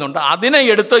പറയുന്നുണ്ട്. അതിനെ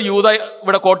എടുത്ത് യൂദ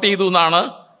ഇവിടെ കോട്ട് ചെയ്തു എന്നാണ്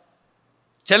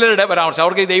ചിലരുടെ പരാമർശം.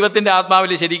 അവർക്ക് ഈ ദൈവത്തിൻ്റെ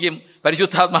ആത്മാവിൽ ശരിക്കും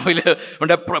പരിശുദ്ധാത്മാവിൽ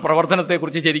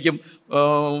പ്രവർത്തനത്തെക്കുറിച്ച് ശരിക്കും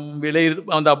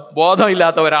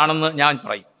ബോധമില്ലാത്തവരാണെന്ന് ഞാൻ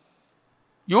പറയും.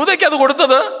 യൂദയ്ക്ക് അത്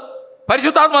കൊടുത്തത്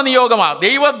പരിശുദ്ധാത്മാ നിയോഗമാണ്.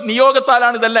 ദൈവ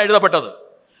നിയോഗത്താലാണ് ഇതെല്ലാം എഴുതപ്പെട്ടത്.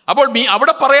 അപ്പോൾ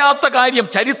അവിടെ പറയാത്ത കാര്യം,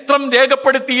 ചരിത്രം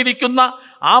രേഖപ്പെടുത്തിയിരിക്കുന്ന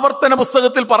ആവർത്തന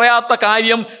പുസ്തകത്തിൽ പറയാത്ത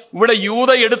കാര്യം ഇവിടെ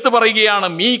യൂദ എടുത്തു പറയുകയാണ്.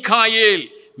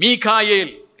 മീഖായേൽ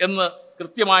എന്ന്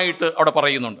കൃത്യമായിട്ട് അവിടെ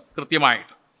പറയുന്നുണ്ട്.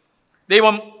 കൃത്യമായിട്ട്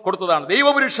ദൈവം കൊടുത്തതാണ്.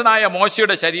 ദൈവപുരുഷനായ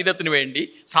മോശയുടെ ശരീരത്തിന് വേണ്ടി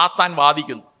സാത്താൻ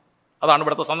വാദിക്കുന്നു. അതാണ്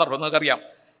ഇവിടുത്തെ സന്ദർഭം. നിങ്ങൾക്കറിയാം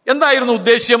എന്തായിരുന്നു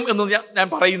ഉദ്ദേശ്യം എന്ന് ഞാൻ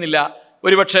പറയുന്നില്ല.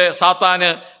 ഒരുപക്ഷെ സാത്താന്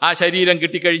ആ ശരീരം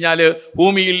കിട്ടിക്കഴിഞ്ഞാൽ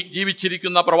ഭൂമിയിൽ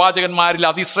ജീവിച്ചിരിക്കുന്ന പ്രവാചകന്മാരിൽ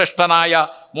അതിശ്രേഷ്ഠനായ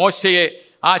മോശയെ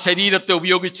ആ ശരീരത്തെ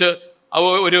ഉപയോഗിച്ച്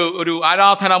ഒരു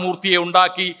ആരാധനാമൂർത്തിയെ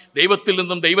ഉണ്ടാക്കി ദൈവത്തിൽ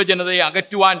നിന്നും ദൈവജനതയെ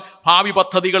അകറ്റുവാൻ ഭാവി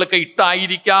പദ്ധതികളൊക്കെ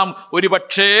ഇട്ടായിരിക്കാം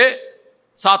ഒരുപക്ഷേ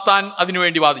സാത്താൻ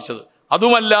അതിനുവേണ്ടി വാദിച്ചത്.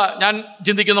 അതുമല്ല, ഞാൻ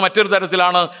ചിന്തിക്കുന്ന മറ്റൊരു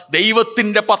തരത്തിലാണ്,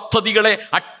 ദൈവത്തിന്റെ പദ്ധതികളെ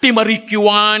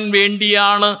അട്ടിമറിക്കുവാൻ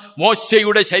വേണ്ടിയാണ്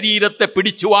മോശയുടെ ശരീരത്തെ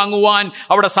പിടിച്ചു വാങ്ങുവാൻ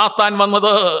അവിടെ സാത്താൻ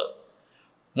വന്നത്.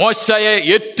 മോശയെ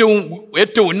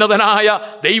ഏറ്റവും ഉന്നതനായ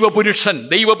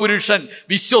ദൈവപുരുഷൻ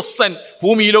വിശ്വസ്തൻ,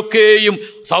 ഭൂമിയിലൊക്കെയും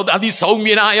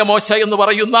അതിസൗമ്യനായ മോശ എന്ന്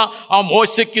പറയുന്ന ആ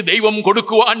മോശയ്ക്ക് ദൈവം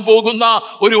കൊടുക്കുവാൻ പോകുന്ന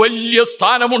ഒരു വലിയ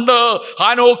സ്ഥാനമുണ്ട്.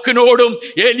 ഹാനോക്കിനോടും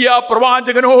ഏലിയാ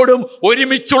പ്രവാചകനോടും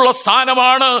ഒരുമിച്ചുള്ള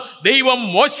സ്ഥാനമാണ് ദൈവം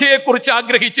മോശയെക്കുറിച്ച്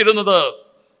ആഗ്രഹിച്ചിരുന്നത്.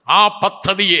 ആ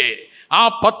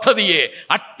പദ്ധതിയെ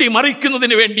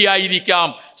അട്ടിമറിക്കുന്നതിന് വേണ്ടിയായിരിക്കാം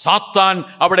സാത്താൻ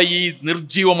അവിടെ ഈ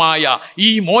നിർജീവമായ ഈ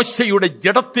മോശയുടെ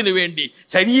ജഡത്തിന് വേണ്ടി,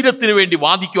 ശരീരത്തിന് വേണ്ടി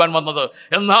വാദിക്കുവാൻ വന്നത്.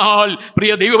 എന്നാൽ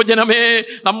പ്രിയ ദൈവജനമേ,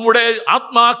 നമ്മുടെ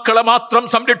ആത്മാക്കളെ മാത്രം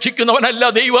സംരക്ഷിക്കുന്നവനല്ല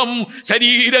ദൈവം.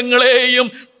 ശരീരങ്ങളെയും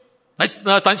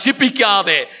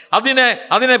നശിപ്പിക്കാതെ,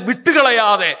 അതിനെ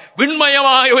വിട്ടുകളയാതെ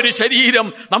വിൺമയമായ ഒരു ശരീരം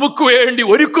നമുക്ക് വേണ്ടി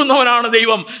ഒരുക്കുന്നവനാണ്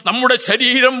ദൈവം. നമ്മുടെ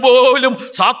ശരീരം പോലും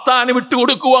സാത്താന്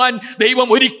വിട്ടുകൊടുക്കുവാൻ ദൈവം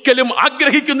ഒരിക്കലും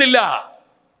ആഗ്രഹിക്കുന്നില്ല.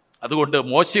 അതുകൊണ്ട്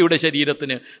മോശയുടെ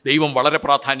ശരീരത്തിന് ദൈവം വളരെ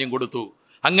പ്രാധാന്യം കൊടുത്തു.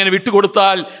 അങ്ങനെ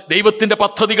വിട്ടുകൊടുത്താൽ ദൈവത്തിന്റെ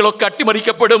പദ്ധതികളൊക്കെ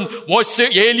അട്ടിമറിക്കപ്പെടും.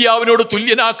 ഏലിയാവിനോട്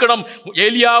തുല്യനാക്കണം.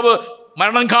 ഏലിയാവ്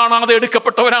മരണം കാണാതെ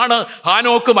എടുക്കപ്പെട്ടവനാണ്.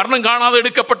 ഹാനോക്ക് മരണം കാണാതെ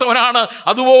എടുക്കപ്പെട്ടവനാണ്.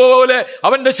 അതുപോലെ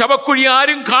അവന്റെ ശവക്കുഴി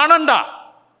ആരും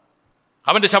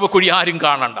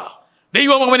കാണണ്ട.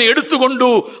 ദൈവം അവനെ എടുത്തുകൊണ്ടു.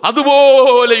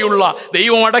 അതുപോലെയുള്ള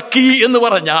ദൈവം അടക്കി എന്ന്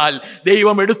പറഞ്ഞാൽ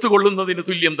ദൈവം എടുത്തുകൊള്ളുന്നതിന്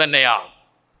തുല്യം തന്നെയാണ്.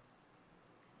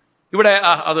 ഇവിടെ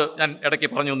അത് ഞാൻ ഇടയ്ക്ക്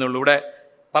പറഞ്ഞു എന്നേ ഉള്ളൂ. ഇവിടെ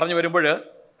പറഞ്ഞു വരുമ്പോൾ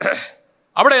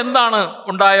അവിടെ എന്താണ്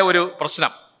ഉണ്ടായ ഒരു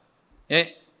പ്രശ്നം,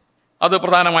 അത്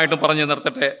പ്രധാനമായിട്ടും പറഞ്ഞു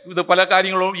നിർത്തട്ടെ. ഇത് പല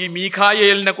കാര്യങ്ങളും ഈ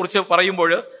മീഖായേലിനെ കുറിച്ച്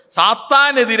പറയുമ്പോൾ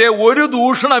സാത്താനെതിരെ ഒരു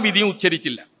ദൂഷണ വിധിയും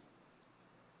ഉച്ചരിച്ചില്ല.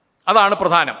 അതാണ്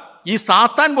പ്രധാനം. ഈ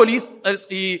സാത്താൻ പോലും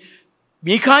ഈ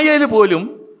മീഖായേൽ പോലും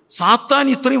സാത്താൻ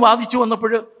ഇത്രയും വാദിച്ചു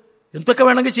വന്നപ്പോൾ എന്തൊക്കെ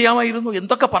വേണമെങ്കിൽ ചെയ്യാമായിരുന്നു,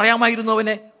 എന്തൊക്കെ പറയാമായിരുന്നു,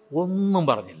 അവനെ ഒന്നും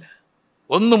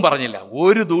പറഞ്ഞില്ല.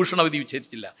 ഒരു ദൂഷണ വിധി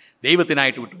ഉച്ചരിച്ചില്ല.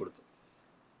 ദൈവത്തിനായിട്ട് വിട്ടുകൊടുത്തു.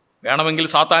 വേണമെങ്കിൽ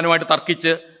സാത്താനുമായിട്ട്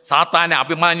തർക്കിച്ച്, സാത്താനെ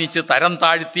അഭിമാനിച്ച്, തരം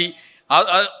താഴ്ത്തി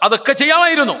അതൊക്കെ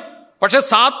ചെയ്യാമായിരുന്നു. പക്ഷെ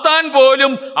സാത്താൻ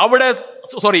പോലും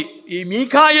ഈ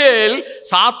മീഖായേൽ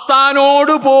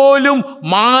സാത്താനോട് പോലും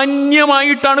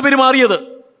മാന്യമായിട്ടാണ് പെരുമാറിയത്.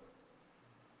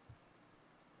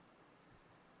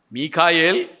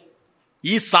 മീഖായേൽ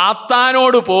ഈ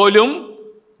സാത്താനോട് പോലും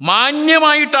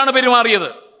മാന്യമായിട്ടാണ് പെരുമാറിയത്.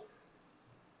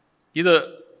 ഇത്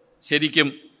ശരിക്കും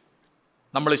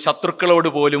നമ്മൾ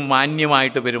ശത്രുക്കളോട് പോലും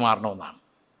മാന്യമായിട്ട് പെരുമാറണമെന്നാണ്.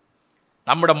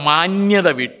 നമ്മുടെ മാന്യത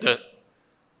വിട്ട്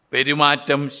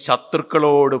പെരുമാറ്റം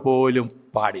ശത്രുക്കളോട് പോലും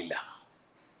പാടില്ല.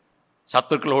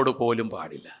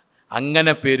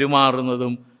 അങ്ങനെ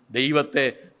പെരുമാറുന്നതും ദൈവത്തെ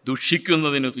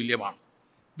ദുഷിക്കുന്നതിന് തുല്യമാണ്.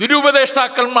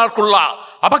 ദുരുപദേഷ്ടാക്കന്മാർക്കുള്ള,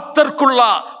 അഭക്തർക്കുള്ള,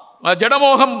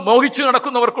 ജഡമോഹം മോഹിച്ചു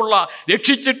നടക്കുന്നവർക്കുള്ള,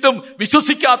 രക്ഷിച്ചിട്ടും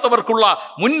വിശ്വസിക്കാത്തവർക്കുള്ള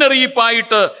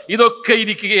മുന്നറിയിപ്പായിട്ട് ഇതൊക്കെ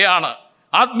ഇരിക്കുകയാണ്.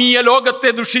 ആത്മീയ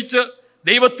ലോകത്തെ ദുഷിച്ച്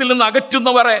ദൈവത്തിൽ നിന്ന്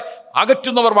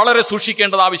അകറ്റുന്നവർ വളരെ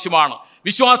സൂക്ഷിക്കേണ്ടത് ആവശ്യമാണ്.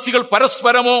 വിശ്വാസികൾ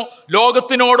പരസ്പരമോ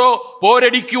ലോകത്തിനോടോ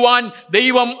പോരടിക്കുവാൻ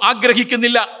ദൈവം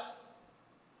ആഗ്രഹിക്കുന്നില്ല.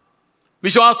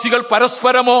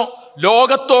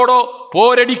 ലോകത്തോടോ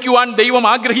പോരടിക്കുവാൻ ദൈവം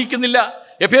ആഗ്രഹിക്കുന്നില്ല.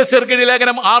 എഫേസ്യർക്ക്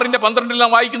ലേഖനം 6:12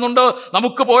 നാം വായിക്കുന്നുണ്ട്,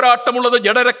 നമുക്ക് പോരാട്ടമുള്ളത്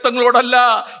ജഡരക്തങ്ങളോടല്ല,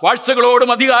 വാഴ്ചകളോടും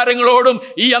അധികാരങ്ങളോടും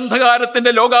ഈ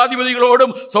അന്ധകാരത്തിന്റെ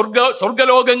ലോകാധിപതികളോടും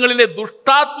സ്വർഗലോകങ്ങളിലെ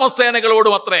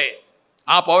ദുഷ്ടാത്മസേനകളോടും അത്രേ.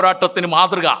 ആ പോരാട്ടത്തിന്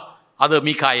മാതൃക അത്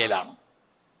മീഖായേലാണ്.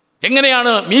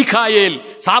 എങ്ങനെയാണ് മീഖായേൽ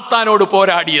സാത്താനോട്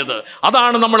പോരാടിയത്?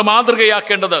 അതാണ് നമ്മൾ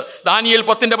മാതൃകയാക്കേണ്ടത്. ദാനിയേൽ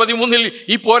 10:13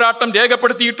 ഈ പോരാട്ടം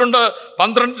രേഖപ്പെടുത്തിയിട്ടുണ്ട്.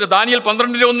 ദാനിയേൽ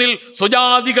 12:1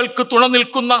 സ്വജാതികൾക്ക് തുണ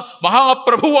നിൽക്കുന്ന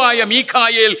മഹാപ്രഭുവായ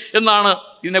മീഖായേൽ എന്നാണ്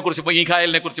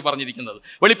മീഖായേലിനെ കുറിച്ച് പറഞ്ഞിരിക്കുന്നത്.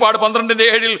 വെളിപ്പാട്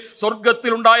 12:7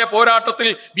 സ്വർഗത്തിലുണ്ടായ പോരാട്ടത്തിൽ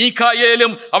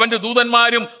മീഖായേലും അവന്റെ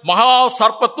ദൂതന്മാരും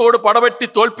മഹാസർപ്പത്തോട് പടവെട്ടി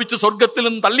തോൽപ്പിച്ച് സ്വർഗത്തിൽ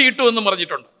നിന്ന് തള്ളിയിട്ടു എന്നും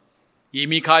പറഞ്ഞിട്ടുണ്ട്. ഈ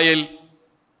മീഖായേൽ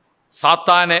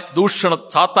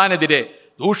സാത്താനെതിരെ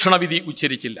ദൂഷണവിധി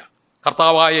ഉച്ചരിച്ചില്ല.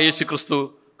 കർത്താവായ യേശു ക്രിസ്തു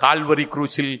കാൽവറി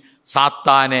ക്രൂശിൽ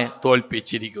സാത്താനെ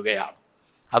തോൽപ്പിച്ചിരിക്കുകയാണ്.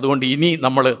 അതുകൊണ്ട് ഇനി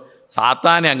നമ്മൾ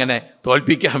സാത്താനെ അങ്ങനെ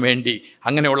തോൽപ്പിക്കാൻ വേണ്ടി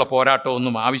അങ്ങനെയുള്ള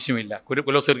പോരാട്ടമൊന്നും ആവശ്യമില്ല.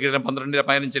 കൊലോസ്യർക്കീരം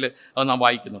 12:15 അത് നാം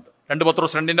വായിക്കുന്നുണ്ട്. 2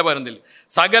 പത്രോസ് 2:11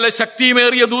 സകല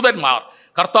ശക്തിയുമേറിയ ദൂതന്മാർ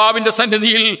കർത്താവിന്റെ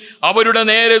സന്നിധിയിൽ അവരുടെ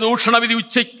നേരെ ദൂഷണവിധി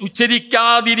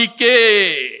ഉച്ചരിക്കാതിരിക്കേ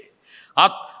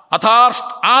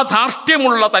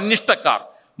ധാർഷ്ട്യമുള്ള തന്നിഷ്ടക്കാർ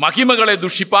മഹിമകളെ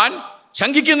ദുഷിപ്പാൻ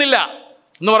ശങ്കിക്കുന്നില്ല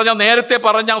എന്ന് പറഞ്ഞാൽ, നേരത്തെ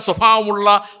പറഞ്ഞ സ്വഭാവമുള്ള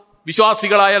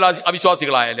വിശ്വാസികളായാലും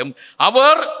അവിശ്വാസികളായാലും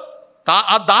അവർ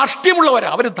ധാർഷ്ട്യമുള്ളവരാ,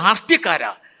 അവർ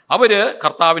ധാർഷ്ട്യക്കാരാ. അവര്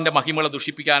കർത്താവിന്റെ മഹിമകളെ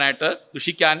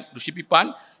ദുഷിപ്പിപ്പാൻ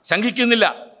ശങ്കിക്കുന്നില്ല.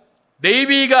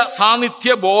 ദൈവിക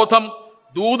സാന്നിധ്യ ബോധം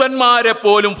ദൂതന്മാരെ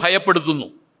പോലും ഭയപ്പെടുത്തുന്നു.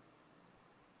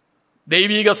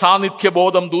 ദൈവിക സാന്നിധ്യ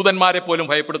ബോധം ദൂതന്മാരെ പോലും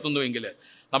ഭയപ്പെടുത്തുന്നുവെങ്കിൽ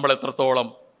നമ്മൾ എത്രത്തോളം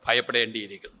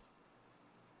ഭയപ്പെടേണ്ടിയിരിക്കുന്നു.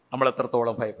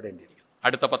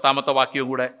 അടുത്ത 10ാമത്തെ വാക്യവും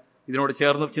കൂടെ ഇതിനോട്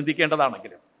ചേർന്ന്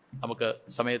ചിന്തിക്കേണ്ടതാണെങ്കിലും നമുക്ക്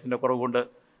സമയത്തിൻ്റെ കുറവ് കൊണ്ട്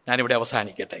ഞാനിവിടെ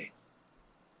അവസാനിക്കട്ടെ.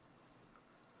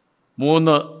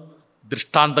 3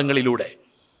 ദൃഷ്ടാന്തങ്ങളിലൂടെ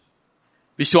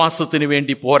വിശ്വാസത്തിന്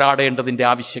വേണ്ടി പോരാടേണ്ടതിൻ്റെ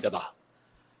ആവശ്യകത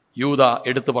യൂദ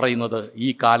എടുത്തു പറയുന്നത് ഈ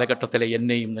കാലഘട്ടത്തിലെ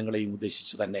എന്നെയും നിങ്ങളെയും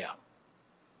ഉദ്ദേശിച്ച് തന്നെയാണ്.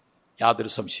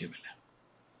 യാതൊരു സംശയവുമില്ല.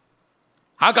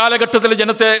 ആ കാലഘട്ടത്തിലെ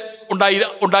ജനത്തെ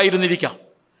ഉണ്ടായിരുന്നിരിക്കാം.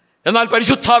 എന്നാൽ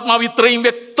പരിശുദ്ധാത്മാവ് ഇത്രയും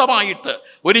വ്യക്തമായിട്ട്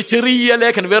ഒരു ചെറിയ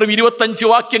ലേഖനം, വെറും 25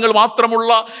 വാക്യങ്ങൾ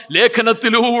മാത്രമുള്ള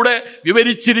ലേഖനത്തിലൂടെ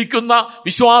വിവരിച്ചിരിക്കുന്ന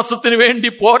വിശ്വാസത്തിന് വേണ്ടി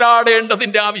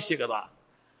പോരാടേണ്ടതിൻ്റെ ആവശ്യകത,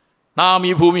 നാം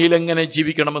ഈ ഭൂമിയിൽ എങ്ങനെ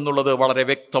ജീവിക്കണമെന്നുള്ളത് വളരെ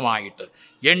വ്യക്തമായിട്ട്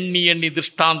എണ്ണി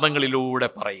ദൃഷ്ടാന്തങ്ങളിലൂടെ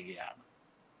പറയുകയാണ്.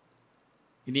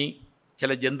 ഇനി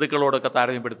ചില ജന്തുക്കളോടൊക്കെ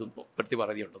താരതമ്യപ്പെടുത്തി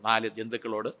പറയുന്നുണ്ട്. 4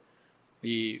 ജന്തുക്കളോട്,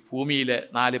 ഈ ഭൂമിയിലെ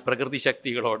 4 പ്രകൃതി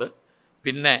ശക്തികളോട്,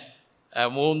 പിന്നെ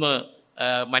 3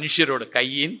 മനുഷ്യരോട്,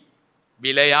 കയ്യീൻ,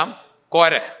 ബിലയാം,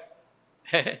 കോരഹ്.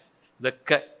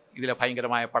 ഇതൊക്കെ ഇതിലെ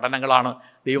ഭയങ്കരമായ പഠനങ്ങളാണ്.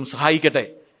 ദൈവം സഹായിക്കട്ടെ.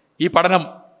 ഈ പഠനം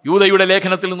യൂദയുടെ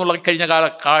ലേഖനത്തിൽ നിന്നുള്ള കഴിഞ്ഞ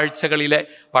കാഴ്ചകളിലെ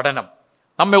പഠനം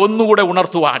നമ്മെ ഒന്നുകൂടെ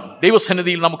ഉണർത്തുവാൻ,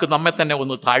 ദൈവസന്നിധിയിൽ നമുക്ക് നമ്മെ തന്നെ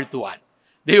ഒന്ന് താഴ്ത്തുവാൻ.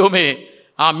 ദൈവമേ,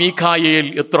 ആ മീഖായേൽ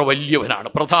എത്ര വലിയവനാണ്,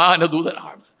 പ്രധാന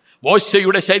ദൂതനാണ്.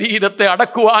 മോശയുടെ ശരീരത്തെ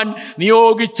അടക്കുവാൻ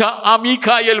നിയോഗിച്ച ആ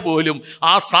മീഖായേൽ പോലും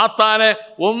ആ സാത്താനെ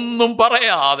ഒന്നും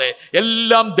പറയാതെ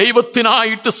എല്ലാം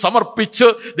ദൈവത്തിനായിട്ട് സമർപ്പിച്ച്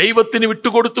ദൈവത്തിന്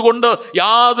വിട്ടുകൊടുത്തുകൊണ്ട്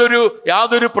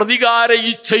യാതൊരു പ്രതികാര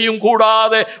ഇച്ഛയും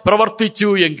കൂടാതെ പ്രവർത്തിച്ചു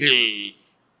എങ്കിൽ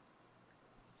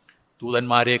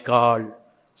ദൂതന്മാരെക്കാൾ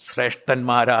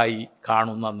ശ്രേഷ്ഠന്മാരായി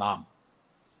കാണുന്ന നാം,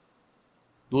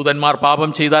 ദൂതന്മാർ പാപം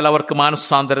ചെയ്താൽ അവർക്ക്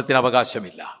മാനസാന്തരത്തിന്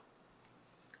അവകാശമില്ല.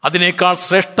 അതിനേക്കാൾ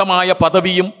ശ്രേഷ്ഠമായ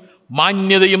പദവിയും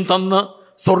മാന്യതയും തന്ന്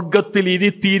സ്വർഗത്തിൽ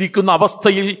ഇരുത്തിയിരിക്കുന്ന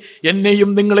അവസ്ഥയിൽ എന്നെയും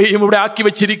നിങ്ങളെയും ഇവിടെ ആക്കി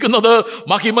വെച്ചിരിക്കുന്നത്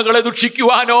മഹിമകളെ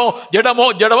ദുഷിക്കുവാനോ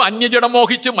അന്യജടം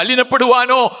മോഹിച്ച്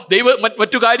മലിനപ്പെടുവാനോ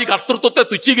മറ്റു കർത്തൃത്വത്തെ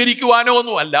തുച്ഛീകരിക്കുവാനോ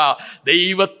ഒന്നുമല്ല.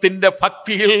 ദൈവത്തിന്റെ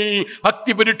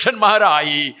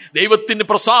ഭക്തിപുരുഷന്മാരായി ദൈവത്തിന്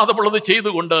പ്രസാദമുള്ളത്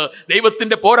ചെയ്തുകൊണ്ട്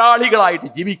ദൈവത്തിന്റെ പോരാളികളായിട്ട്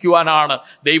ജീവിക്കുവാനാണ്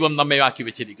ദൈവം നമ്മെ ആക്കി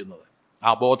വെച്ചിരിക്കുന്നത്. ആ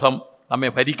ബോധം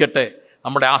നമ്മെ ഭരിക്കട്ടെ.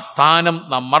 നമ്മുടെ ആ സ്ഥാനം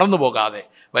നാം മറന്നു പോകാതെ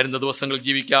വരുന്ന ദിവസങ്ങളിൽ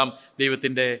ജീവിക്കാം.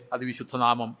 ദൈവത്തിൻ്റെ അതിവിശുദ്ധ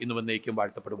നാമം ഇന്നും എന്നേക്കും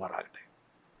വാഴ്ത്തപ്പെടുമാറാകട്ടെ.